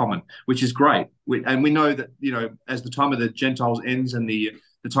more common, which is great. And we know that as the time of the Gentiles ends and the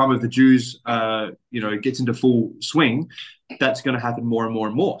time of the Jews gets into full swing, that's going to happen more and more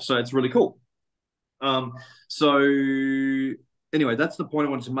and more. So it's really cool. So anyway, that's the point I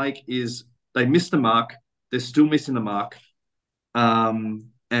wanted to make, is they missed the mark. They're still missing the mark. And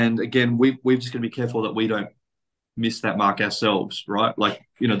again, we've just got to be careful that we don't miss that mark ourselves, right? Like,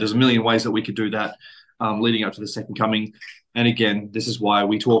 there's a million ways that we could do that leading up to the second coming. And again, this is why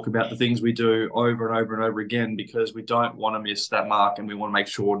we talk about the things we do over and over and over again, because we don't want to miss that mark and we want to make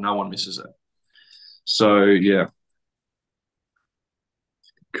sure no one misses it. So, yeah.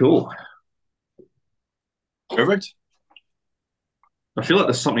 Cool. Perfect. I feel like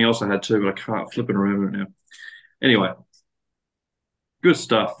there's something else I had too, but I can't flip it around right now. Anyway, good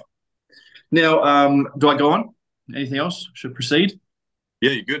stuff. Now, do I go on? Anything else? Should proceed?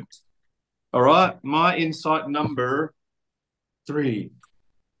 Yeah, you're good. All right. My insight number 3.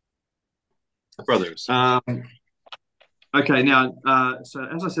 Brothers. Okay. Now, so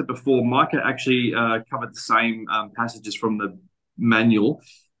as I said before, Micah actually covered the same passages from the manual,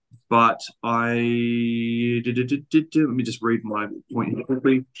 but let me just read my point here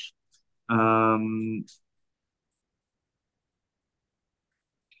quickly.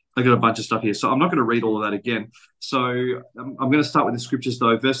 I got a bunch of stuff here, so I'm not going to read all of that again. So I'm going to start with the scriptures,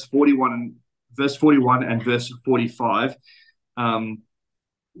 though. Verse 41 and verse 45.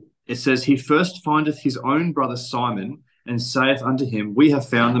 It says, "He first findeth his own brother Simon, and saith unto him, We have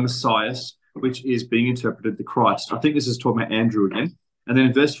found the Messiah," which is being interpreted the Christ. I think this is talking about Andrew again. And then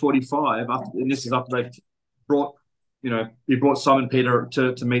in verse 45, and this is after they've brought, he brought Simon Peter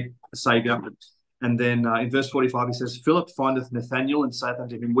to meet the Savior. And then in verse 45, he says, "Philip findeth Nathanael, and saith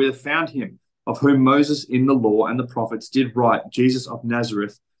unto him, We have found him, of whom Moses in the law and the prophets did write, Jesus of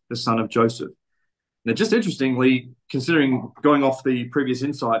Nazareth, the son of Joseph." Now, just interestingly, considering going off the previous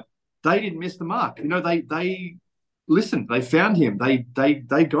insight, they didn't miss the mark. They listened. They found him. They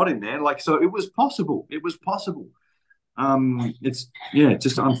got in there. So it was possible. It was possible. It's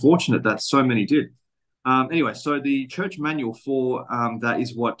just unfortunate that so many did. Anyway, so the church manual for that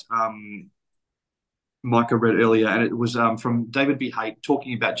is what Micah read earlier, and it was from David B. Haight,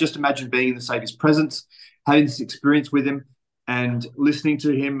 talking about just imagine being in the Savior's presence, having this experience with him, and listening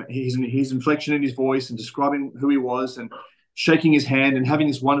to him, his inflection in his voice, and describing who he was, and shaking his hand, and having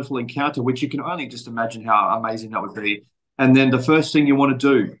this wonderful encounter, which you can only just imagine how amazing that would be. And then the first thing you want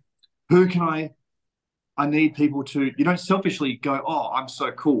to do, who can I need people to, you don't selfishly go, oh, I'm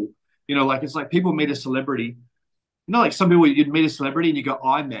so cool. It's like people meet a celebrity. Like some people, you'd meet a celebrity and you go,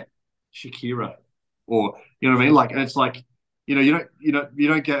 I met Shakira. Or, you know what I mean? And it's like, you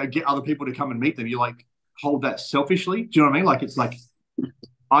don't get other people to come and meet them. You hold that selfishly. Do you know what I mean? It's like,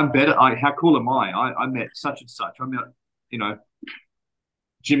 I'm better. How cool am I? I met such and such. I met,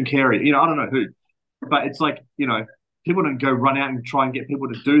 Jim Carrey. I don't know who, but it's like, people don't go run out and try and get people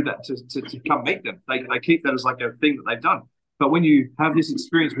to do that to come meet them. They keep that as like a thing that they've done. But when you have this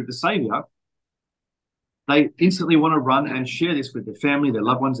experience with the Savior, they instantly want to run and share this with their family, their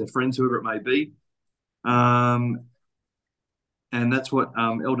loved ones, their friends, whoever it may be. And that's what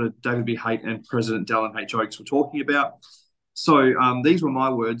Elder David B. Haight and President Dallin H. Oakes were talking about. So these were my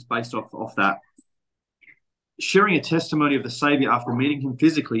words based off that. Sharing a testimony of the Savior after meeting him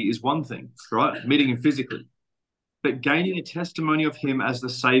physically is one thing, right? Meeting him physically. But gaining a testimony of him as the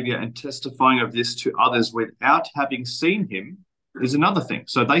Savior and testifying of this to others without having seen him is another thing.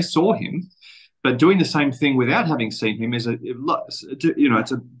 So they saw him, but doing the same thing without having seen him is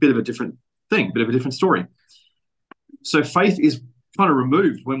it's a bit of a different thing, bit of a different story. So faith is kind of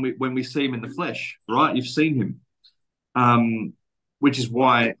removed when we see him in the flesh, right? You've seen him, which is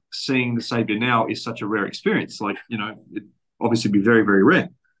why seeing the Savior now is such a rare experience. It obviously be very, very rare.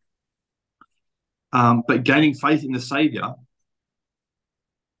 But gaining faith in the Savior,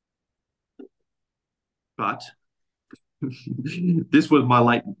 but this was my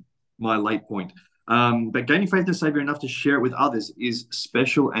late point. But gaining faith in the Savior enough to share it with others is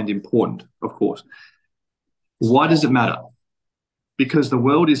special and important, of course. Why does it matter? Because the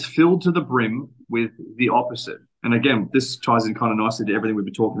world is filled to the brim with the opposite. And again, this ties in kind of nicely to everything we've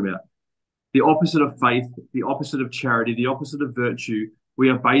been talking about. The opposite of faith, the opposite of charity, the opposite of virtue. We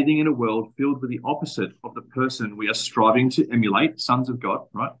are bathing in a world filled with the opposite of the person we are striving to emulate, sons of God,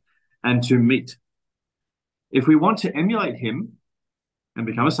 right? And to meet. If we want to emulate him and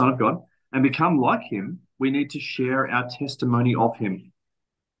become a son of God and become like him, we need to share our testimony of him.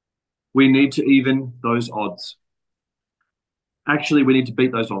 We need to even those odds. Actually, we need to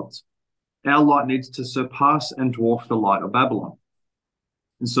beat those odds. Our light needs to surpass and dwarf the light of Babylon.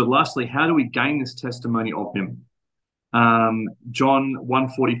 And so lastly, how do we gain this testimony of him? John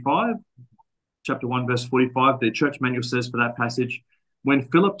 1:45, chapter 1, verse 45, the church manual says for that passage, when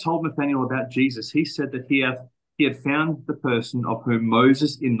Philip told Nathanael about Jesus, he said that he had found the person of whom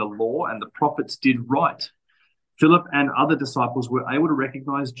Moses in the law and the prophets did write. Philip and other disciples were able to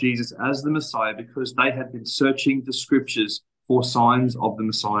recognize Jesus as the Messiah because they had been searching the scriptures for signs of the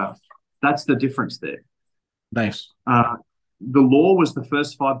Messiah. That's the difference there. Nice. The law was the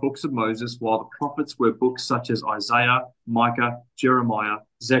first 5 books of Moses, while the prophets were books such as Isaiah, Micah, Jeremiah,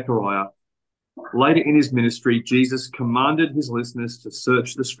 Zechariah. Later in his ministry, Jesus commanded his listeners to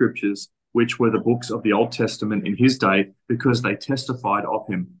search the scriptures, which were the books of the Old Testament in his day, because they testified of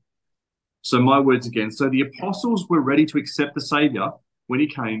him. So my words again. So the apostles were ready to accept the Savior when he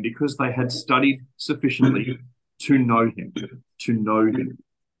came because they had studied sufficiently to know him,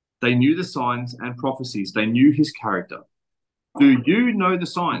 They knew the signs and prophecies. They knew his character. Do you know the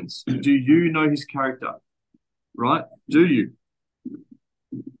signs? Do you know his character? Right? Do you?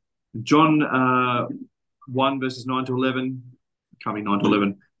 John 1 verses 9 to 11, coming 9 to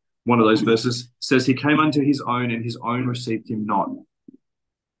 11, one of those verses says he came unto his own and his own received him not.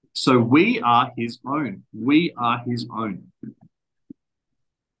 So we are his own. We are his own.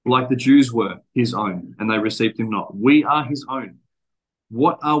 Like the Jews were his own and they received him not. We are his own.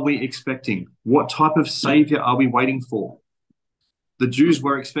 What are we expecting? What type of savior are we waiting for? The Jews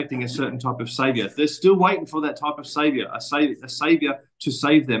were expecting a certain type of savior. They're still waiting for that type of savior, a savior to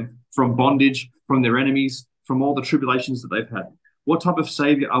save them from bondage, from their enemies, from all the tribulations that they've had. What type of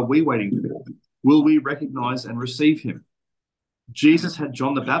savior are we waiting for? Will we recognize and receive him? Jesus had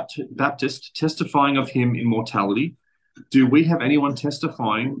John the Baptist testifying of him in mortality. Do we have anyone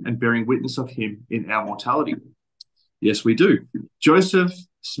testifying and bearing witness of him in our mortality? Yes, we do. Joseph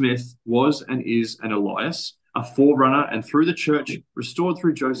Smith was and is an Elias, a forerunner, and through the church, restored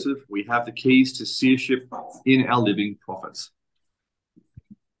through Joseph, we have the keys to seership in our living prophets.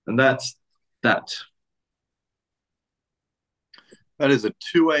 And that's that. That is a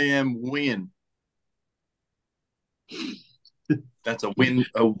 2 a.m. win. That's a win,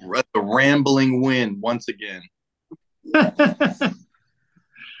 a rambling win once again.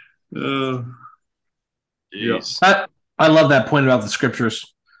 Yes. I love that point about the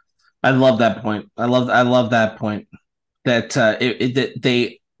scriptures. I love that point. I love that point that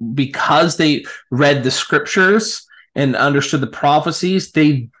they because they read the scriptures and understood the prophecies,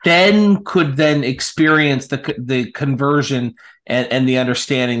 they could experience the conversion and the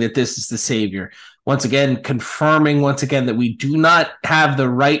understanding that this is the Savior. Once again, confirming that we do not have the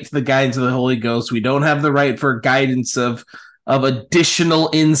right to the guidance of the Holy Ghost. We don't have the right for guidance of additional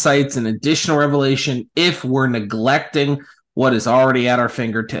insights and additional revelation if we're neglecting what is already at our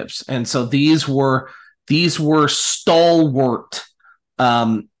fingertips. And so these were stalwart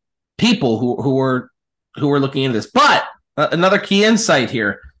people who were looking into this. But another key insight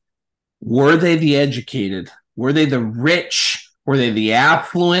here: were they the educated? Were they the rich? Were they the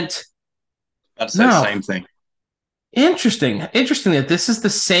affluent? I'd say the same thing. Interesting that this is the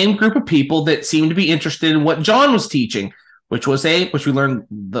same group of people that seem to be interested in what John was teaching, which we learned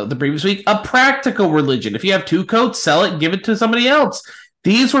the previous week, a practical religion. If you have 2 coats, sell it, give it to somebody else.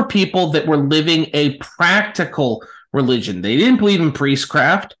 These were people that were living a practical religion. They didn't believe in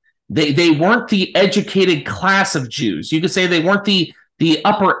priestcraft. They weren't the educated class of Jews. You could say they weren't the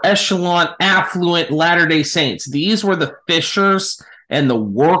upper echelon, affluent Latter-day Saints. These were the fishers and the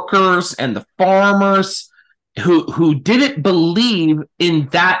workers and the farmers who didn't believe in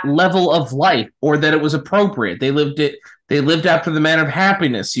that level of life or that it was appropriate. They lived after the manner of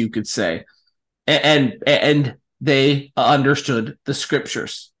happiness, you could say, and they understood the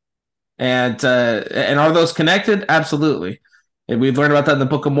scriptures. And are those connected? Absolutely. And we've learned about that in the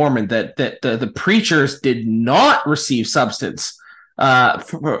Book of Mormon, that the preachers did not receive substance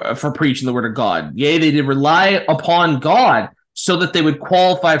for preaching the word of God. Yea, they did rely upon God so that they would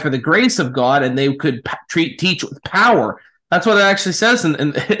qualify for the grace of God and they could teach with power. That's what it actually says in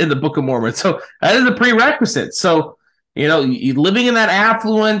the Book of Mormon. So that is a prerequisite. So, you living in that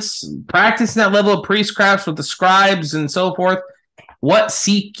affluence, practicing that level of priestcrafts with the scribes and so forth. What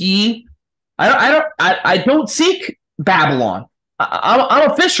seek ye? I don't seek Babylon.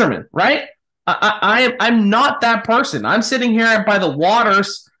 I'm a fisherman, right? I'm not that person. I'm sitting here by the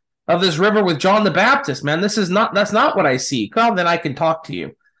waters of this river with John the Baptist, man. That's not what I seek. Well, then I can talk to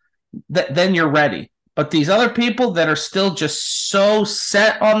you. Then you're ready. But these other people that are still just so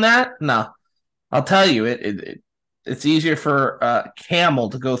set on that, no. I'll tell you, It's easier for a camel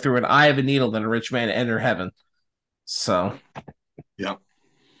to go through an eye of a needle than a rich man to enter heaven. So, yeah.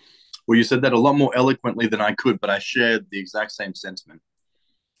 Well, you said that a lot more eloquently than I could, but I shared the exact same sentiment.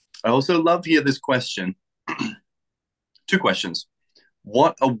 I also love here this question. Two questions.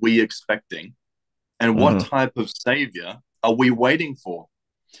 What are we expecting? And what type of savior are we waiting for?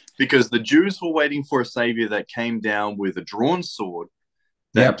 Because the Jews were waiting for a savior that came down with a drawn sword,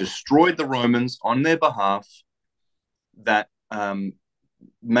 that destroyed the Romans on their behalf, that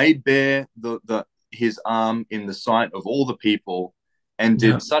made bare his arm in the sight of all the people, and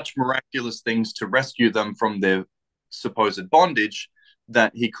did such miraculous things to rescue them from their supposed bondage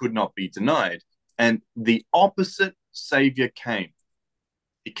that he could not be denied. And the opposite savior came.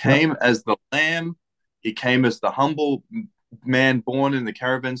 He came as the lamb. He came as the humble man born in the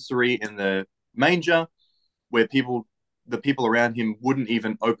caravanserai in the manger, where the people around him wouldn't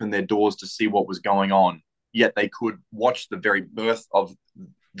even open their doors to see what was going on, yet they could watch the very birth of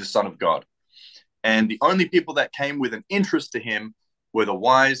the Son of God. And the only people that came with an interest to him were the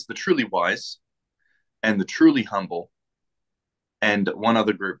wise, the truly wise, and the truly humble, and one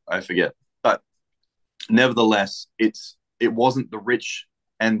other group, I forget. But nevertheless, it wasn't the rich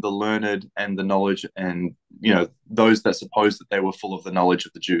and the learned and the knowledge and, those that supposed that they were full of the knowledge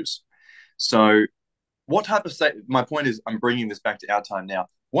of the Jews. So what type of my point is, I'm bringing this back to our time now.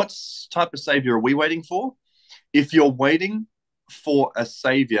 What type of savior are we waiting for? If you're waiting for a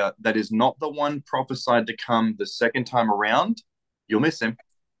savior that is not the one prophesied to come the second time around, you'll miss him.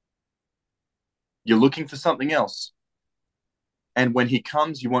 You're looking for something else. And when he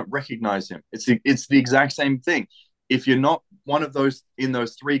comes, you won't recognize him. It's the exact same thing. If you're not one of those in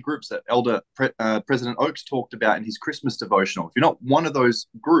those three groups that President Oakes talked about in his Christmas devotional, if you're not one of those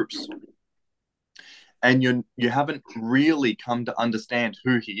groups, and you haven't really come to understand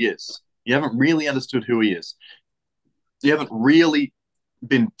who he is, you haven't really understood who he is, you haven't really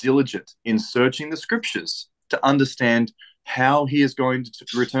been diligent in searching the scriptures to understand how he is going to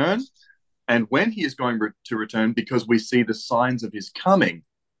return and when he is going to return, because we see the signs of his coming.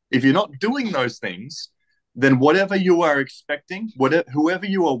 If you're not doing those things, then whatever you are expecting, whoever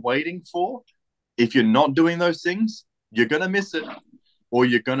you are waiting for, if you're not doing those things, you're going to miss it, or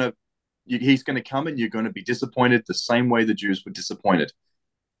he's going to come and you're going to be disappointed the same way the Jews were disappointed.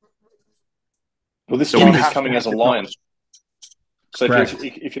 Well, this time he's coming as a lion. So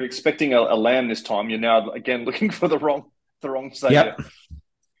if you're expecting a lamb this time, you're now again looking for the wrong savior. Yep.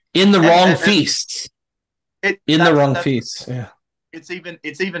 In the wrong feast. The wrong feast. Yeah. It's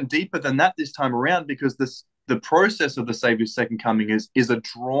even deeper than that this time around, because the process of the Savior's second coming is a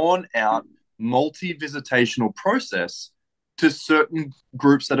drawn out, multi-visitational process to certain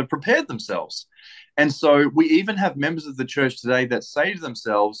groups that have prepared themselves. And so we even have members of the church today that say to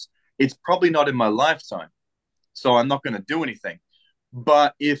themselves, it's probably not in my lifetime, so I'm not going to do anything.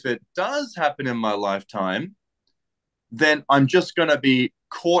 But if it does happen in my lifetime, then I'm just going to be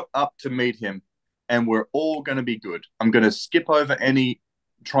caught up to meet him, and we're all going to be good. I'm going to skip over any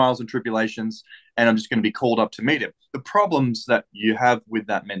trials and tribulations, and I'm just going to be called up to meet him. The problems that you have with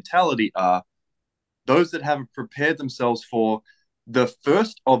that mentality are those that haven't prepared themselves for the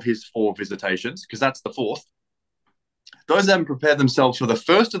first of his four visitations, because that's the fourth. Those that haven't prepared themselves for the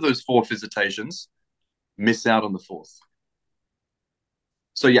first of those four visitations miss out on the fourth.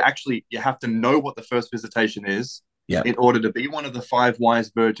 So you have to know what the first visitation is in order to be one of the five wise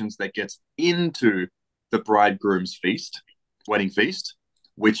virgins that gets into the bridegroom's feast, wedding feast,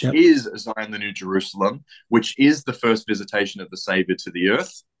 which is Zion, the New Jerusalem, which is the first visitation of the Savior to the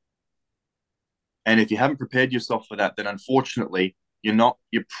earth. And if you haven't prepared yourself for that, then unfortunately,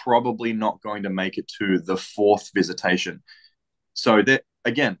 you're probably not going to make it to the fourth visitation. So that,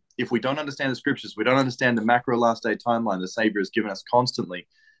 again, if we don't understand the scriptures, we don't understand the macro last day timeline the Savior has given us constantly.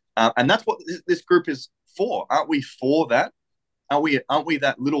 And that's what this group is for. Aren't we for that? Aren't we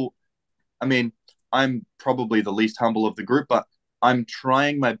that little? I mean, I'm probably the least humble of the group, but I'm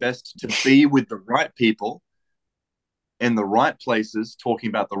trying my best to be with the right people in the right places, talking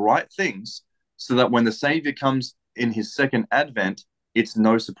about the right things, so that when the Savior comes in his second advent, it's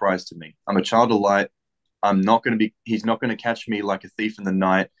no surprise to me. I'm a child of light. He's not going to catch me like a thief in the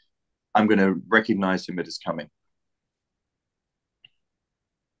night. I'm going to recognize him at his coming.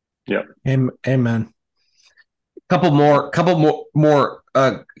 Yeah. Amen. Couple more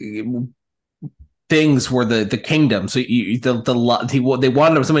things were the kingdom. So they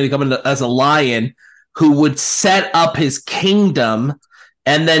wanted somebody to come in as a lion who would set up his kingdom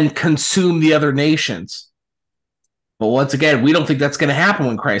and then consume the other nations. But once again, we don't think that's going to happen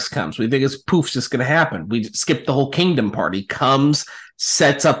when Christ comes. We think it's just going to happen. We skip the whole kingdom part. He comes,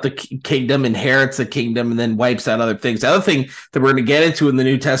 sets up the kingdom, inherits the kingdom, and then wipes out other things. The other thing that we're going to get into in the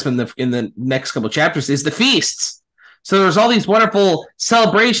New Testament in the next couple of chapters is the feasts. So there's all these wonderful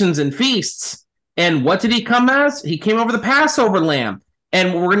celebrations and feasts. And what did he come as? He came over the Passover lamb.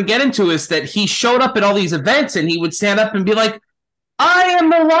 And what we're going to get into is that he showed up at all these events and he would stand up and be like, I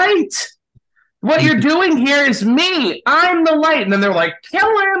am the light. What you're doing here is me. I'm the light. And then they're like, kill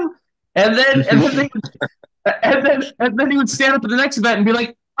him. And then he would stand up at the next event and be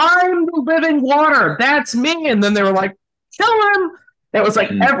like, I'm the living water. That's me. And then they were like, kill him. It was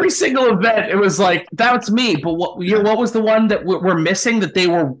like every single event. It was like, that's me. But what was the one that we're missing that they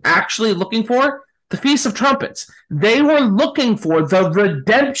were actually looking for? The Feast of Trumpets. They were looking for the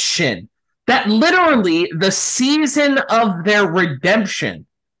redemption. That literally the season of their redemption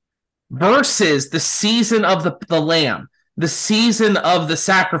versus the season of the lamb, the season of the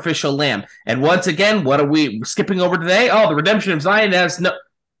sacrificial lamb. And once again, what are we skipping over today? Oh, the redemption of Zion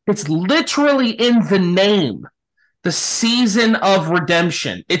it's literally in the name. The season of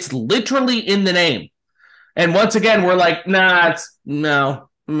redemption. It's literally in the name. And once again, we're like, no,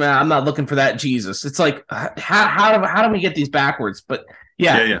 I'm not looking for that Jesus. It's like, how do we get these backwards? But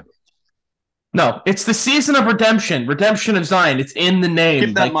yeah. No, it's the season of redemption of Zion. It's in the name.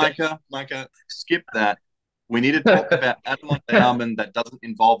 Skip that, Micah. Skip that. We need to talk about Adam endowment that doesn't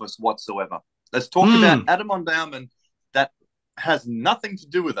involve us whatsoever. Let's talk about Adam endowment that has nothing to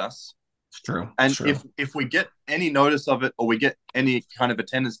do with us. It's true. And if we get any notice of it or we get any kind of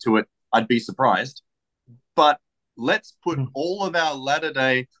attendance to it, I'd be surprised. But let's put all of our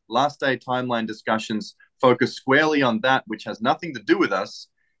last day timeline discussions focus squarely on that which has nothing to do with us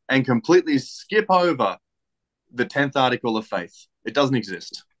and completely skip over the 10th article of faith. It doesn't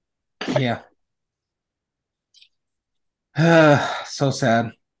exist. Yeah. So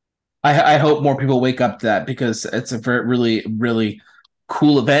sad. I hope more people wake up to that because it's a very, really, really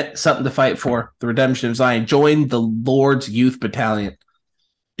cool event, something to fight for. The redemption of Zion. Join the Lord's Youth Battalion.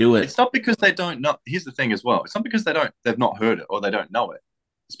 Do it. It's not because they don't know. Here's the thing as well. It's not because they've not heard it or they don't know it.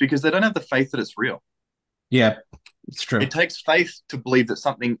 It's because they don't have the faith that it's real. Yeah, it's true. It takes faith to believe that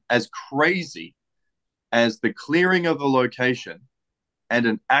something as crazy as the clearing of a location and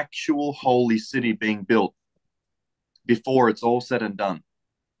an actual holy city being built before it's all said and done.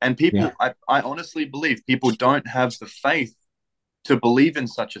 And people, I honestly believe people don't have the faith to believe in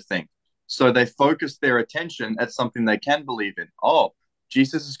such a thing. So they focus their attention at something they can believe in. Oh,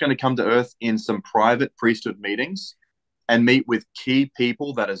 Jesus is going to come to earth in some private priesthood meetings and meet with key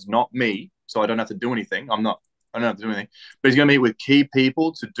people that is not me. So I don't have to do anything. I don't have to do anything. But he's going to meet with key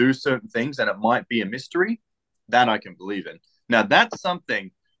people to do certain things, and it might be a mystery. That I can believe in. Now, that's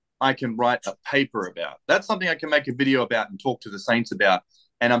something I can write a paper about. That's something I can make a video about and talk to the saints about.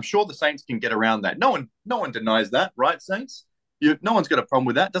 And I'm sure the saints can get around that. No one denies that, right, saints? No one's got a problem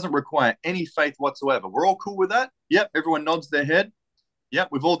with that. It doesn't require any faith whatsoever. We're all cool with that. Yep, everyone nods their head. Yep,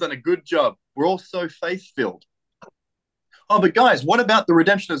 we've all done a good job. We're all so faith-filled. Oh, but guys, what about the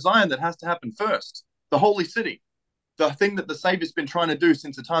redemption of Zion that has to happen first? The holy city. The thing that the Savior's been trying to do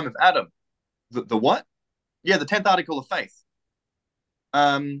since the time of Adam. The what? Yeah, the 10th article of faith.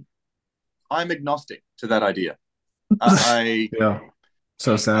 I'm agnostic to that idea. Yeah.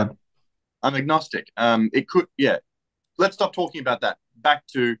 So sad. I'm agnostic. It could, yeah. Let's stop talking about that. Back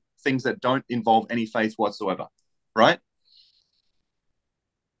to things that don't involve any faith whatsoever, right?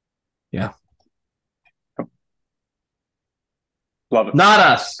 Yeah. Love it. Not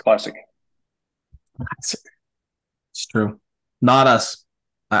us. Classic. It's true. Not us.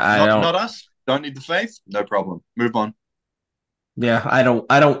 Not us. Don't need the faith. No problem. Move on. Yeah, I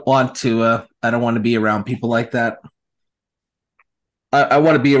don't want to. I don't want to be around people like that. I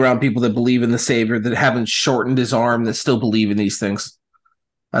want to be around people that believe in the Savior, that haven't shortened his arm, that still believe in these things.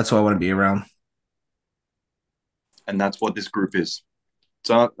 That's what I want to be around. And that's what this group is.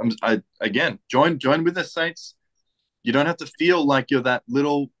 So again, join with the saints. You don't have to feel like you're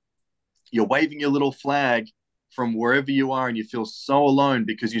waving your little flag from wherever you are and you feel so alone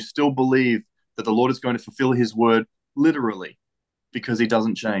because you still believe that the Lord is going to fulfill his word literally because he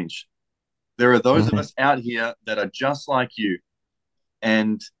doesn't change. There are those of us out here that are just like you.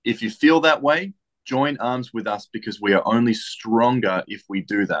 And if you feel that way, join arms with us because we are only stronger if we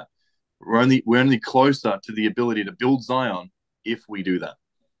do that. We're only closer to the ability to build Zion if we do that.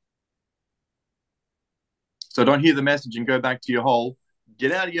 So don't hear the message and go back to your hole.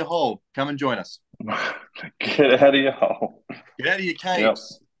 Get out of your hole. Come and join us. Get out of your hole. Get out of your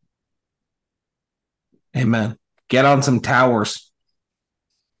caves. Yep. Amen. Get on some towers.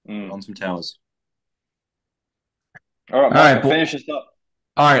 On some towers. All right, finish this up.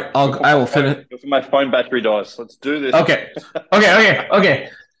 All right, I will finish. Before my phone battery dies. Let's do this. Okay.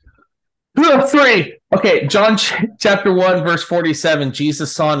 3. Okay, John chapter 1, verse 47.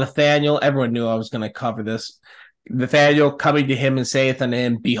 Jesus saw Nathanael. Everyone knew I was going to cover this. Nathanael coming to him and saith unto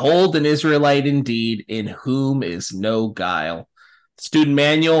him, Behold, an Israelite indeed, in whom is no guile. Student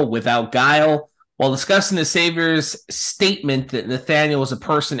manual, without guile. While discussing the Savior's statement that Nathanael was a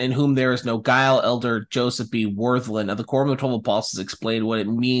person in whom there is no guile, Elder Joseph B. Worthland of the Quorum of the 12 Apostles explained what it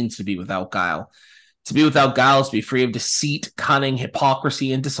means to be without guile. To be without guile is to be free of deceit, cunning,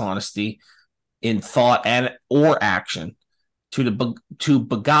 hypocrisy, and dishonesty in thought and or action. To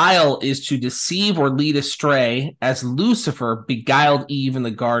beguile is to deceive or lead astray, as Lucifer beguiled Eve in the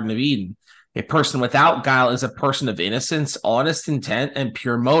Garden of Eden. A person without guile is a person of innocence, honest intent, and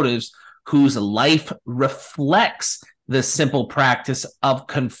pure motives, whose life reflects the simple practice of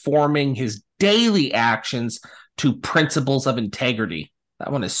conforming his daily actions to principles of integrity.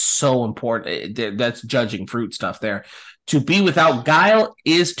 That one is so important. That's judging fruit stuff there. To be without guile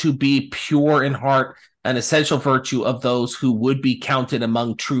is to be pure in heart, an essential virtue of those who would be counted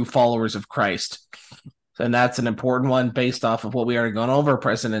among true followers of Christ. And that's an important one based off of what we already gone over.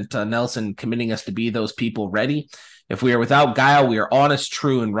 President Nelson committing us to be those people ready. If we are without guile, we are honest,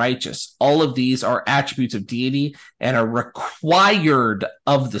 true, and righteous. All of these are attributes of deity and are required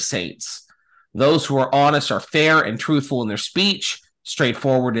of the saints. Those who are honest are fair and truthful in their speech,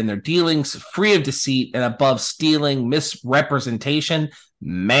 straightforward in their dealings, free of deceit, and above stealing, misrepresentation,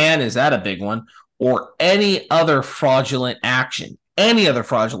 man, is that a big one, or any other fraudulent action, including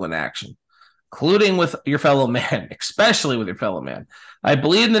with your fellow man, especially with your fellow man. I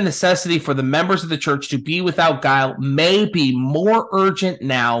believe in the necessity for the members of the church to be without guile may be more urgent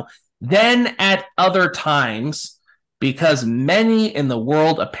now than at other times, because many in the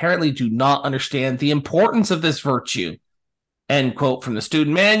world apparently do not understand the importance of this virtue. End quote from the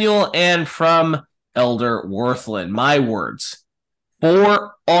student manual and from Elder Worthland. My words.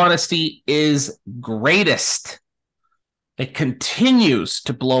 For honesty is greatest. It continues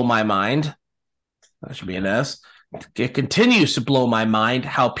to blow my mind. That should be an S. It continues to blow my mind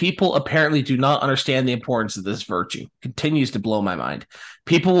how people apparently do not understand the importance of this virtue. Continues to blow my mind.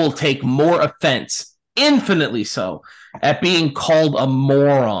 People will take more offense, infinitely so, at being called a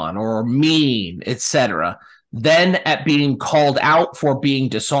moron or mean, etc., than at being called out for being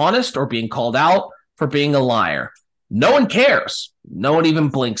dishonest or being called out for being a liar. No one cares. No one even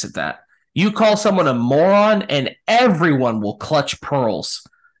blinks at that. You call someone a moron and everyone will clutch pearls.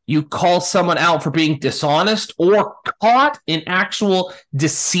 You call someone out for being dishonest or caught in actual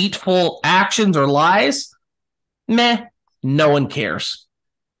deceitful actions or lies, meh, no one cares.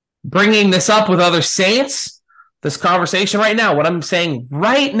 Bringing this up with other saints, this conversation right now, what I'm saying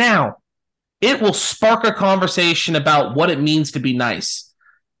right now, it will spark a conversation about what it means to be nice.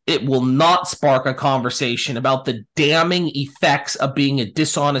 It will not spark a conversation about the damning effects of being a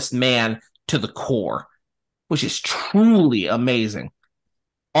dishonest man to the core, which is truly amazing.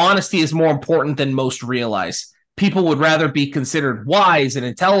 Honesty is more important than most realize. People would rather be considered wise and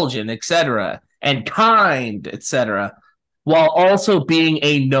intelligent, etc., and kind, etc., while also being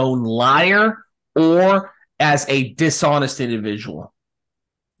a known liar or as a dishonest individual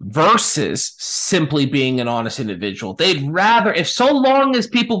versus simply being an honest individual. They'd rather, if so long as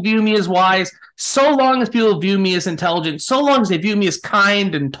people view me as wise, so long as people view me as intelligent, so long as they view me as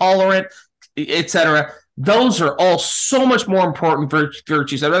kind and tolerant, etc., those are all so much more important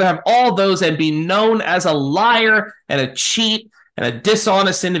virtues. I'd rather have all those and be known as a liar and a cheat and a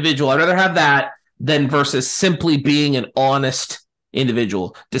dishonest individual. I'd rather have that than versus simply being an honest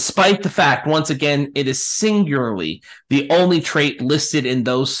individual, despite the fact, once again, it is singularly the only trait listed in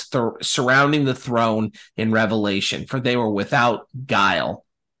those surrounding the throne in Revelation, for they were without guile,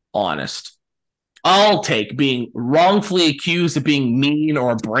 honest. I'll take being wrongfully accused of being mean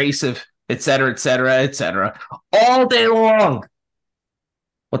or abrasive, etc., etc., etc., all day long.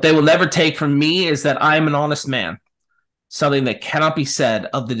 What they will never take from me is that I'm an honest man, something that cannot be said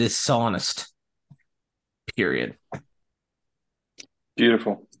of the dishonest. Period.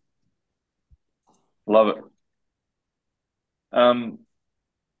 Beautiful. Love it.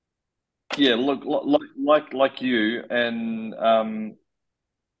 Yeah, look, like you, and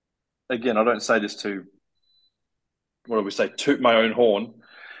again, I don't say this to, what do we say, toot my own horn,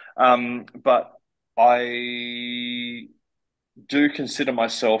 but I do consider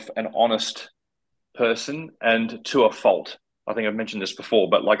myself an honest person, and to a fault. I think I've mentioned this before,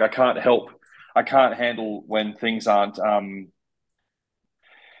 but like I can't handle when things aren't.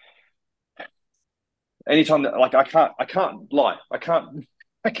 Anytime that, like, I can't lie, I can't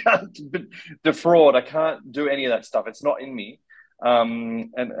defraud, I can't do any of that stuff. It's not in me.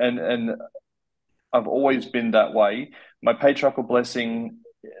 And I've always been that way. My patriarchal blessing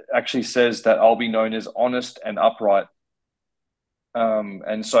actually says that I'll be known as honest and upright.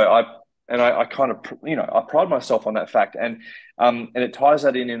 And so I kind of, I pride myself on that fact, and it ties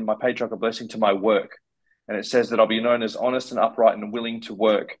that in my patriarchal blessing to my work, and it says that I'll be known as honest and upright and willing to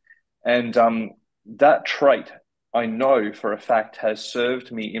work, and that trait I know for a fact has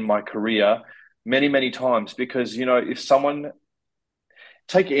served me in my career many times, because if someone,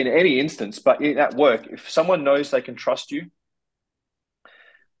 take it in any instance, but at work, if someone knows they can trust you,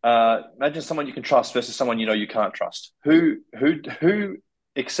 imagine someone you can trust versus someone you can't trust. Who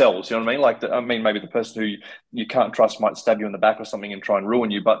excels? You know what I mean? Maybe the person who you can't trust might stab you in the back or something and try and ruin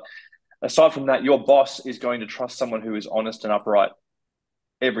you. But aside from that, your boss is going to trust someone who is honest and upright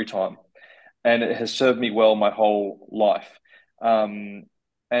every time, and it has served me well my whole life.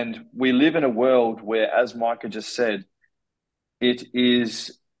 And we live in a world where, as Micah just said, it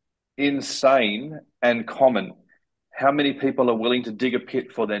is insane and common how many people are willing to dig a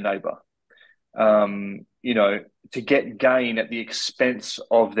pit for their neighbor, to get gain at the expense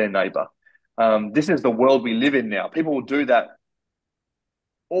of their neighbor. This is the world we live in now. People will do that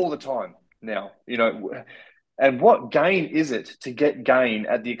all the time now, and what gain is it to get gain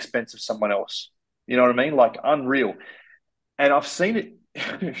at the expense of someone else? You know what I mean? Like, unreal. And I've seen it.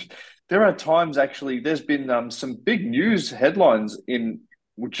 There are times, actually, there's been some big news headlines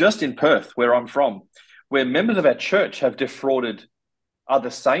just in Perth, where I'm from, where members of our church have defrauded other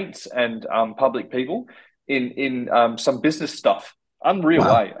saints and public people in some business stuff. Unreal,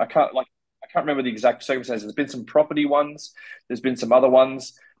 Wow. way. I can't remember the exact circumstances. There's been some property ones. There's been some other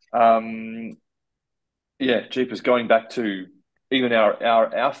ones. Yeah, Jeepers, going back to even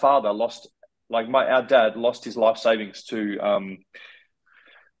our father lost, our dad lost his life savings to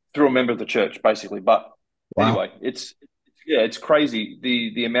through a member of the church, basically. But Wow. anyway, it's crazy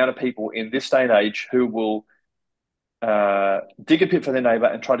the amount of people in this day and age who will dig a pit for their neighbor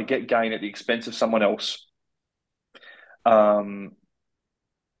and try to get gain at the expense of someone else.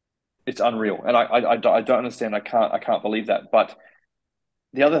 It's unreal, and I don't understand. I can't believe that. But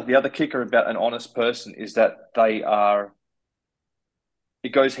the other kicker about an honest person is that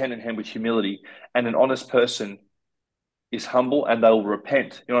it goes hand in hand with humility, and an honest person is humble and they'll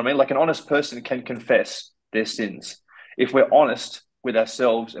repent. You know what I mean? Like, an honest person can confess their sins. If we're honest with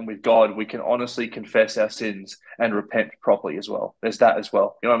ourselves and with God, we can honestly confess our sins and repent properly as well. There's that as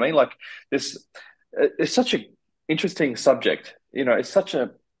well. You know what I mean? Like, this, it's such an interesting subject. It's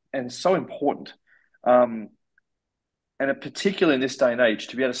and so important. And particularly in this day and age,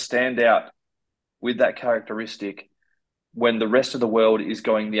 to be able to stand out with that characteristic when the rest of the world is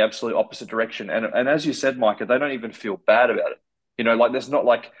going the absolute opposite direction. And as you said, Micah, they don't even feel bad about it. There's not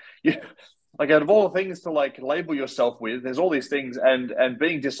out of all the things to label yourself with, there's all these things, and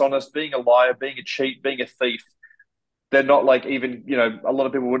being dishonest, being a liar, being a cheat, being a thief, they're not even, a lot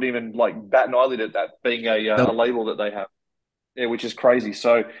of people wouldn't even bat an eyelid at that being a label that they have. Yeah, which is crazy.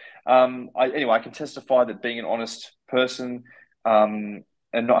 So I can testify that being an honest person, and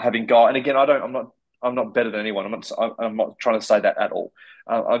not having guile, and again, I'm not better than anyone. I'm not trying to say that at all.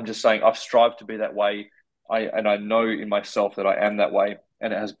 I'm just saying I've strived to be that way. I know in myself that I am that way,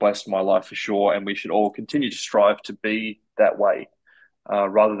 and it has blessed my life for sure. And we should all continue to strive to be that way,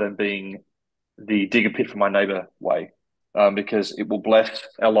 rather than being the dig a pit for my neighbor way, because it will bless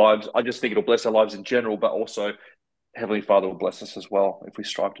our lives. I just think it'll bless our lives in general, but also Heavenly Father will bless us as well if we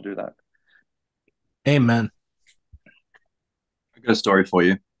strive to do that. Amen. I got a story for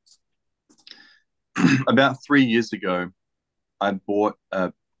you. About 3 years ago, I bought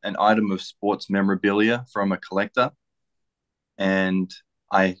an item of sports memorabilia from a collector, and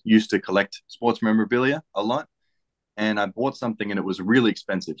I used to collect sports memorabilia a lot, and I bought something, and it was really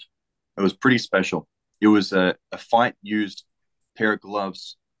expensive. It was pretty special. It was a fight-used pair of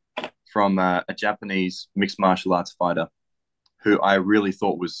gloves from a Japanese mixed martial arts fighter who I really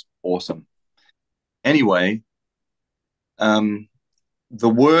thought was awesome. Anyway, the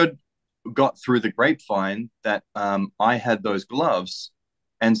word got through the grapevine that I had those gloves,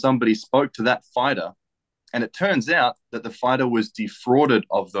 and somebody spoke to that fighter, and it turns out that the fighter was defrauded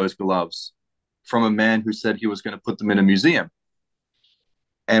of those gloves from a man who said he was going to put them in a museum.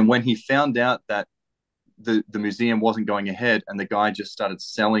 And when he found out that the museum wasn't going ahead and the guy just started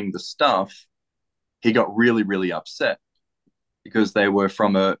selling the stuff, he got really upset, because they were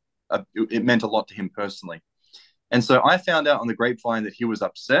from it meant a lot to him personally. And so I found out on the grapevine that he was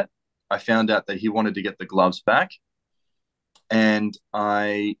upset. I found out that he wanted to get the gloves back, and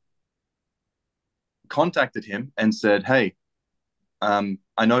I contacted him and said, hey,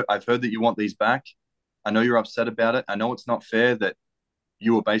 I know I've heard that you want these back. I know you're upset about it. I know it's not fair that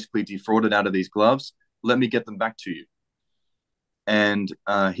you were basically defrauded out of these gloves. Let me get them back to you. And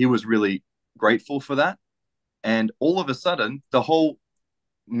he was really grateful for that. And all of a sudden, the whole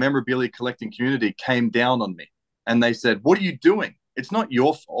memorabilia collecting community came down on me, and they said, "What are you doing? It's not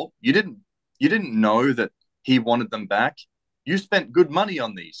your fault. You didn't know that he wanted them back. You spent good money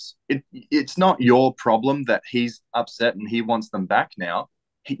on these. It's not your problem that he's upset and he wants them back now.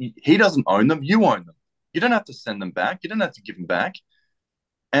 He doesn't own them. You own them. You don't have to send them back. You don't have to give them back."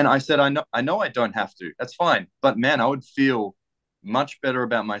 And I said, I know I don't have to. That's fine. But man, I would feel much better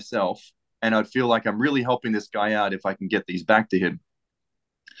about myself, and I'd feel like I'm really helping this guy out if I can get these back to him.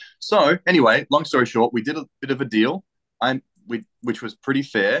 So anyway, long story short, we did a bit of a deal, which was pretty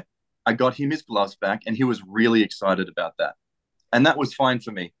fair. I got him his gloves back, and he was really excited about that. And that was fine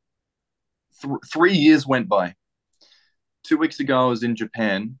for me. 3 years went by. 2 weeks ago, I was in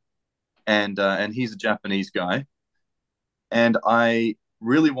Japan, and he's a Japanese guy. And I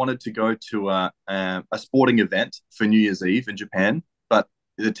really wanted to go to a sporting event for New Year's Eve in Japan, but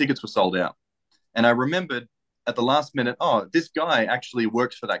the tickets were sold out. And I remembered at the last minute, oh, this guy actually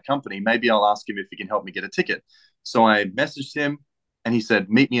works for that company. Maybe I'll ask him if he can help me get a ticket. So I messaged him, and he said,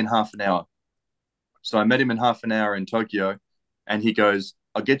 meet me in half an hour. So I met him in half an hour in Tokyo, and he goes,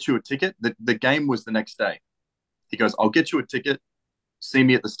 I'll get you a ticket. The game was the next day. He goes, I'll get you a ticket. See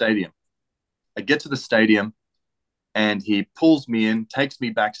me at the stadium. I get to the stadium, and he pulls me in, takes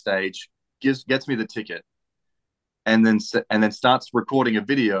me backstage, gets me the ticket, and then starts recording a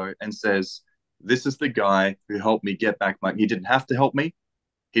video and says, this is the guy who helped me get back he didn't have to help me.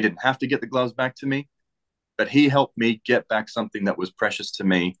 He didn't have to get the gloves back to me, but he helped me get back something that was precious to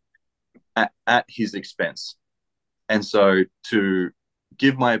me at his expense. And so to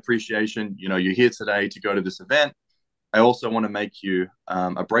give my appreciation, you're here today to go to this event. I also want to make you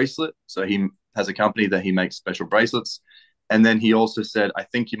a bracelet. So he has a company that he makes special bracelets. And then he also said, I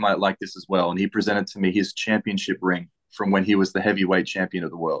think you might like this as well. And he presented to me his championship ring from when he was the heavyweight champion of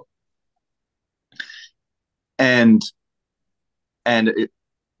the world. And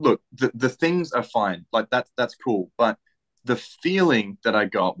look, the things are fine. Like that's cool. But the feeling that I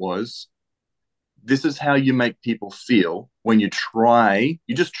got was, this is how you make people feel when you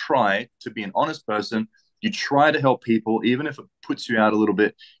just try to be an honest person. You try to help people, even if it puts you out a little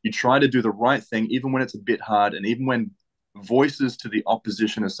bit. You try to do the right thing, even when it's a bit hard. And even when voices to the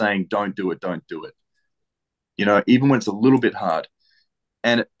opposition are saying, don't do it, don't do it. Even when it's a little bit hard.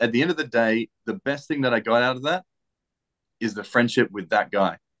 And at the end of the day, the best thing that I got out of that is the friendship with that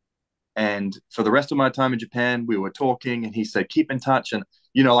guy. And for the rest of my time in Japan, we were talking, and he said, keep in touch. And,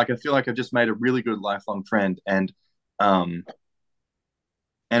 I feel like I've just made a really good lifelong friend. And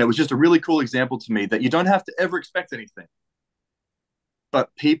it was just a really cool example to me that you don't have to ever expect anything,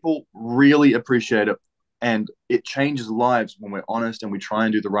 but people really appreciate it. And it changes lives when we're honest and we try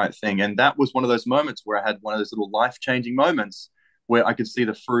and do the right thing. And that was one of those moments where I had one of those little life-changing moments where I could see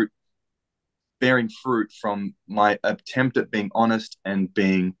the bearing fruit from my attempt at being honest and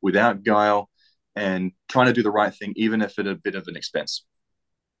being without guile and trying to do the right thing, even if at a bit of an expense.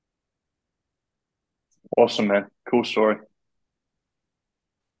 Awesome, man. Cool story.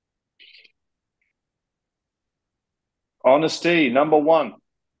 Honesty, number one.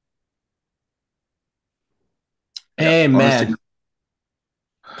 Amen.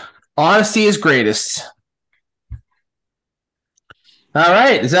 Honesty is greatest. All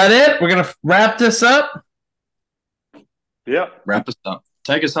right. Is that it? We're going to wrap this up? Yep. Wrap us up.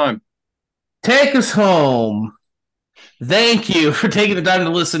 Take us home. Take us home. Thank you for taking the time to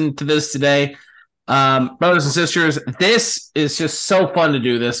listen to this today. Brothers and sisters, this is just so fun to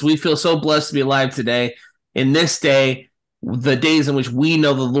do this. We feel so blessed to be alive today in this day, the days in which we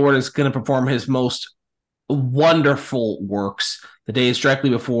know the Lord is going to perform his most wonderful works. The days directly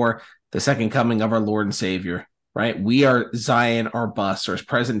before the second coming of our Lord and Savior, right? We are Zion or bust, or as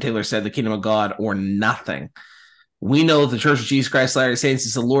President Taylor said, the kingdom of God or nothing. We know the Church of Jesus Christ Latter-day Saints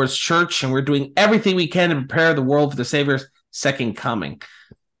is the Lord's church, and we're doing everything we can to prepare the world for the Savior's second coming.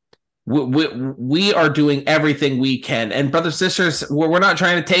 We are doing everything we can. And brothers and sisters, we're not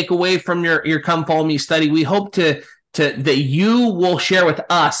trying to take away from your Come Follow Me study. We hope that you will share with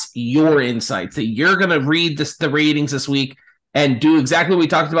us your insights, that you're going to read the readings this week and do exactly what we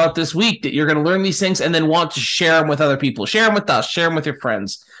talked about this week, that you're going to learn these things and then want to share them with other people. Share them with us. Share them with your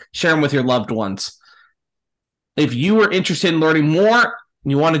friends. Share them with your loved ones. If you are interested in learning more,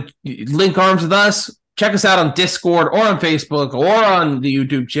 you want to link arms with us, check us out on Discord or on Facebook or on the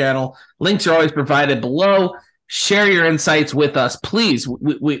YouTube channel. Links are always provided below. Share your insights with us, please.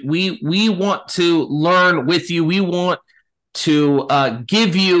 We want to learn with you. We want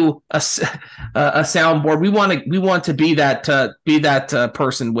give you a soundboard. We want to be that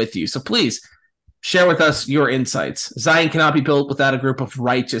person with you. So please share with us your insights. Zion cannot be built without a group of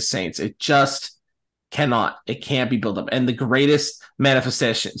righteous saints. It just cannot. It can't be built up. And the greatest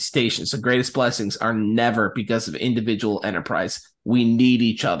manifestations, the greatest blessings are never because of individual enterprise. We need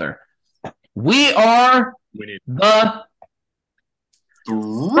each other. We are the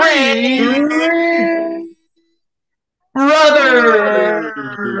Three Brothers.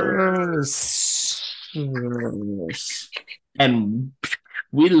 And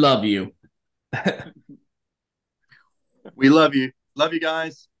we love you. We love you. Love you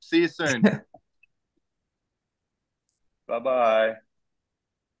guys. See you soon. Bye-bye.